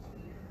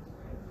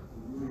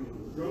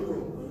 Drum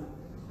roll,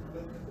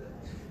 huh?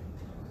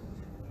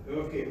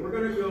 Okay, we're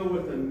going to go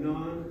with the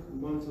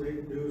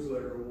non-monthly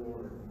newsletter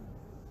award.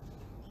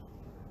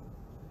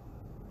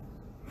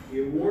 The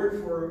award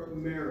for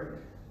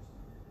merit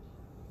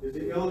is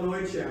the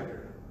Illinois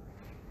chapter.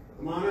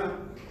 Come on up.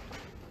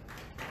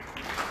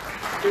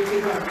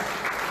 $50.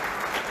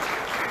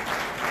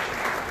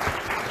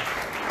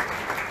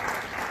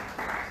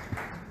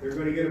 They're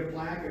going to get a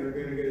plaque and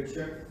they're going to get a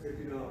check for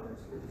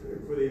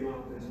 $50 for the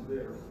amount that's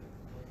there.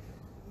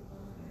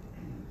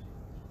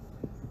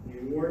 The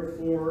award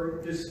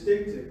for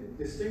distinction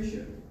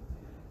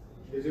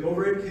is the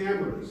overhead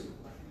cameras.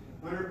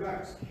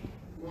 $100.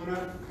 Come on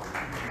up.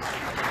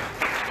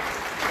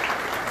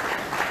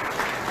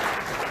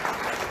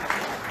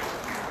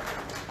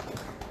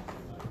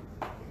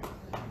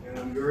 And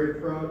I'm very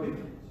proud to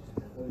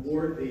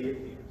award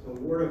the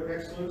Award of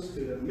Excellence to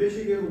the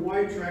Michigan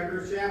White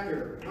Trackers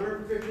chapter.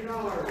 $150.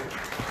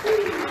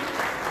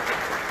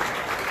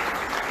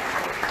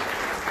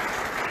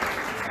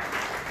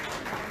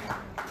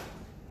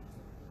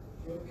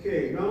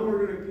 Okay, now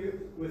we're going to get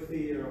with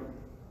the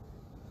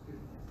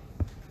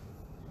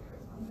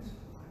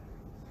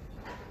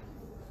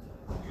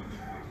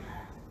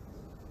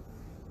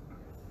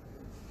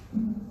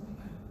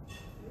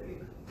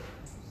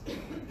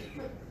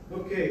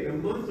okay, the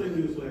monthly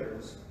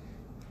newsletters.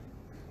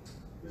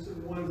 This is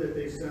one that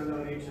they send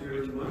out each and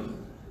every month.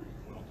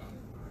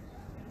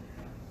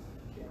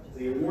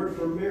 The award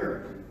for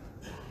merit.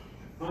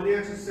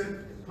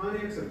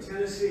 Pontiacs of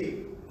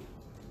Tennessee.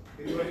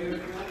 Anybody know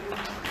that one?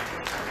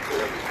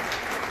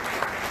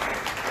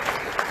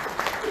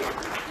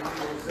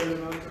 We'll send it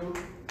out to them.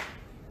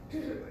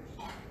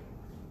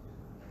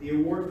 The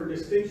award for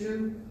distinction,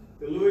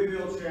 the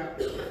Louisville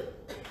chapter.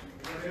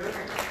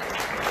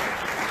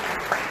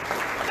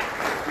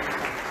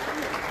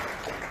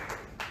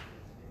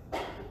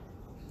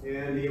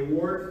 And the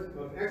award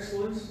of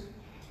excellence,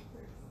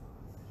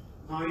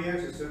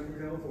 Pontiacs of Central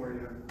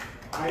California.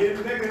 I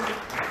didn't pick it.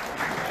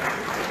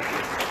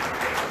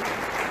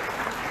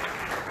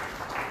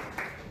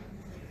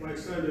 My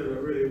son did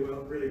a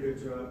really good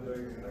job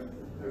doing it.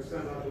 I've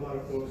sent out a lot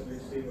of folks and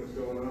they've seen what's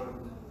going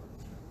on.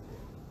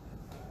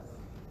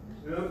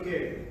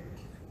 Okay.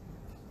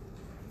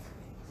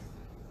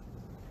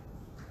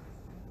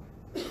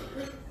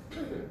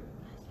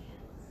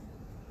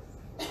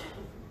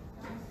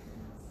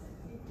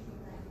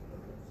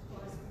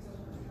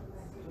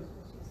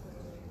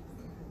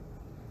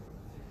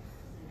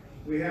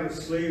 We have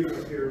sleeves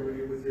up here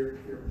with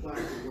your plaque.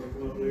 You want to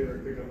come up later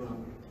and pick them up.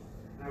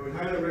 I would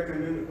highly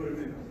recommend to put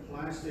them in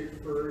plastic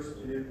first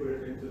and then put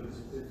it into the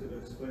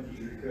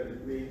spongy, because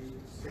it may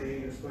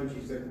stain, or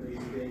spongy stuff may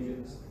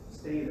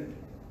stain it.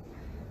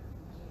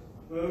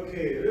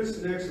 Okay,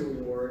 this next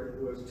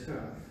award was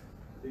tough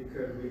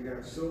because we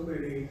have so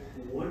many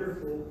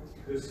wonderful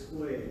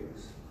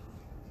displays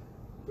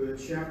for the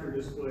chapter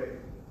display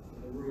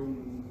in the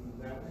room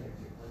that way.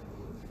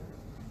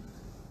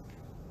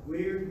 We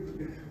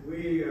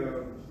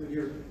been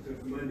here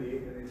since Monday,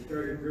 and they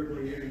started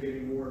dribbling in and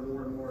getting more and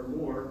more and more and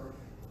more.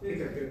 They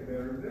kept getting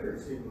better and better, it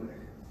seemed like.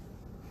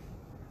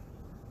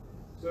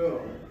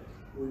 So,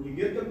 when you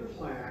get the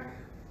plaque,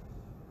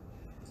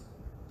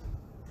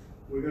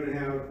 we're going to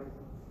have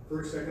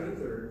first, second, and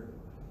third.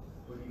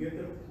 When you get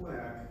the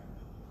plaque,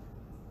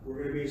 we're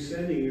going to be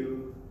sending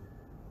you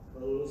a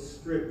little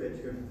strip that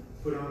you can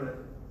put on it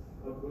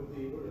up with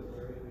the, what is it?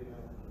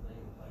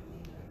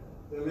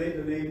 The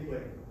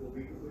nameplate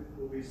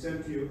will be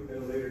sent to you at a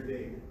later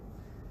date.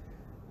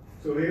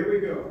 So here we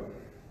go.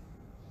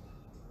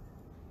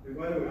 And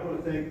by the way, I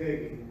want to thank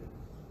Peggy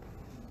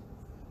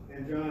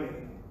and Johnny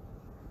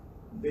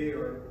They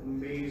are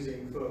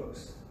amazing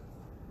folks.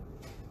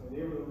 And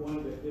they were the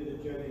one that did the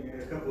jetting,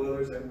 and a couple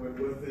others that went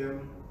with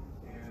them,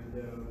 and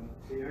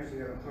they actually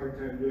had a hard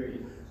time doing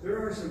it. There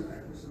are some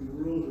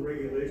rules and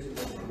regulations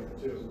about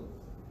it too.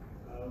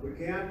 We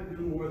can't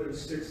do more than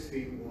 6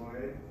 feet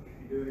wide. If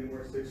you do any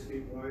more 6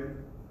 feet wide,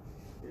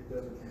 it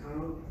doesn't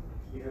count.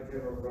 You have to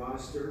have a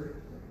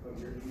roster of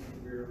your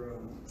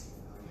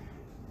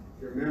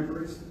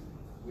members.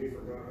 We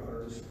forgot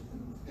ours.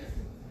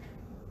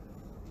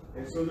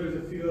 And so there's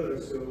a few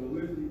others, so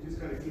we'll just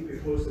kind of keep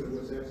it posted on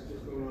what's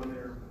just going on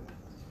there.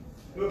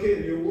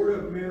 Okay, the Award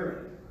of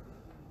Merit.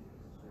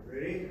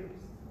 Ready?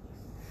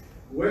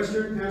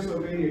 Western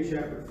Pennsylvania,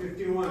 Chapter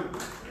 51.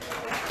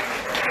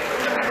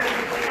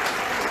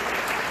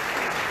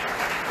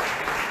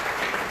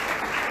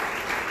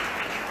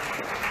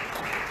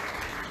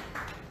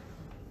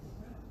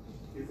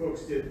 You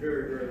folks did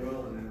very, very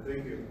well on that.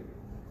 Thank you.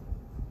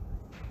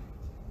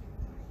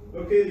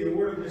 Okay, the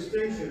Award of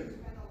Distinction.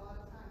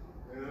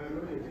 I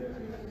know you did.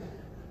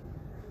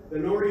 The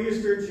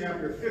Northeastern,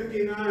 Chapter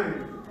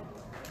 59.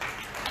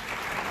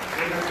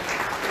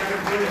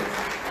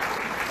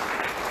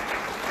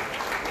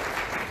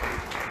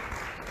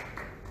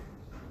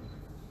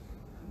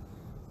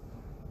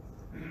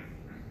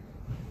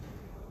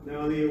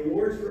 Now, the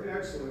awards for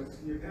excellence,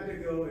 you've had to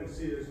go and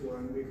see this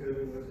one because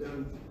it was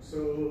done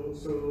so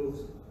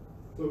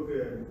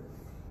good.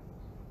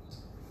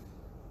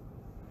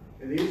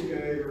 And these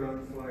guys are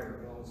on fire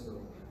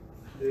also.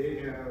 They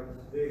have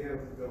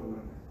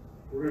going.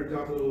 We're going to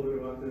talk a little bit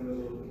about them a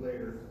little bit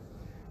later.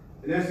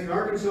 And that's the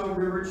Arkansas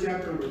River,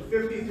 chapter number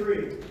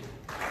 53.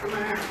 Come on.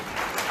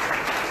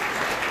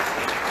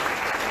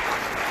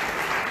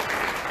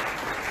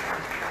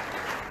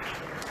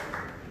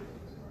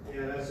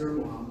 Yeah, that's her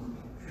mom.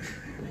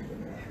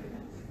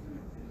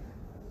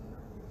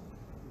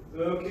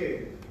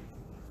 Okay.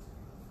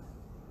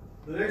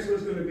 The next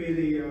one's going to be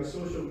the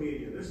social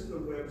media. This is the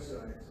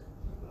website.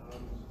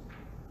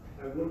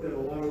 I've looked at a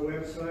lot of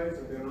websites,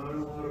 I've been on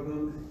a lot of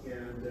them,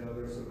 and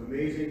there's some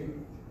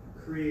amazing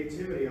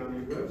creativity on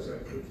these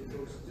websites, which you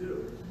folks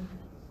do.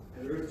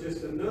 And there's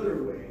just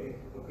another way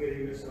of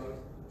getting this out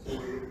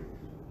to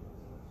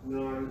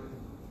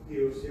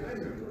non-POCI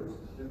members,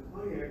 and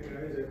Pontiac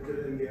guys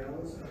and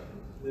gals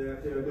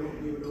that don't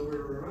even know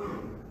we're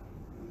around.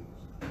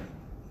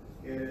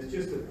 And it's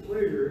just a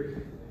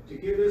pleasure to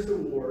give this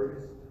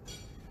award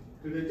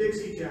to the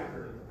Dixie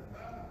chapter.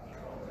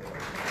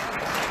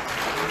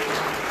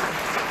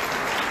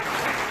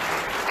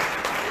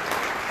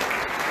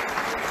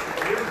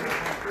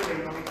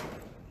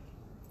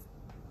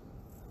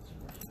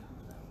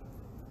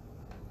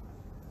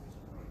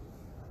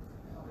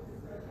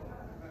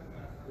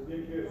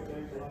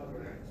 Thanks a lot. We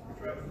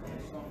try to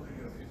promote something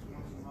at least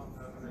once a month,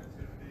 have an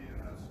activity, and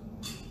that's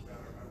got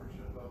our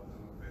membership up to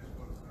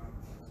Facebook's down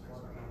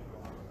 600 to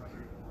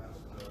 1100 in the last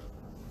 6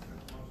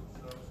 months or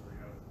so. So we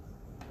got to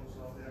post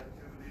all the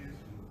activities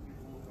and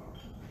people will come.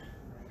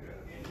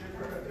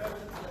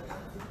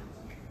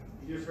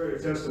 You just heard a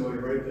testimony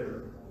right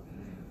there.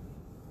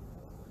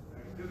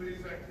 Activities.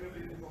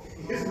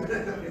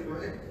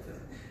 Right.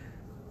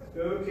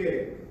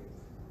 Okay.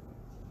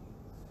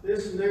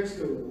 This next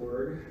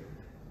award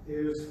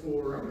is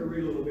for, I'm going to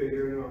read a little bit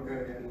here and I'll kind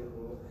of add a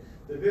little.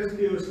 The Best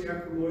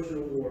POCI Promotion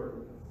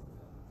Award.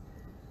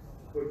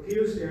 What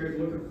POCI is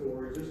looking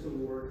for is this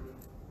award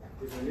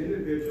is an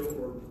individual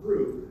or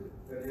group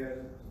that has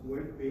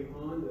went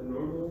beyond the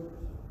normal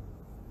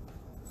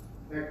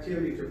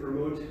activity to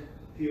promote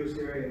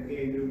POCI and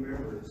gain new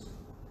members.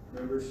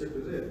 Membership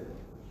is it.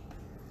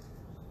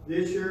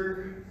 This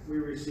year, we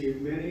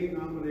received many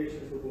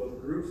nominations for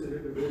both groups and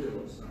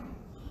individuals.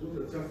 It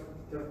was a tough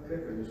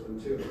pick on this one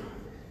too.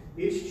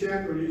 Each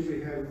chapter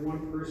usually has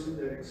one person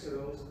that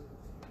excels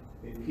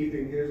in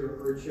keeping his or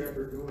her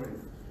chapter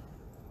going.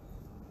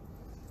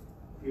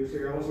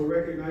 POCI also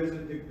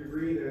recognizes the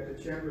degree that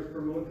the chapters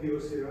promote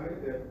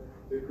POCI, that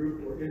the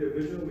group or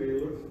individual may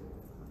look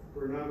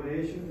for a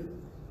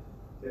nomination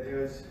that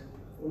has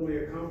only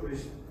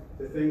accomplished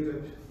the things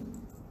that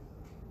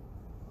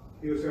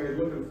POCI is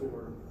looking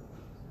for.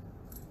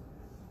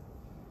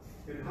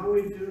 And how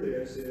we do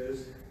this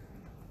is,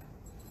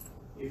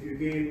 if you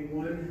gain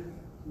one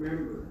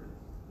member,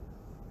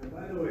 and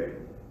by the way,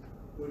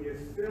 when you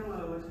fill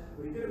out,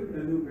 when you get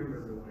a new member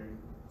going,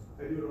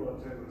 I do it all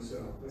the time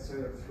myself. I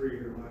signed up 3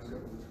 in the last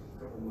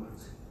couple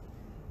months.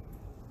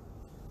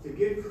 To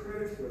get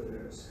credit for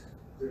this,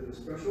 there's a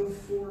special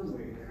form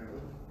we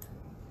have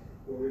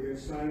where we can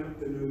sign up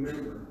the new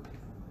member.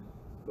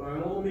 By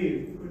all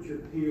means, put your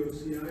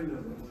POCI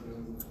number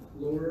in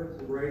the lower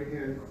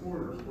right-hand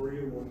corner or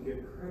you won't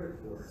get credit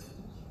for it.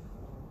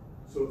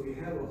 So if you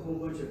have a whole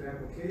bunch of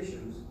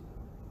applications,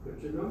 put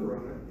your number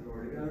on it, you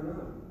already got it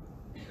on.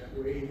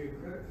 That way you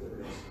get credit for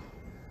this.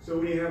 So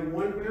when you have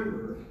one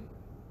member,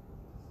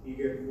 you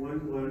get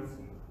 1 month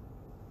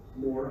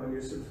more on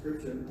your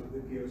subscription of the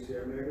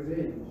POCI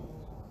magazine.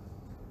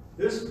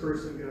 This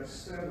person got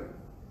 7.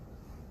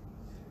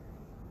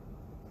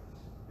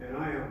 And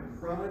I am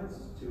proud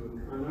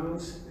to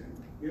announce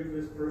and give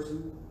this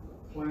person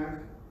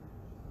plaque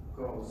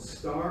called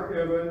Star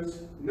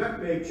Evans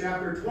Nutmeg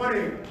Chapter 20.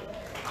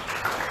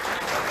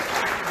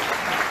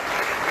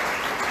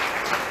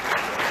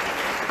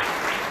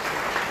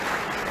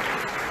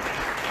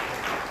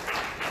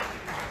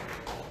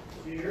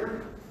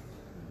 Here.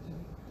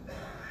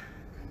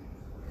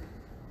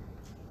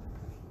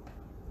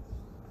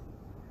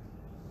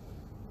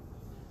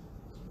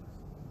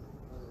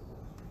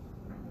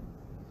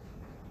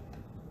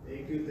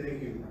 Thank you,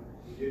 thank you.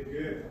 You did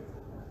good.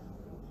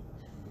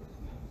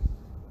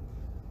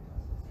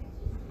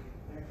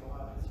 Thanks a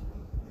lot.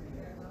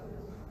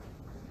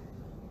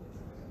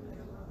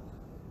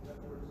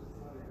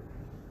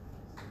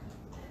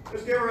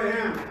 Let's give her a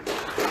hand.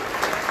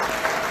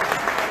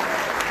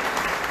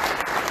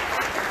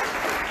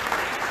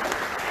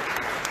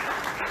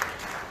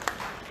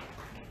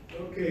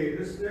 Okay,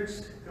 this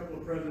next couple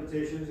of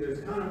presentations is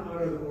kind of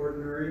out of the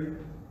ordinary.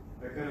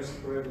 I kind of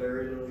surprised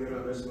Larry a little bit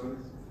on this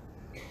one.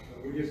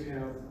 We just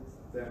have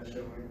that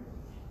showing.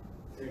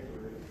 Thank you,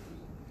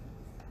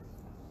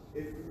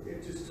 Larry.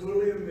 It just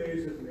totally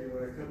amazes me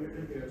when I come to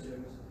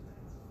conventions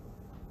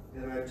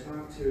and I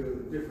talk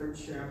to different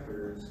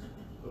chapters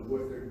of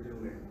what they're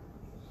doing.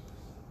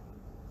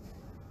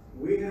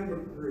 We have a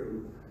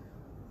group,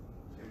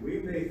 and we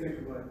may think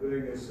about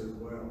doing this as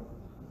well.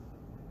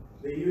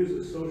 They use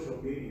the social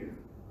media.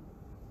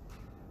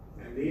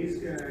 And these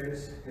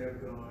guys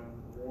have gone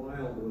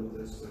wild with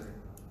this thing.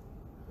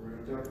 We're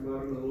going to talk about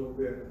them in a little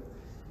bit.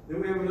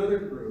 Then we have another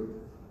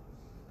group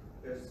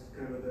that's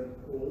kind of the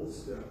old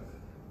stuff.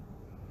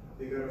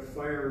 They got a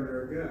fire in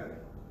their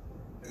gut.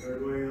 And they're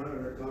going out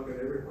and they're talking to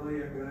every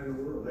Pontiac guy in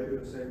the world. They do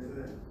the same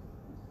thing.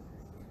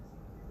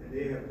 And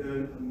they have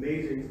done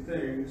amazing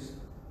things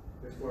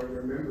as far as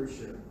their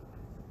membership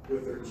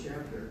with their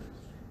chapter.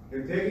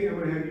 And Peggy, I'm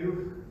going to have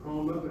you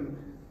call them up and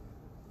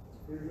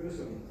introduce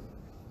them.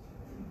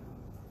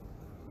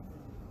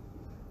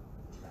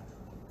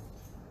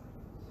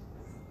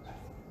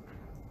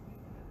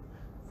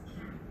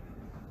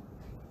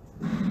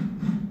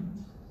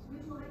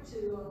 We'd like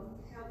to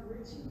have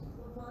Richie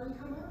LaFon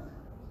come up,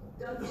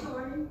 Doug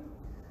Charney,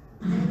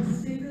 and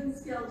Stephen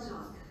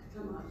Skelchuk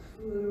come up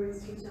from the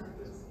Northeastern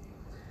chapters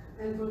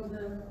and from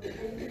the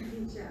K.I.T.T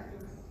chapter.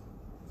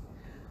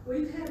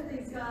 We've had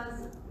these guys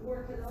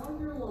working all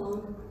year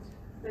long.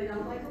 They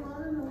don't make a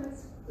lot of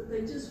noise, but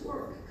they just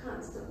work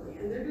constantly,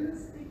 and they're going to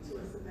speak to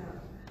us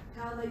about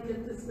how they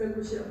get this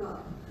membership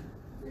up.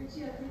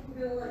 Richie, I think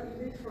we're going to let you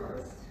be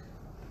first.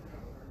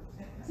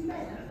 You may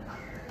have.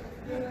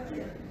 You're not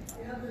kidding.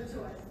 You have no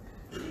choice.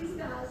 These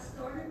guys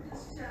started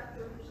this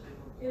chapter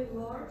in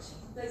March.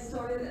 They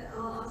started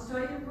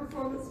Australian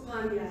Performance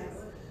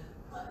Pontiacs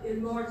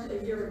in March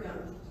a year ago.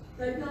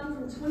 They've gone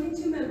from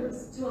 22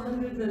 members to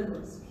 100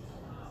 members.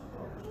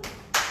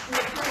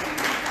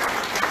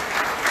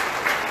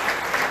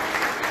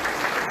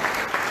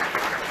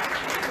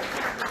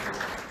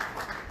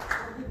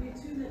 I'll give you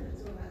 2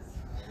 minutes or less.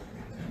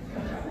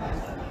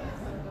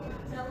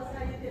 Tell us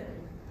how you did it.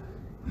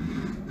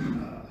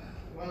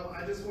 Well,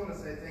 I just want to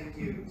say thank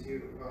you to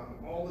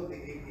all of the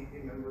APP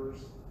members.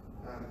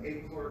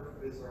 Abe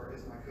Clark is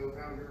my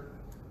co-founder.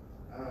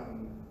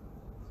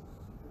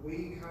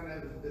 We kind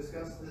of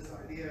discussed this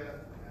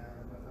idea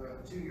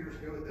 2 years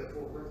ago at the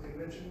Fort Worth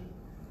convention,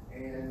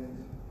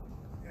 and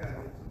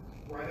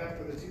right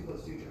after the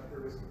 2+2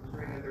 chapter was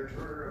granted their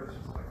charter, I was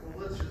just like, well,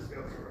 let's just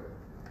go for it.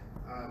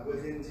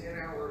 Within 10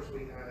 hours,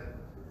 we had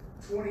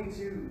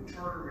 22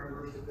 charter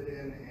members to put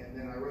in, and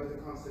then I wrote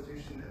the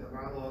Constitution and the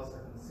bylaws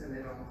and sent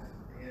it off,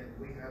 and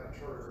we had a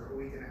charter a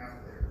week and a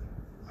half there.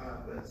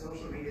 But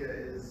social media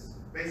is,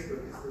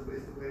 Facebook is the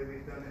way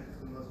we've done it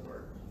for the most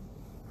part.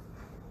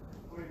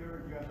 How many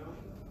members you got now?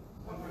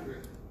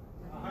 100.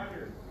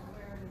 100.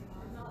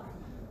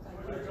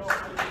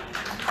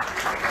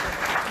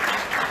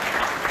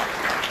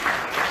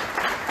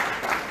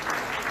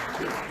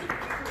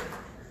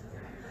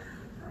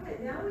 Okay,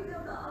 now we go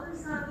to the other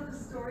side of the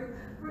story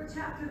for a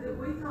chapter that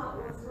we thought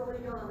was really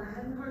young. I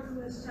hadn't heard from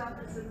this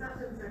chapter since I've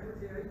been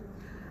secretary,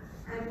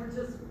 and we're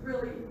just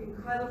really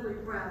incredibly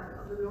proud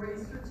of the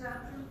Northeastern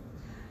chapter.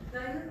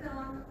 They have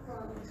gone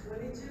from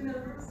 22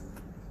 members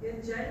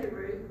in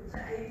January to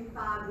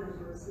 85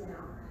 members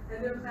now, and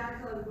they're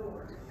back on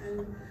board.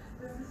 And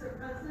this is their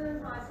president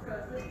and vice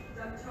president,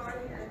 Doug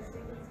Charney and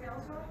Stephen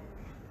Skelchuk.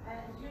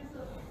 And here's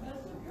the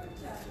most improved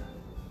chapter.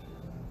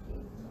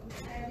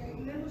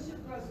 And membership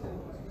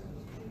president.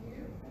 Thank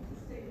you. Thank you,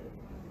 Stephen.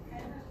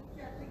 And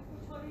Kathy,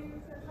 which one of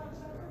you said something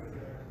about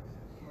this?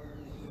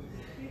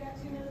 You got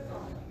 2 minutes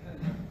on.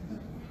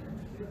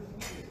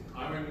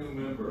 I'm a new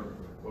member of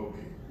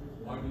POCI.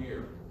 1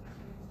 year.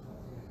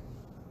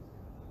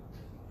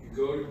 You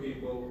go to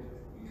people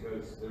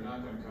because they're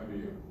not going to come to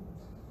you.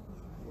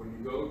 When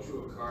you go to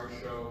a car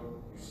show,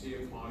 you see a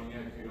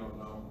Pontiac you don't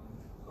know,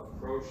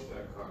 approach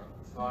that car,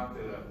 talk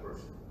to that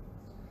person.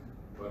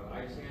 But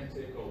I can't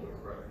take all the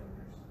credit.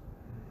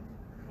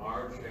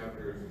 Our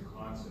chapter is a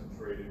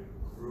concentrated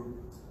group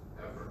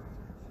effort.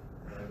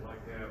 And I'd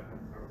like to have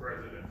our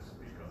president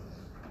speak on this.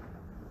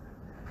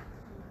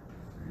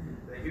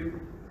 Thank you.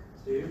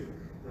 Steve?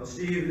 Now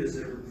Steve is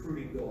a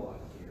recruiting god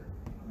here.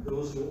 He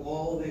goes to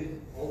all the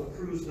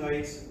cruise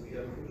nights. We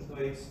have cruise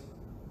nights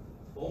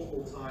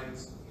multiple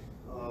times,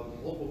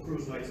 multiple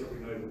cruise nights every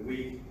night of the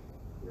week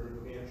here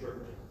in New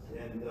Hampshire,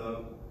 and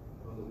on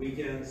the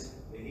weekends,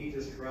 and he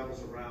just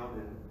travels around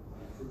and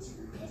recruits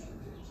kids.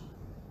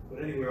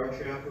 But anyway, our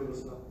chapter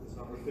was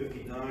number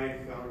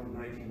 59, founded in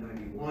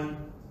 1991,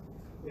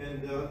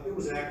 and it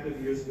was active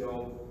years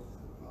ago.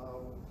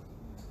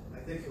 I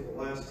think for the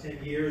last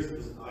 10 years, it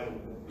was an idle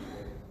book.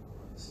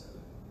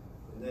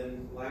 And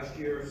then last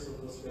year, some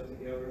of us got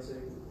together and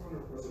said, we want to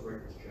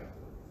resurrect this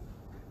chapter.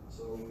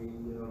 So we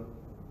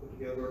put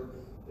together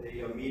a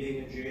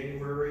meeting in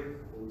January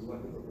where we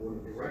elected the board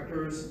of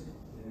directors,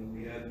 and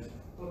we had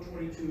about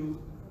 22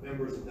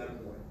 members at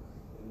that point,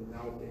 and we're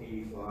now up to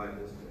 85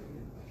 as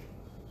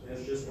and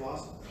it's just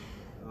awesome.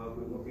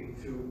 We're looking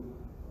to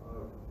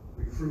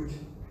recruit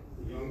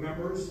the young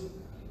members.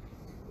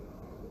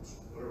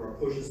 One of our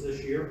pushes this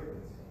year,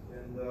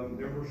 and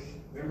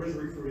members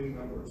recruiting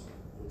members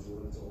is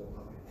what it's all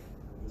about.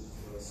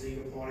 Just seeing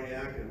a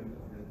Pontiac and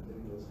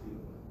getting those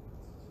people.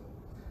 So,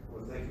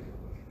 well, thank you very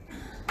much.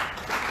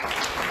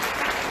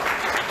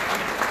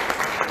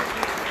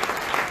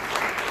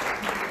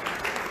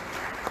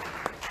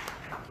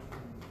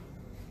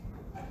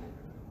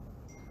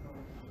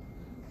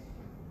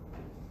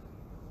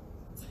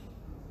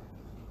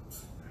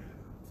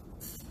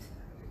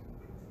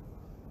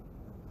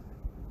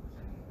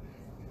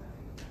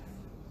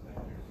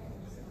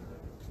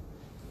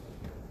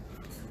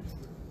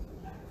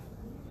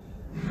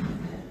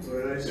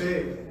 What did I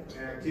say?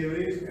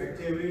 Activities,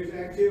 activities,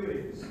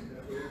 activities.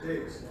 That's what it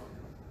takes.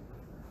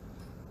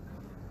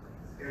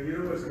 And you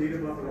know what's neat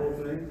about the whole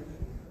thing?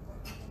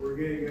 We're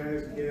getting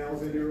guys and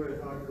gals in here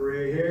without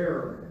gray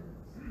hair.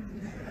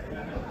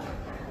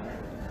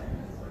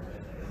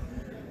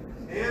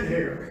 And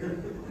hair.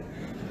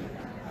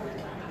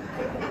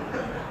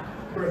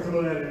 We're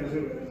throw that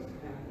into it.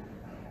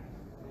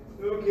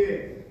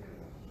 Okay.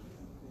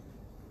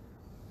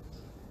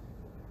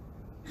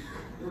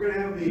 We're going to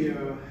have the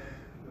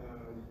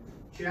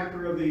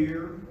Chapter of the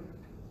Year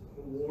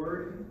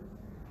award.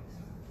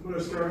 I'm going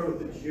to start with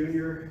the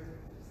junior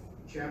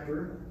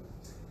chapter.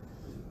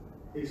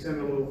 He sent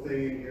a little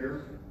thing in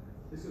here.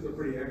 This is a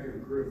pretty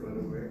active group, by the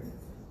way.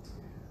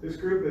 This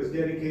group is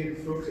dedicated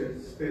folks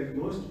that spend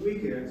most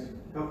weekends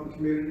helping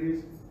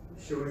communities,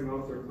 showing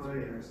off their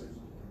Pontiacs.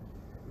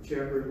 The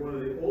chapter is one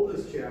of the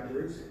oldest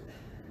chapters,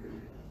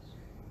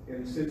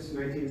 and since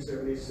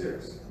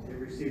 1976,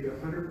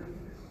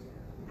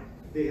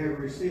 they have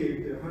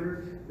received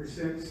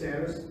 100%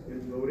 status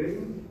in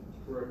voting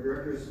for a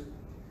director's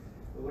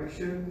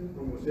election.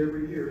 Almost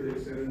every year they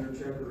send in their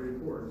chapter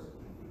reports.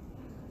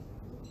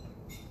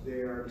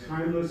 They are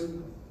tireless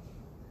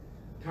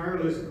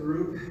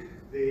group.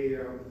 They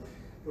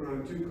put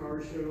on 2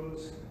 car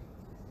shows.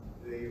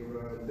 They've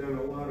done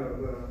a lot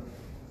of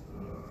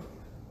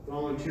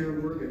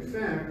volunteer work. In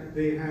fact,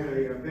 they had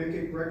a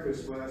pancake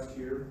breakfast last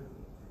year,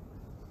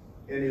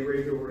 and they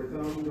raised over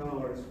 $1,000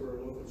 for a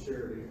local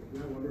charity.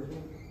 Isn't that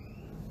wonderful?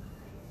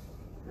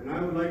 And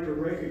I would like to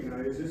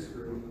recognize this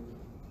group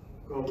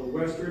called the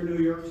Western New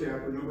York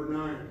Chapter number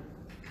 9.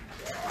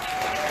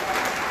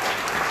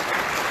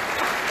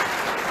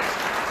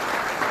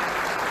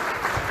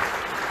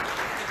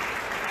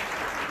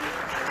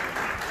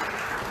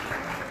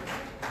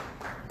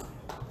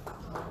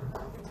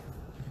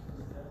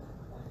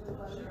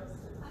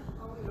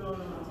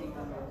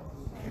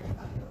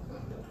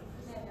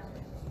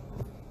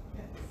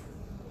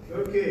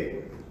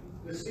 Okay,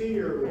 the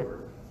Senior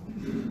Award.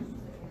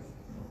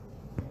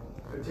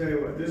 I tell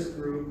you what, this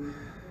group,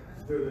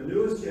 they're the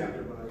newest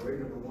chapter, by the way,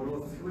 number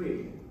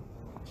 103,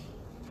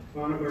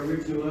 founded by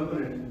Rich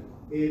 11 and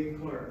Abe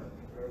Clark,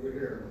 over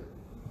here.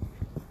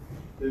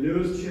 The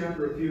newest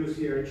chapter of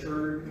POCI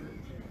chartered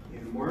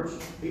in March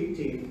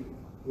 18th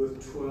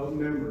with 12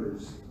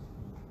 members.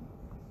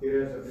 It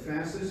is the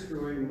fastest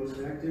growing, most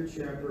active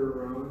chapter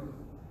around,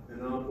 and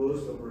now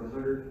boasts over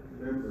 100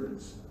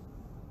 members.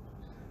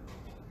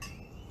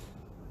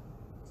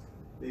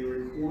 They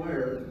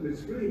require,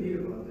 what's really neat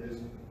about this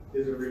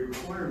is a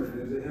requirement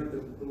is they have to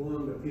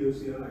belong to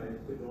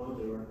POCI to belong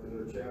to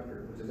their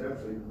chapter, which is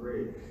absolutely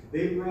great.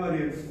 They brought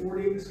in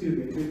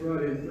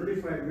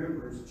 35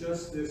 members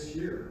just this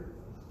year,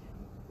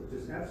 which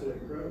is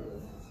absolutely incredible.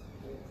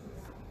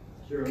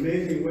 Their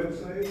amazing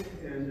website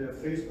and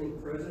Facebook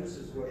presence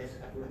is what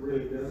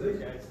really does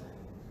it.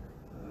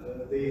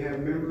 They have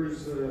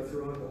members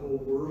throughout the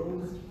whole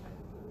world.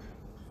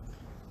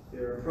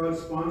 They're proud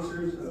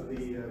sponsors of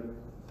the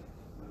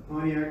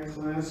Pontiac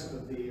class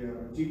of the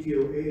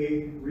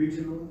GTOAA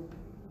Regional.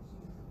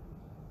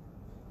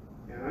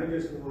 And I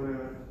just want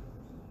to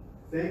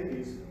thank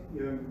these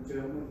young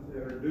gentlemen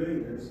that are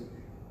doing this.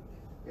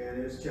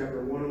 And it's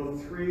chapter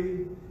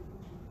 103,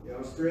 the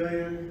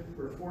Australian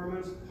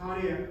Performance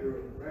Pontiac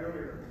Group, right over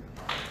here.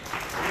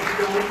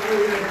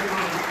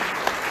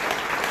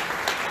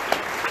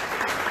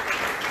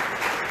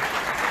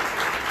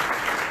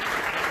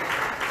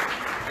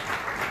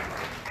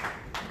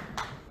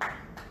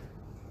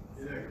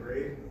 Isn't that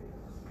great?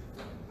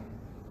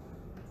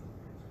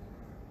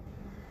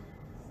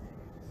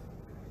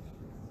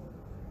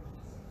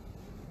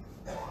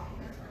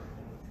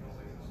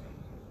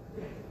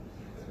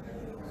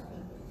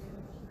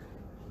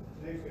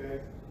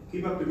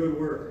 keep up the good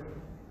work.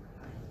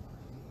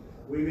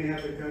 We may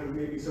have to kind of,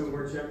 maybe some of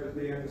our chapters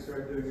may have to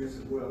start doing this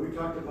as well. We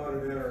talked about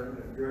it at our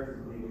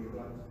director's meeting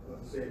about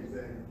the same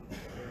thing.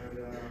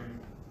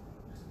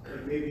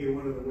 And maybe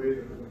one of the ways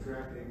of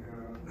attracting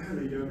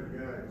the younger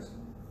guys.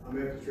 I'm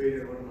going to have to trade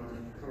in one of my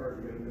cars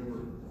to get a newer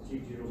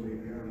GTO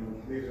maybe. I don't know.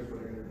 Maybe that's what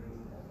I got to do.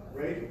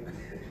 Right?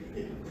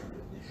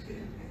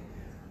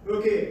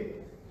 Okay.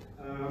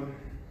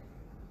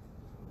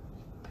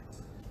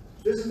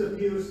 This is the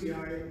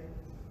POCI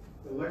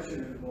election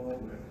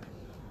involvement.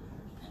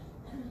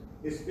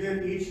 It's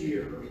been each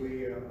year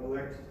we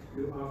elect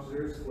new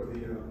officers for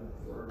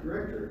our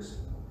directors.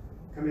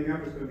 Coming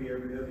up is going to be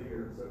every other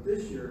year. But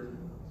this year,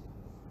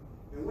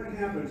 and what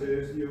happens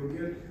is you'll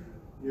get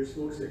your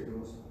smoke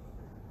signals,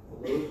 a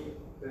road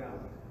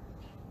ballot.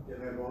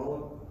 You'll have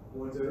all the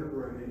ones that are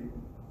running.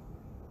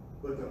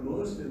 But the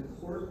most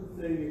important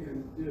thing you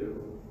can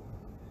do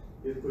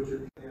is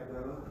have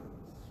that on.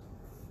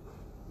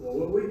 Well,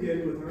 what we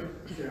did with our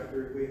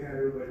chapter, we had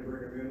everybody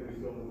bring them in,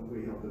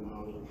 we helped them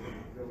out,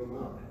 fill them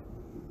out.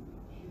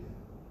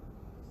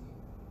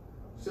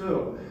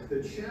 So,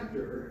 the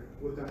chapter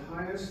with the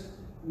highest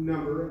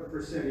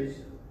percentage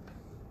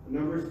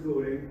numbers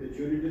voting, the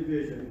junior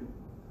division,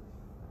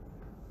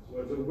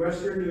 was the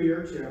Western New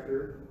York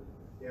chapter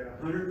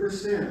at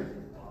 100%.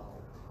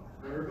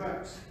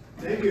 $100.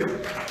 Thank you.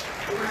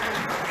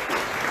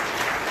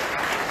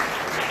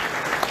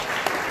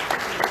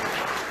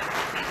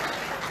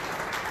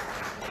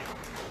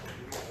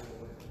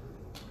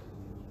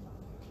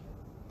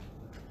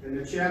 And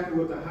the chapter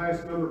with the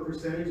highest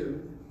percentage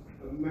of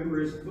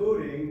members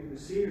voting, the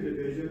senior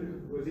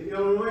division, was the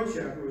Illinois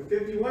chapter with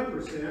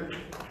 51%,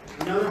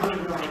 another $100.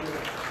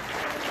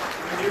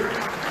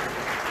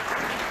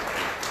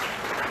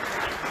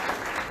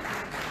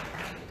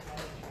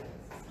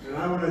 And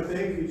I want to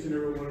thank each and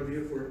every one of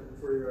you for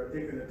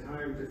taking the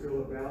time to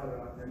fill a ballot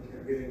out and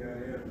getting that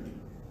in.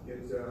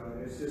 It's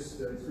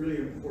really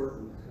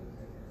important.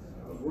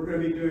 We're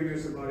going to be doing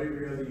this about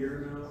every other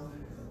year now,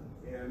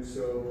 and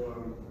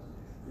so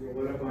we'll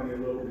let up on you a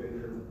little bit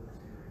here.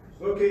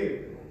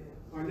 Okay,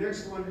 our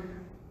next one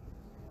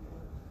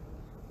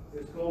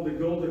is called the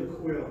Golden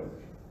Quill.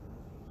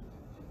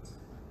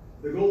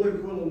 The Golden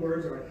Quill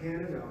Awards are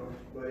handed out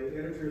by the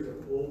editors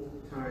of Old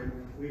Car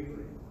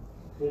Weekly,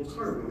 I'm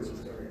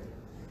sorry.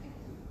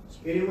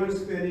 Anyone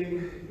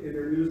sending in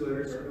their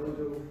newsletters are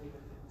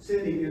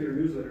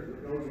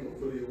eligible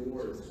for the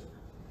awards.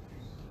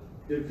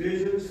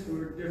 Divisions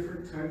for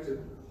different types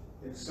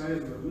and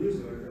sizes of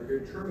newsletters are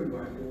determined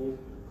by Old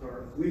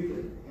Car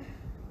Weekly.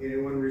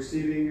 Anyone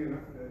receiving an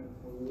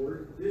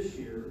award this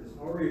year has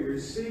already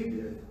received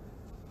it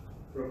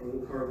from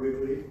Old Car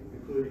Weekly,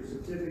 including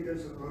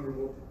certificates and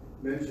honorable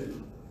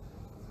mention.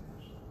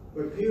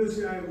 But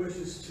POCI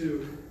wishes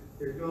to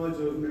acknowledge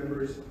those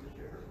members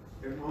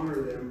and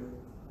honor them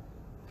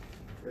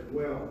as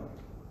well.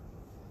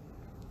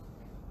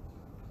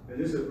 And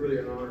this is really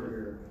an honor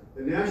here.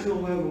 The national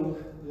level,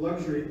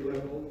 luxury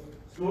level,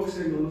 Smoke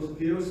Signals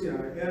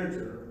POCI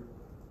editor,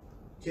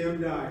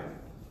 Tim Dye.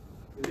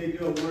 Did they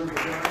do a wonderful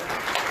job?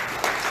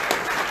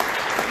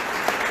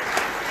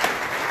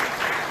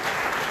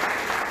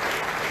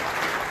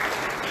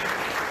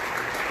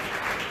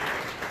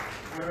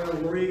 I don't know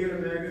where you get a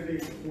magazine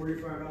for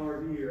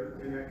 $45 a year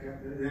in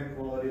that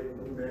quality of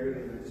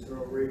magazine. I just don't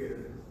know where you get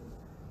it.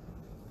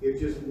 It's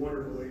just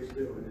wonderful what he's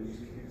doing. And he's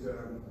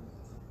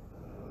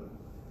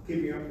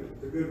keeping up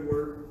the good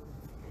work.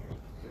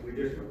 And we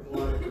just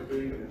applaud him for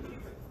doing it.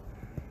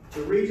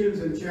 The regions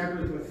and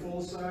chapters with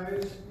full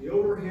size, the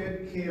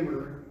overhead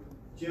camera,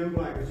 Jim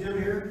Black. Is Jim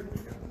here?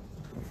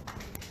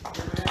 I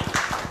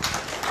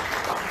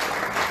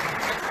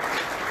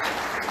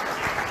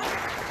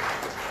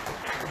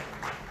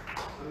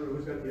don't know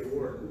who's got the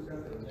award. Who's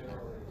got the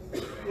award?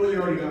 Oh, you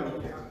already got it.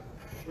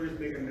 We're just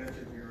making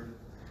mention here.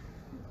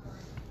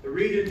 The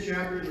region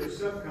chapters are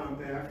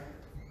subcompact.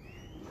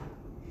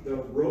 The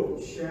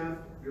rope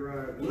shaft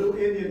drive, Little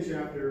Indian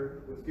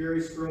chapter with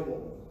Gary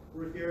Strobel.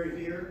 Where's Gary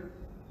here?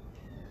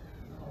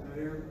 Not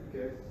here?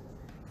 Okay.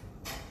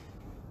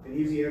 And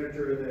he's the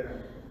editor of that.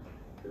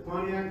 The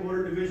Pontiac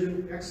Motor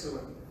Division,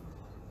 excellent.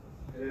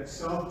 And that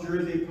South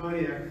Jersey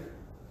Pontiac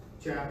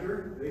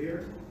chapter, right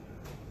here.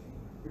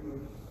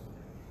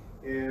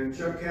 And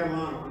Chuck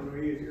Catalano, I know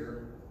he's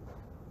here.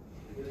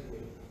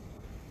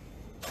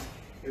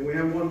 And we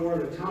have one more,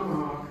 the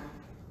Tomahawk,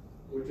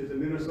 which is the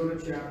Minnesota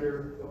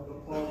chapter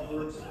of Paul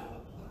Bergson.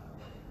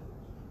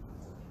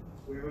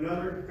 We have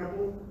another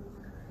couple,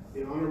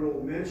 the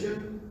Honorable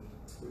Mention,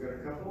 we got a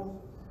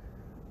couple,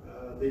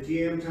 the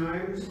GM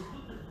Times,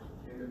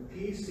 and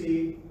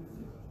the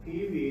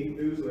PV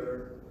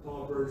newsletter,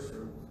 Paul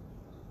Bergstrom.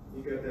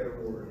 You got that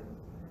award.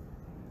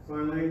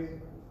 Finally,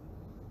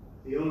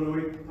 the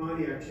Illinois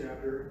Pontiac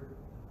chapter,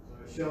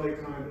 Shelley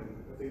Condon.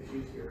 I think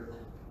she's here.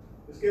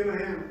 Let's give him a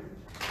hand.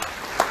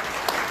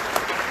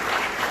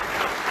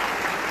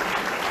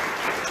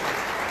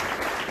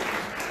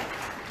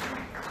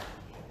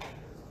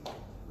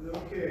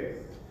 Okay.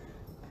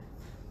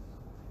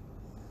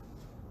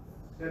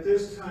 At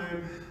this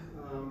time,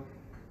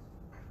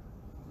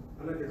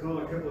 I'd like to call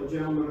a couple of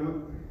gentlemen up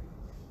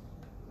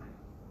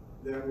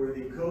that were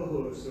the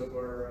co-hosts of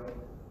our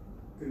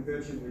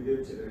convention we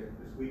did today,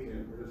 this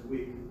weekend, or this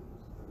week.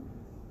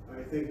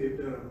 I think they've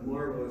done a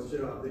marvelous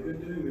job. They've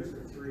been doing this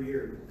for 3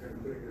 years, kind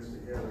of putting this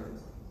together.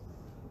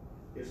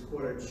 It's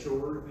quite a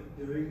chore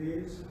doing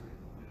these,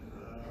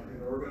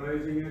 and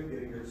organizing it,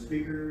 getting your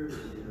speakers,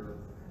 and your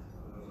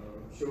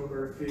show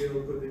card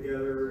field put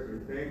together, and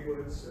your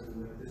banquets,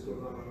 and it just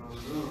goes on and on and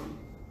on.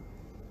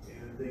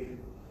 And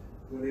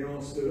when they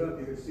all stood up,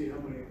 you could see how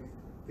many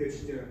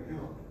pitched in and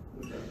helped.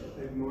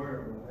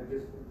 Admirable. I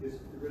just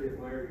really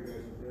admire you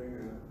guys for doing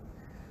that.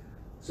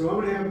 So I'm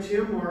going to have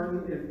Tim Martin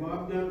and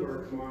Bob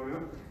Dunbar come on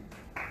up.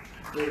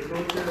 They're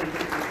both there.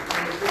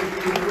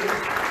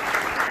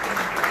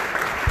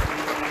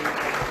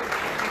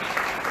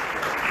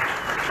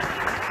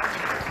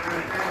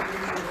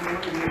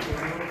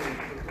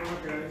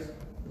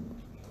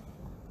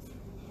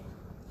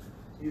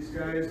 These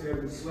guys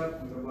haven't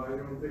slept in about, I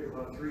don't think,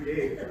 about 3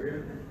 days.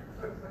 They're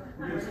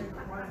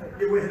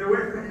waiting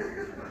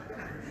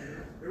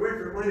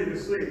for money to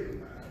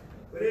sleep.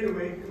 But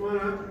anyway, come on up.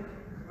 I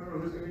don't know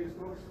who's going to be the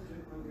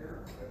spokesman on here,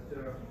 but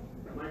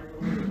the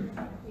microphone.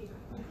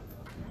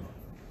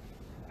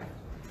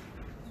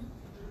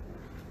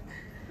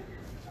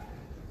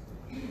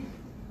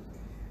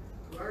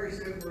 Larry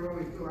said we're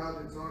only allowed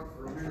to talk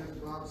for a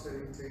minute. Bob said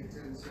he'd take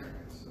 10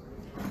 seconds, so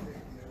I'll take the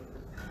other.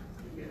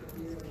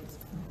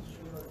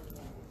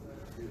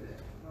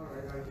 All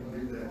right, I can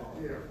do that.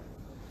 Yeah.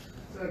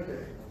 It's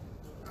okay.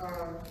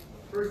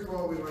 First of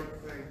all, we'd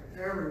like to thank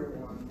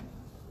everyone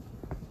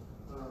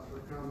for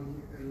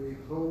coming, and we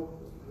hope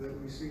that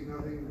we see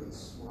nothing but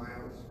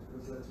smiles,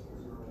 because that's what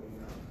we're all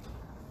about.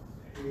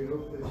 We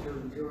hope that you're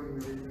enjoying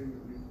everything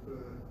that we've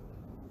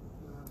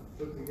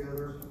put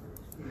together.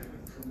 A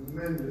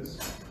tremendous,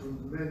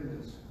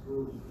 tremendous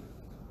group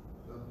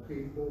of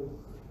people.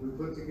 We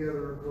put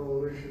together a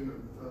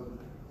coalition of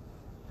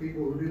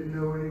people who didn't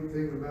know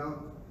anything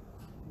about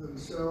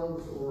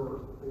themselves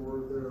or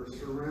their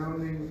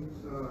surrounding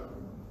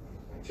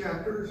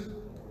chapters,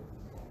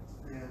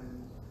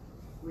 and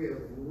we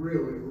have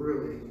really,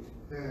 really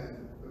had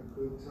a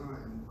good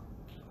time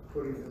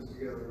putting this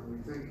together. And we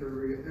thank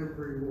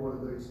every one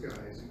of those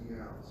guys and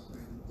gals.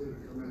 They did a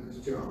tremendous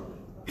job.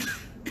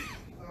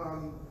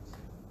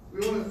 We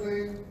want to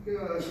thank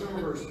some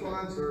of our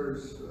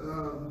sponsors.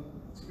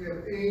 We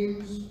have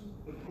Ames,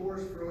 of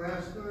course, for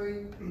last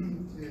night,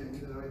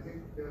 and I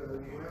think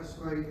last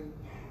night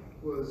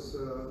was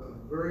a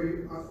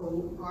very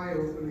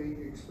eye-opening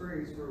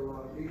experience for a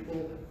lot of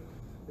people.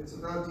 It's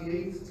about the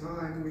 8th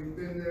time we've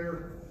been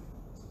there,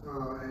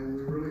 and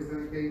we really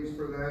thank Ames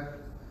for that.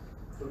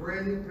 The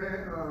branding,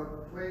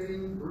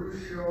 plating,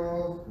 Bruce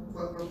Shaw,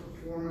 Butler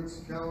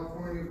Performance,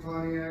 California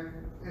Pontiac,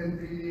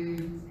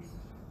 NPD,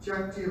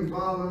 Jack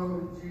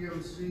Giambalo,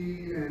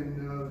 GMC, and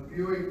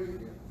Buick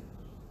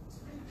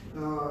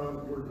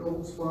were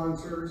gold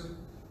sponsors.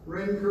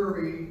 Ren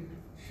Kirby,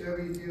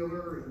 Chevy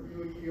dealer and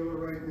Buick dealer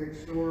right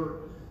next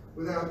door.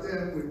 Without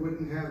them, we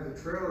wouldn't have the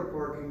trailer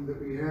parking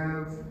that we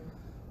have.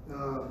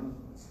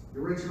 The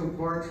Original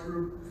Parts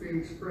Group,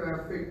 Phoenix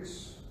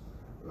Graphics,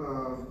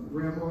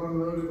 Ram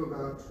Automotive,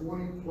 about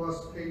 20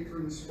 plus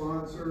patron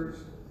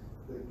sponsors.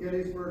 The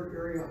Gettysburg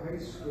Area High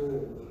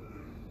School,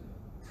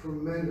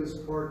 tremendous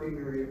parking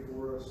area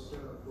for us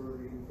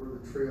for the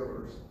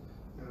trailers,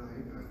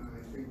 and I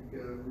think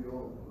we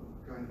all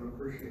kind of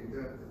appreciate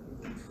that,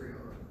 the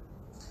trailer.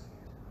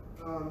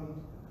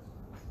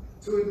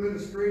 2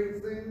 administrative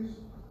things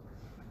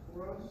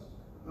for us.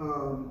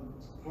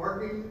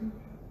 Parking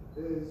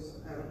is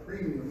at a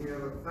premium. We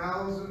have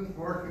 1,000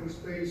 parking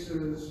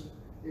spaces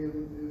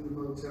in the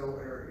motel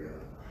area,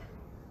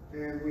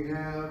 and we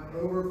have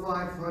over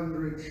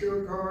 500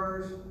 show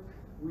cars.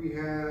 We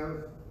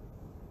have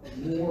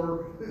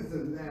more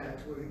than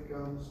that when it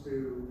comes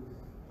to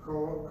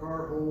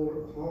car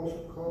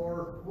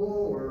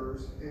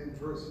haulers and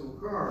personal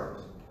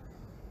cars.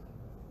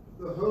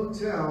 The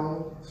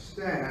hotel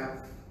staff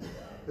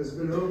has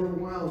been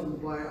overwhelmed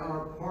by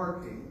our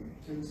parking,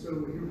 and so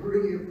we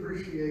really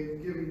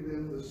appreciate giving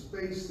them the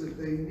space that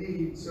they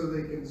need so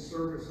they can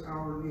service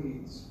our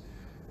needs.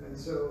 And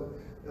so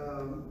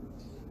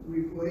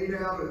we've laid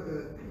out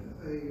a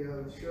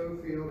show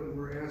field, and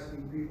we're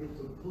asking people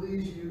to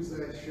please use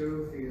that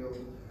show field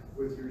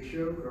with your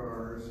show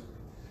cars,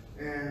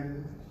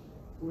 and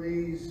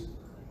please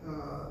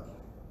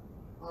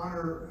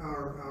honor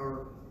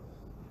our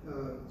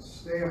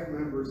staff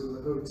members of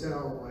the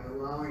hotel by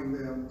allowing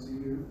them to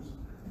use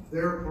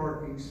their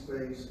parking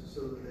space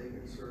so that they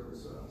can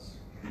service us.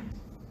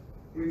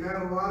 We've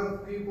had a lot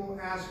of people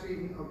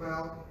asking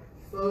about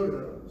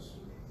photos.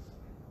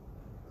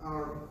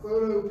 Our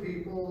photo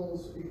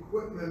people's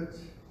equipment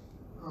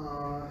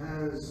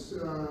has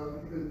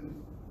been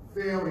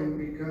failing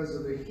because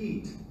of the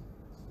heat.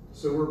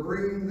 So we're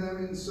bringing them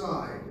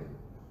inside.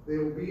 They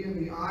will be in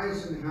the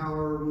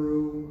Eisenhower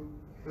room.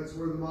 That's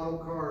where the model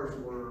cars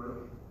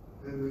were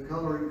and the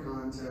coloring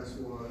contest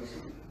was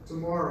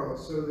tomorrow,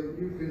 so that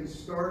you can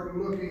start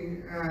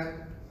looking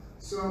at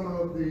some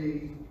of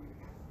the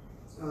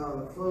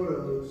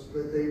photos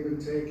that they've been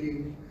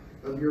taking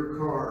of your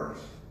cars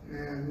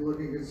and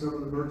looking at some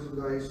of the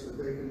merchandise that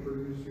they can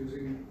produce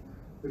using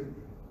the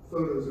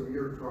photos of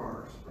your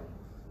cars.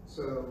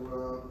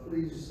 So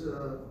please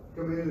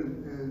come in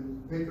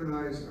and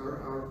patronize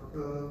our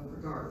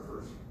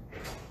photographers.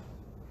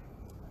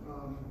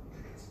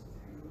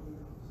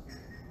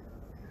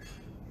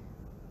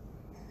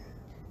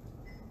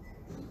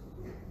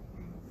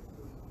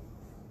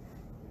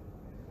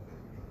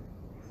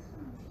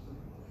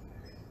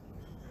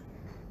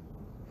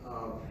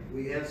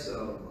 We have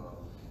some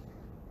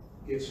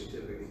gift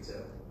certificates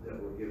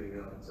that we're giving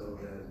up. Someone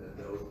has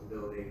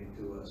donated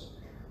to us.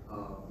 I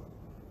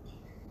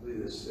believe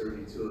there's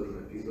 32 of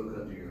them. If you look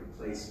under your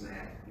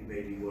placemat, you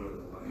may be one of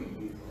the lucky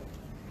people.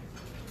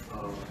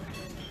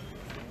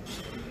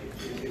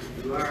 If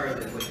you are,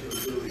 then what you'll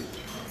do is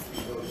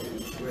you go to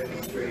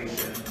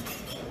registration.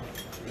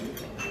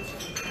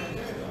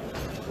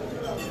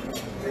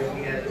 Then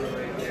we have one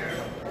right there.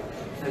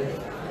 And,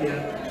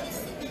 yeah,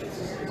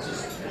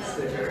 it's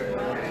there.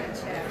 Okay.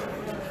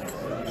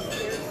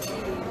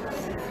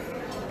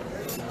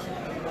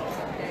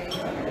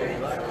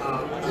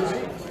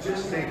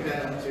 Just take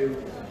them to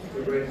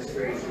the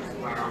registration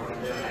tomorrow and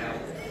they'll have,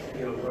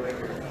 you know,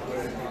 whatever you want.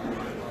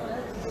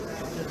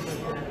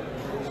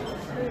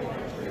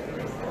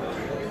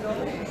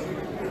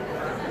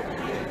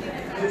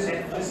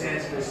 Just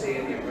ask for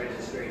Sandy at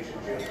registration.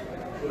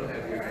 She'll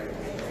have your ID.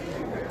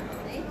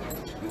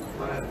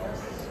 But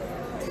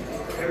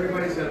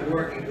everybody's been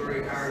working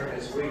very hard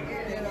this week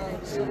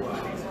to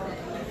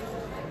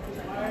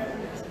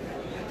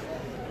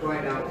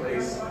find out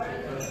place.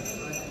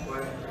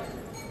 But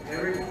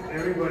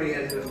everybody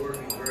has been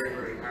working very,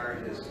 very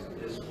hard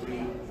this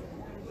week,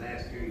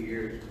 last few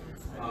years.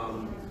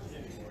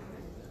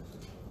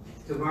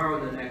 Tomorrow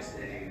and the next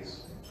day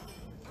is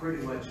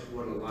pretty much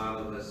what a lot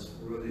of us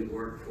really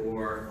work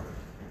for.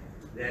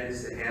 That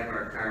is to have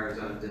our cars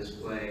on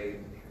display,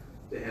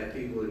 to have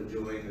people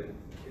enjoying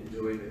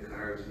the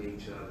cars and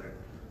each other.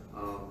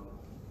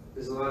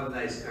 There's a lot of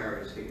nice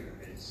cars here.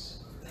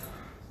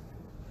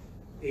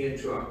 And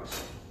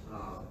trucks.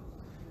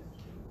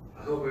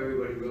 I hope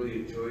everybody really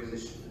enjoys the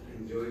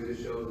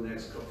show the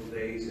next couple of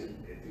days, and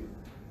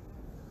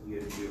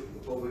if you're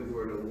hoping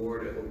for an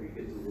award, I hope you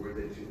get the award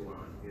that you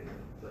want. You know,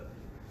 but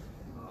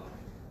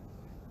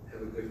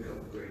have a good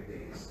couple of great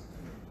days.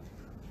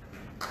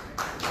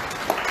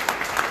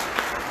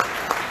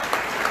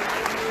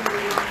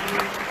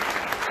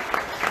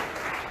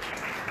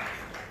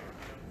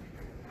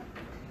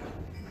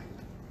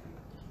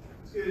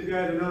 Let's give this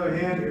guy another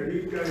hand here.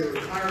 He's got to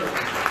retire.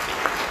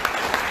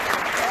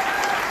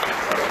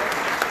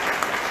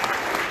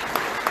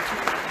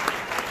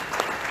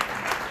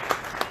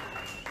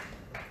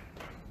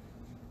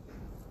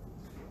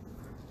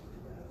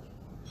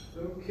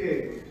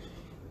 Okay.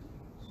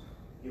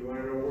 You want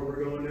to know where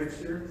we're going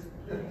next year?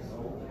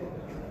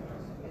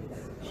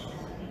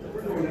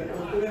 We're going to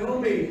the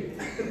homie.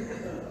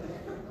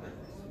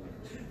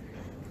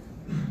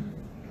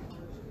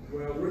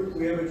 Well,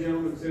 we have a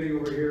gentleman sitting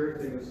over here.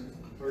 His name is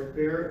Art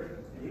Barrett.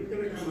 He's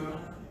going to come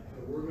up,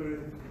 and we're going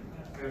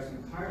to have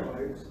some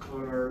highlights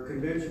on our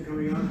convention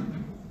coming up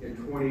in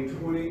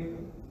 2020,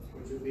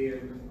 which will be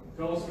in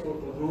Tulsa,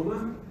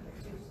 Oklahoma.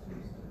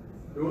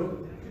 Doing?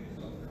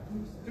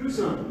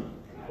 Tucson.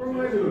 Where am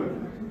I doing?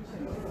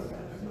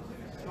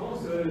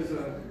 Tulsa is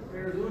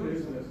Arizona,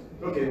 isn't it?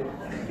 Okay.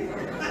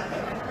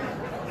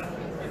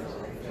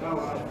 Oh,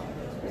 wow.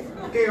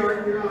 Okay,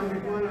 Art, you're on.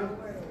 Come on up.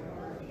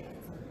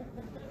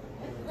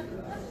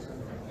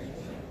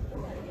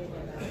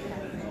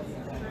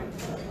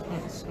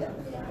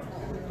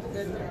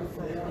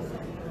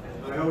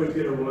 I always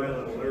get a royal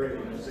out of Larry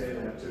when I say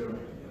that too.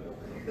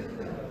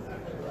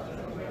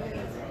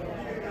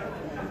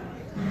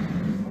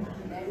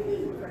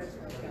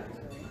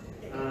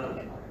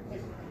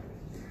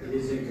 It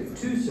is in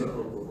K.I.T.T,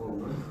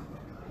 Oklahoma,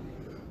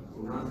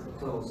 not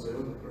Tulsa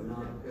or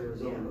not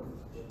Arizona.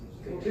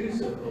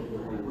 K.I.T.T,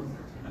 Oklahoma.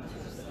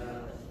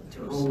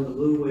 Home of the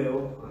Blue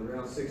Whale on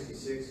Route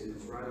 66.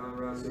 It's right on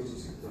Route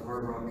 66, the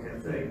Hard Rock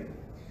Cafe.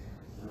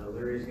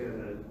 Larry's got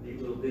a neat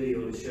little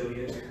video to show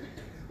you.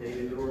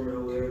 David Norman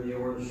over there in the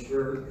orange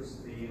shirt is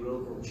the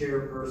local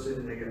chairperson,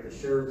 and they got the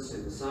shirts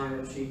and the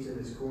sign-up sheets in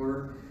this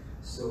corner.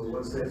 So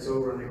once that's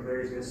over, I think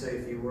Larry's going to say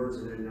a few words,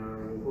 and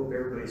then we'll hope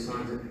everybody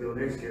signs up to go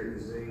next year,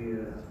 because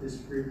this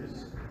group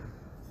has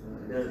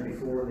done it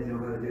before and they know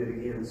how to do it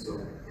again.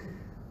 So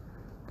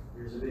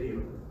here's the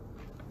video.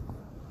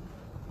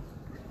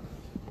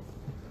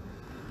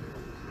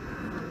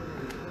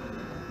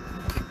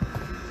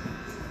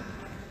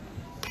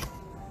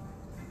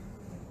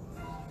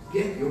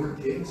 Get your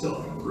kicks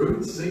on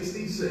Route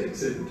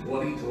 66 in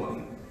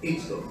 2020.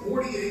 It's the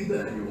 48th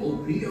annual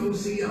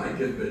POCI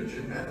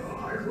convention at the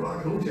Hard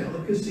Rock Hotel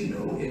and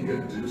Casino in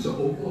K.I.T.T,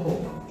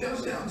 Oklahoma,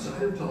 just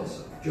outside of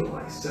Tulsa,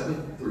 July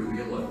 7th through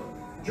the 11th.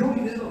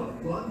 Join in on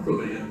fun for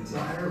the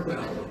entire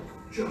family.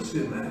 Just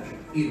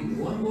imagine, in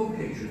one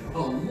location, a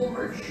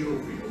large show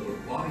field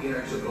of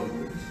Pontiacs and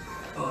Oakleys,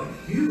 a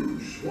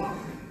huge swap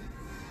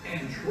meet,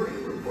 and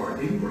trailer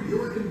parking for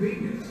your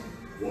convenience.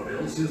 What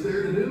else is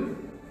there to do?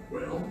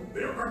 Well,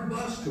 there are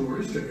bus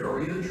tours to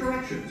area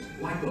attractions,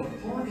 like the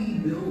Pawnee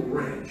Mill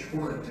Ranch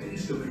for a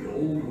taste of the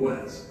Old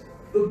West.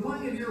 The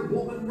Pioneer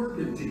Woman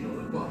Mercantile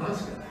in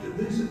Pahuska to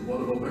visit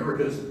one of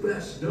America's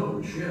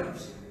best-known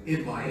chefs.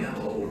 In Miami,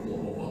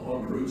 Oklahoma,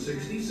 on Route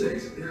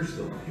 66, there's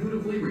the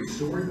beautifully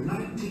restored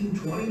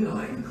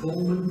 1929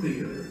 Coleman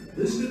Theater,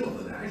 listed on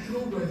the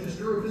National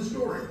Register of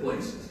Historic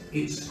Places.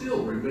 It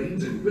still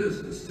remains in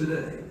business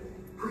today.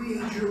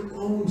 Create your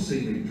own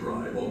scenic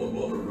drive on the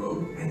Mother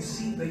Road and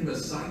see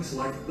famous sites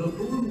like the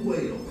Blue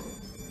Whale,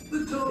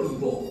 the Totem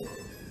Pole,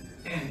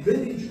 and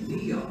vintage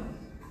neon.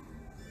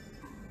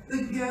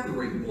 The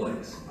Gathering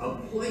Place, a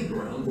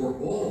playground for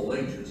all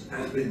ages,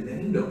 has been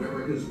named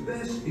America's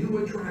best new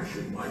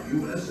attraction by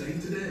USA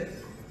Today.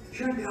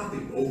 Check out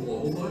the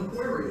Oklahoma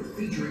Aquarium,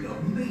 featuring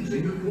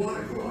amazing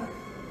aquatic life.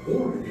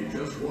 Or if you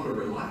just want to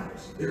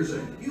relax, there's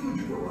a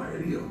huge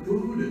variety of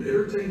food and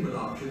entertainment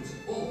options,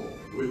 all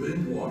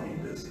within walking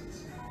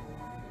distance.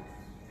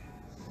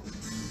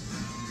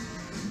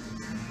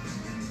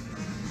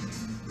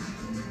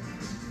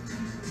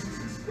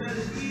 Well,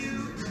 if you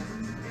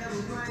have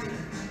a plan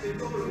to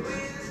go to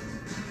West,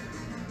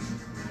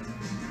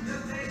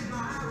 just take my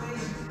highway,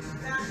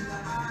 that's the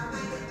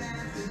highway,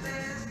 that's the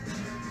best.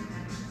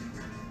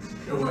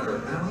 No matter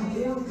how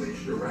or which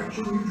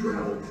direction you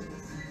travel,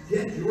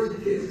 get your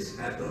kicks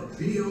at the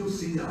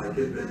POCI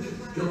Convention,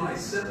 July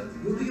 7th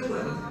through the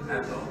 11th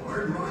at the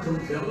Hard Rock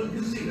Hotel and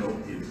Casino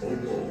in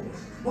Oklahoma.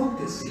 Hope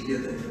to see you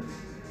there.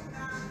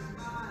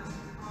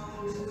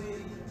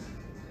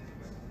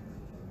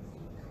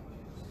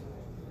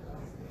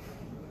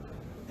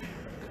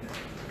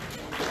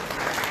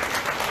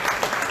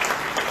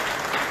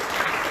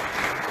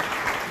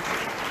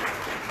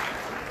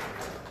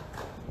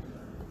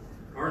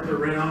 Arthur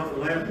ran off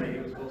and left me. He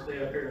was supposed to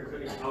stay up here and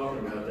finish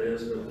talking about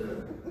this, but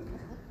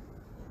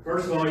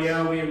first of all,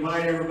 yeah, we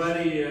invite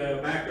everybody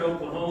back to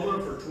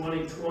Oklahoma for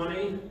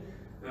 2020.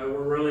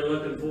 We're really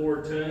looking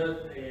forward to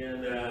it,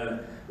 and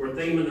we're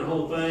theming the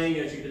whole thing,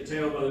 as you can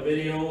tell by the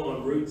video,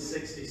 on Route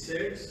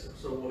 66.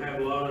 So we'll have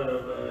a lot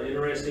of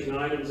interesting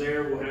items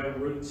there. We'll have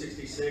Route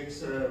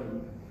 66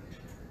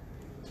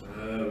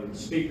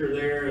 speaker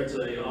there. It's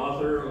an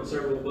author on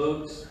several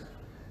books,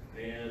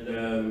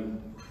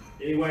 and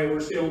anyway, we're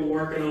still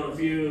working on a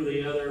few of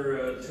the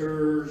other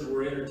tours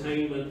or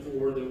entertainment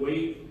for the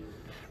week.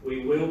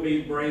 We will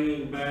be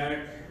bringing back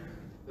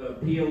a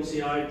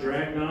POCI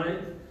Drag Night.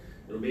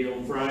 It'll be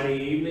on Friday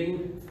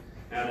evening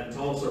out at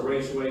Tulsa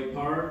Raceway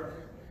Park,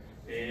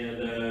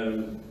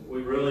 and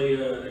we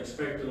really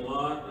expecting a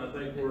lot. I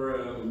think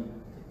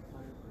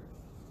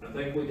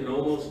we can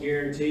almost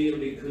guarantee it'll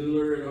be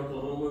cooler in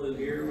Oklahoma than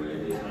here,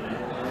 maybe.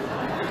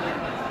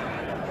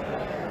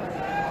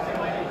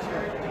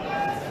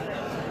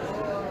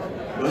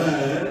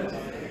 But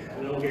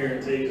no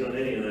guarantees on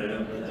any of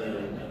that.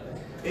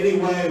 But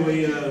anyway,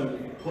 we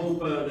hope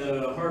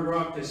the Hard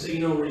Rock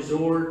Casino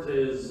Resort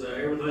is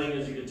everything,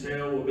 as you can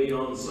tell, will be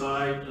on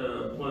site.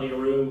 Plenty of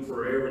room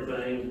for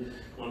everything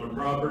on the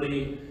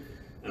property.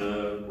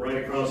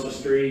 Right across the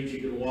street, you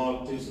can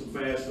walk to some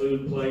fast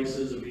food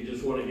places if you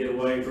just want to get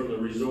away from the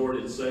resort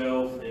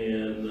itself.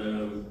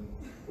 And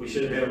we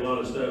should have a lot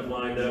of stuff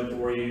lined up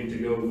for you to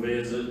go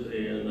visit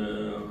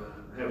and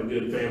have a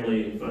good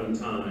family fun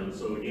time.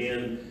 So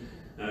again,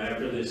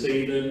 after this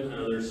evening,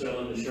 they're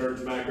selling the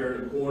shirts back there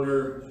in the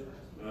corner.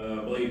 I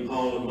believe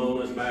Paul and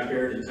Mona's back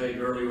there to take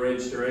early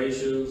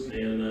registrations,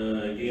 and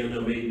again,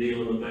 they'll be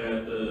dealing with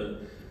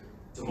that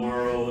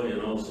tomorrow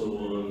and also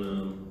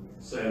on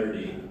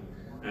Saturday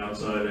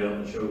outside out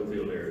in the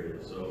Schofield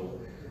area. So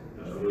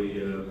we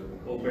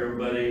hope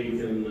everybody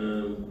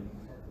can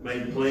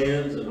make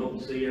plans and hope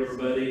to see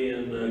everybody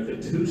in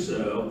K.I.T.T,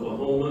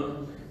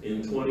 Oklahoma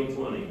in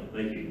 2020.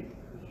 Thank you.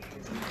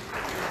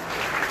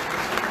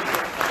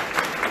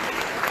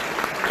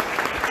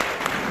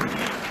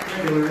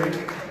 Thank you, Larry.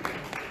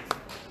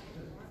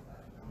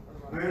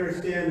 I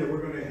understand that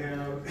we're going to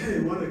have,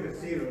 in one of the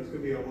casinos, going to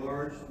be a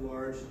large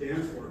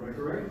dance floor. Am I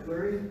correct,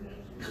 Larry?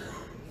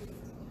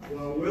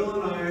 Well,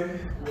 Will and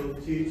I will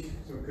teach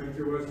some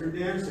country western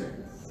dancing,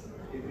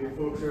 if you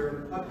folks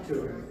are up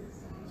to it.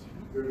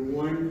 There's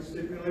one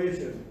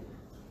stipulation.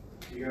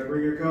 You got to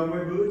bring your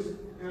cowboy boots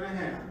and a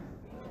hat.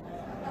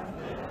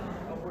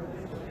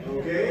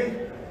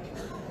 Okay?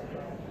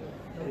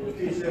 We'll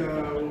teach,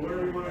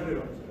 whatever you want to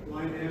do.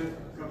 Line dance,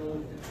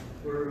 couple,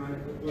 whatever you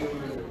want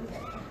to do.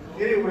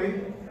 Anyway,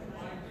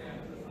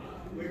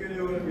 we can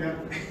do it, yeah,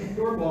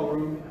 door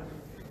ballroom.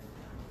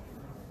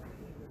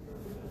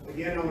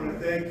 Again, I want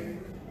to thank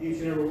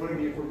each and every one of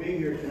you for being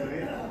here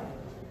tonight.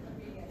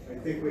 I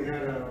think we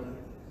had a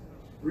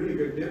really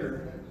good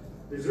dinner.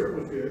 Dessert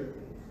was good.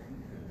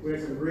 We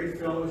had some great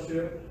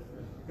fellowship.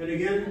 And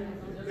again,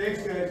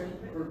 thanks guys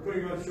for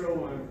putting on a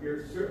show on.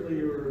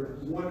 You were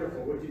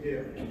wonderful what you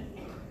did.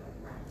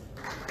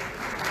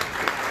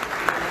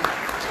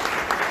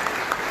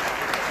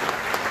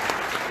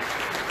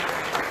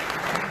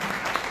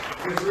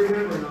 Just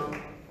remember now,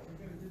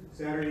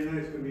 Saturday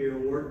night's gonna be an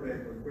award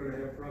banquet. We're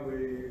gonna have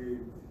probably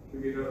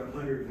maybe another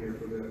 100 here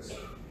for this.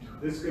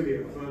 This is gonna be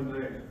a fun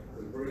night,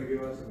 because we're gonna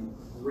give out some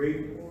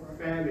great,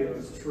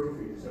 fabulous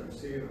trophies. I've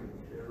seen them.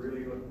 They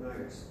really look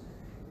nice.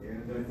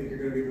 And I think you're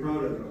gonna be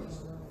proud of those.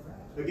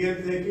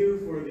 Again, thank you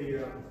for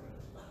the,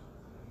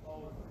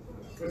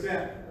 what's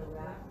that?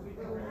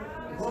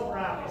 Cold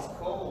wrap is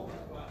cold.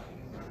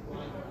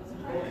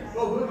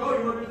 Oh,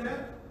 you want to do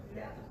that?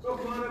 Yeah. So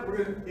come on up.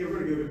 We're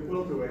gonna give a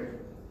quilt away.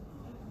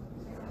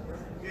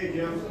 Okay,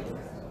 Jim.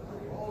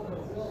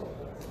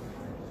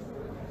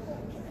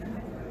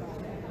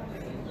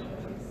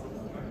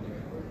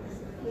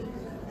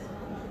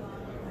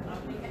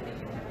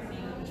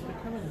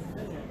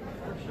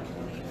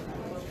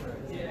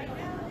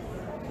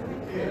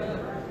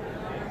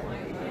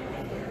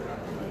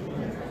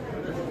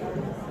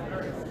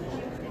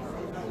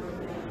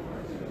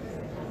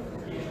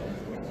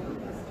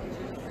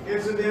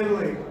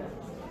 Incidentally,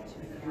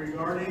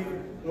 regarding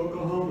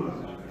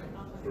Oklahoma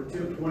for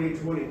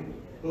 2020,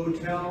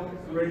 hotel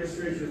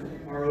registrations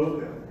are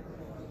open.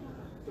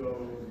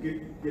 So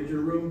get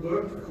your room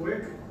booked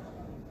quick,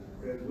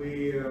 because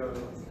we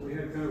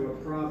had kind of a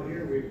problem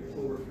here.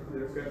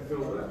 It got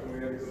filled up, and we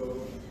had to go,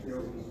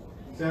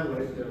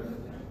 satellite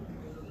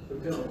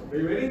hotel. Are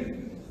you ready?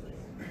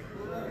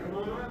 Come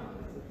on up.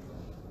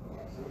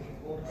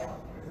 What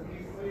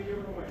are you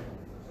giving away?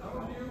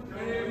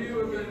 Many of you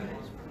have been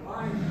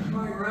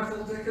buying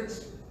raffle tickets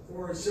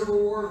for a Civil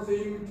War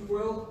themed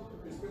quilt.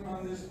 It's been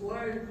on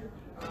display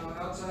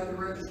outside the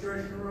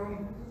registration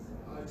room.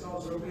 It's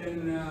also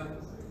been,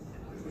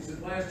 it was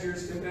at last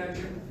year's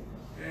convention,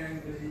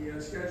 and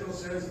the schedule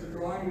says the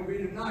drawing will be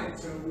tonight,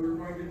 so we were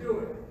going to do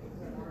it.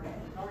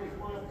 All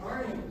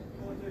right.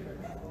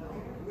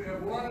 We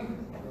have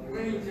one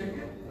winning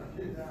ticket.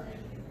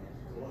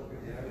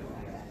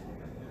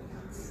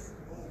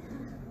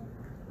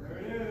 There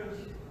it is.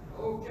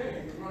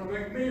 Okay, you're going to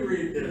make me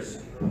read this.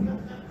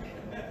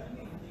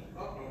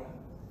 Uh-oh.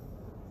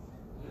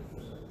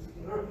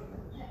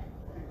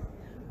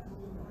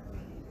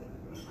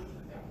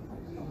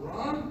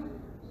 Ron?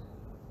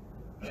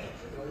 The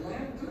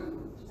lamp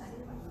too?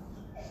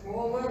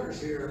 Small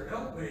letters here,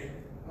 help me.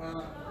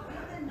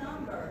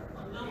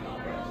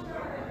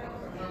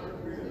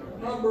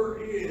 Number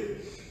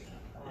is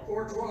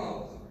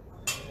 412.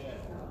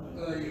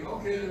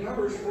 Okay, the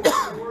number is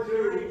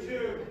 432.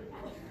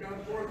 You got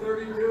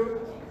 432?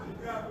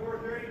 You got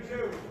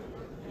 432.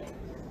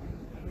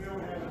 We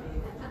don't have it.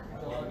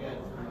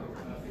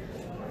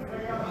 I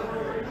got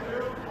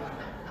 432.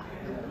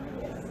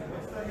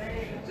 What's the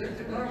name? Take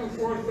the number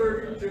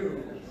 432.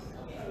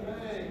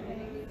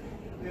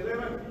 You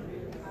live in?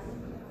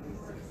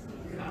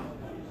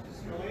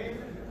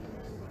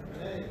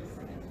 Hey.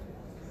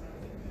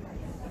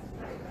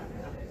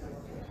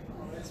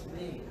 That's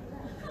me.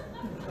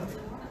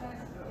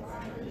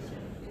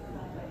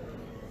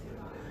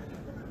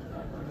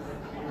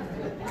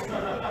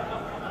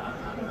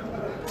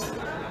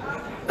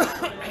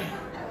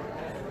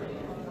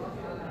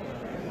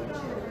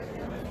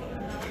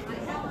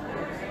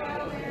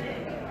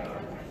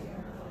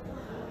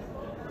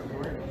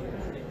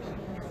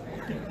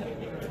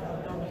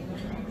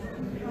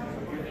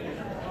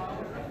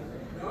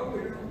 No,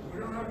 we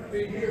don't have to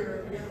be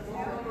here. We have a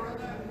phone number on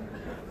that.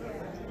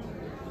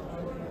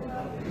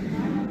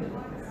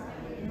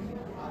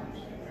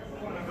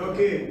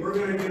 Okay, we're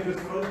going to give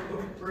this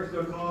person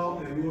a call,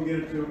 and we'll get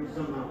it to them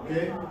somehow,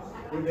 okay?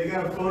 They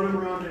got a phone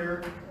number on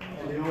there,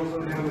 and they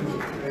also have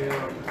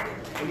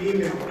an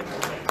email.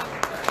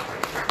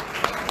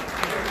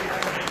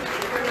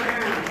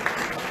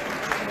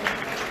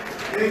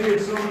 Thank you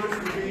so much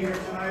for being here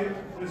tonight.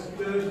 This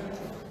does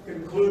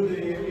conclude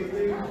the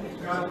evening.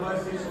 God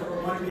bless each and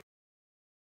every one of you.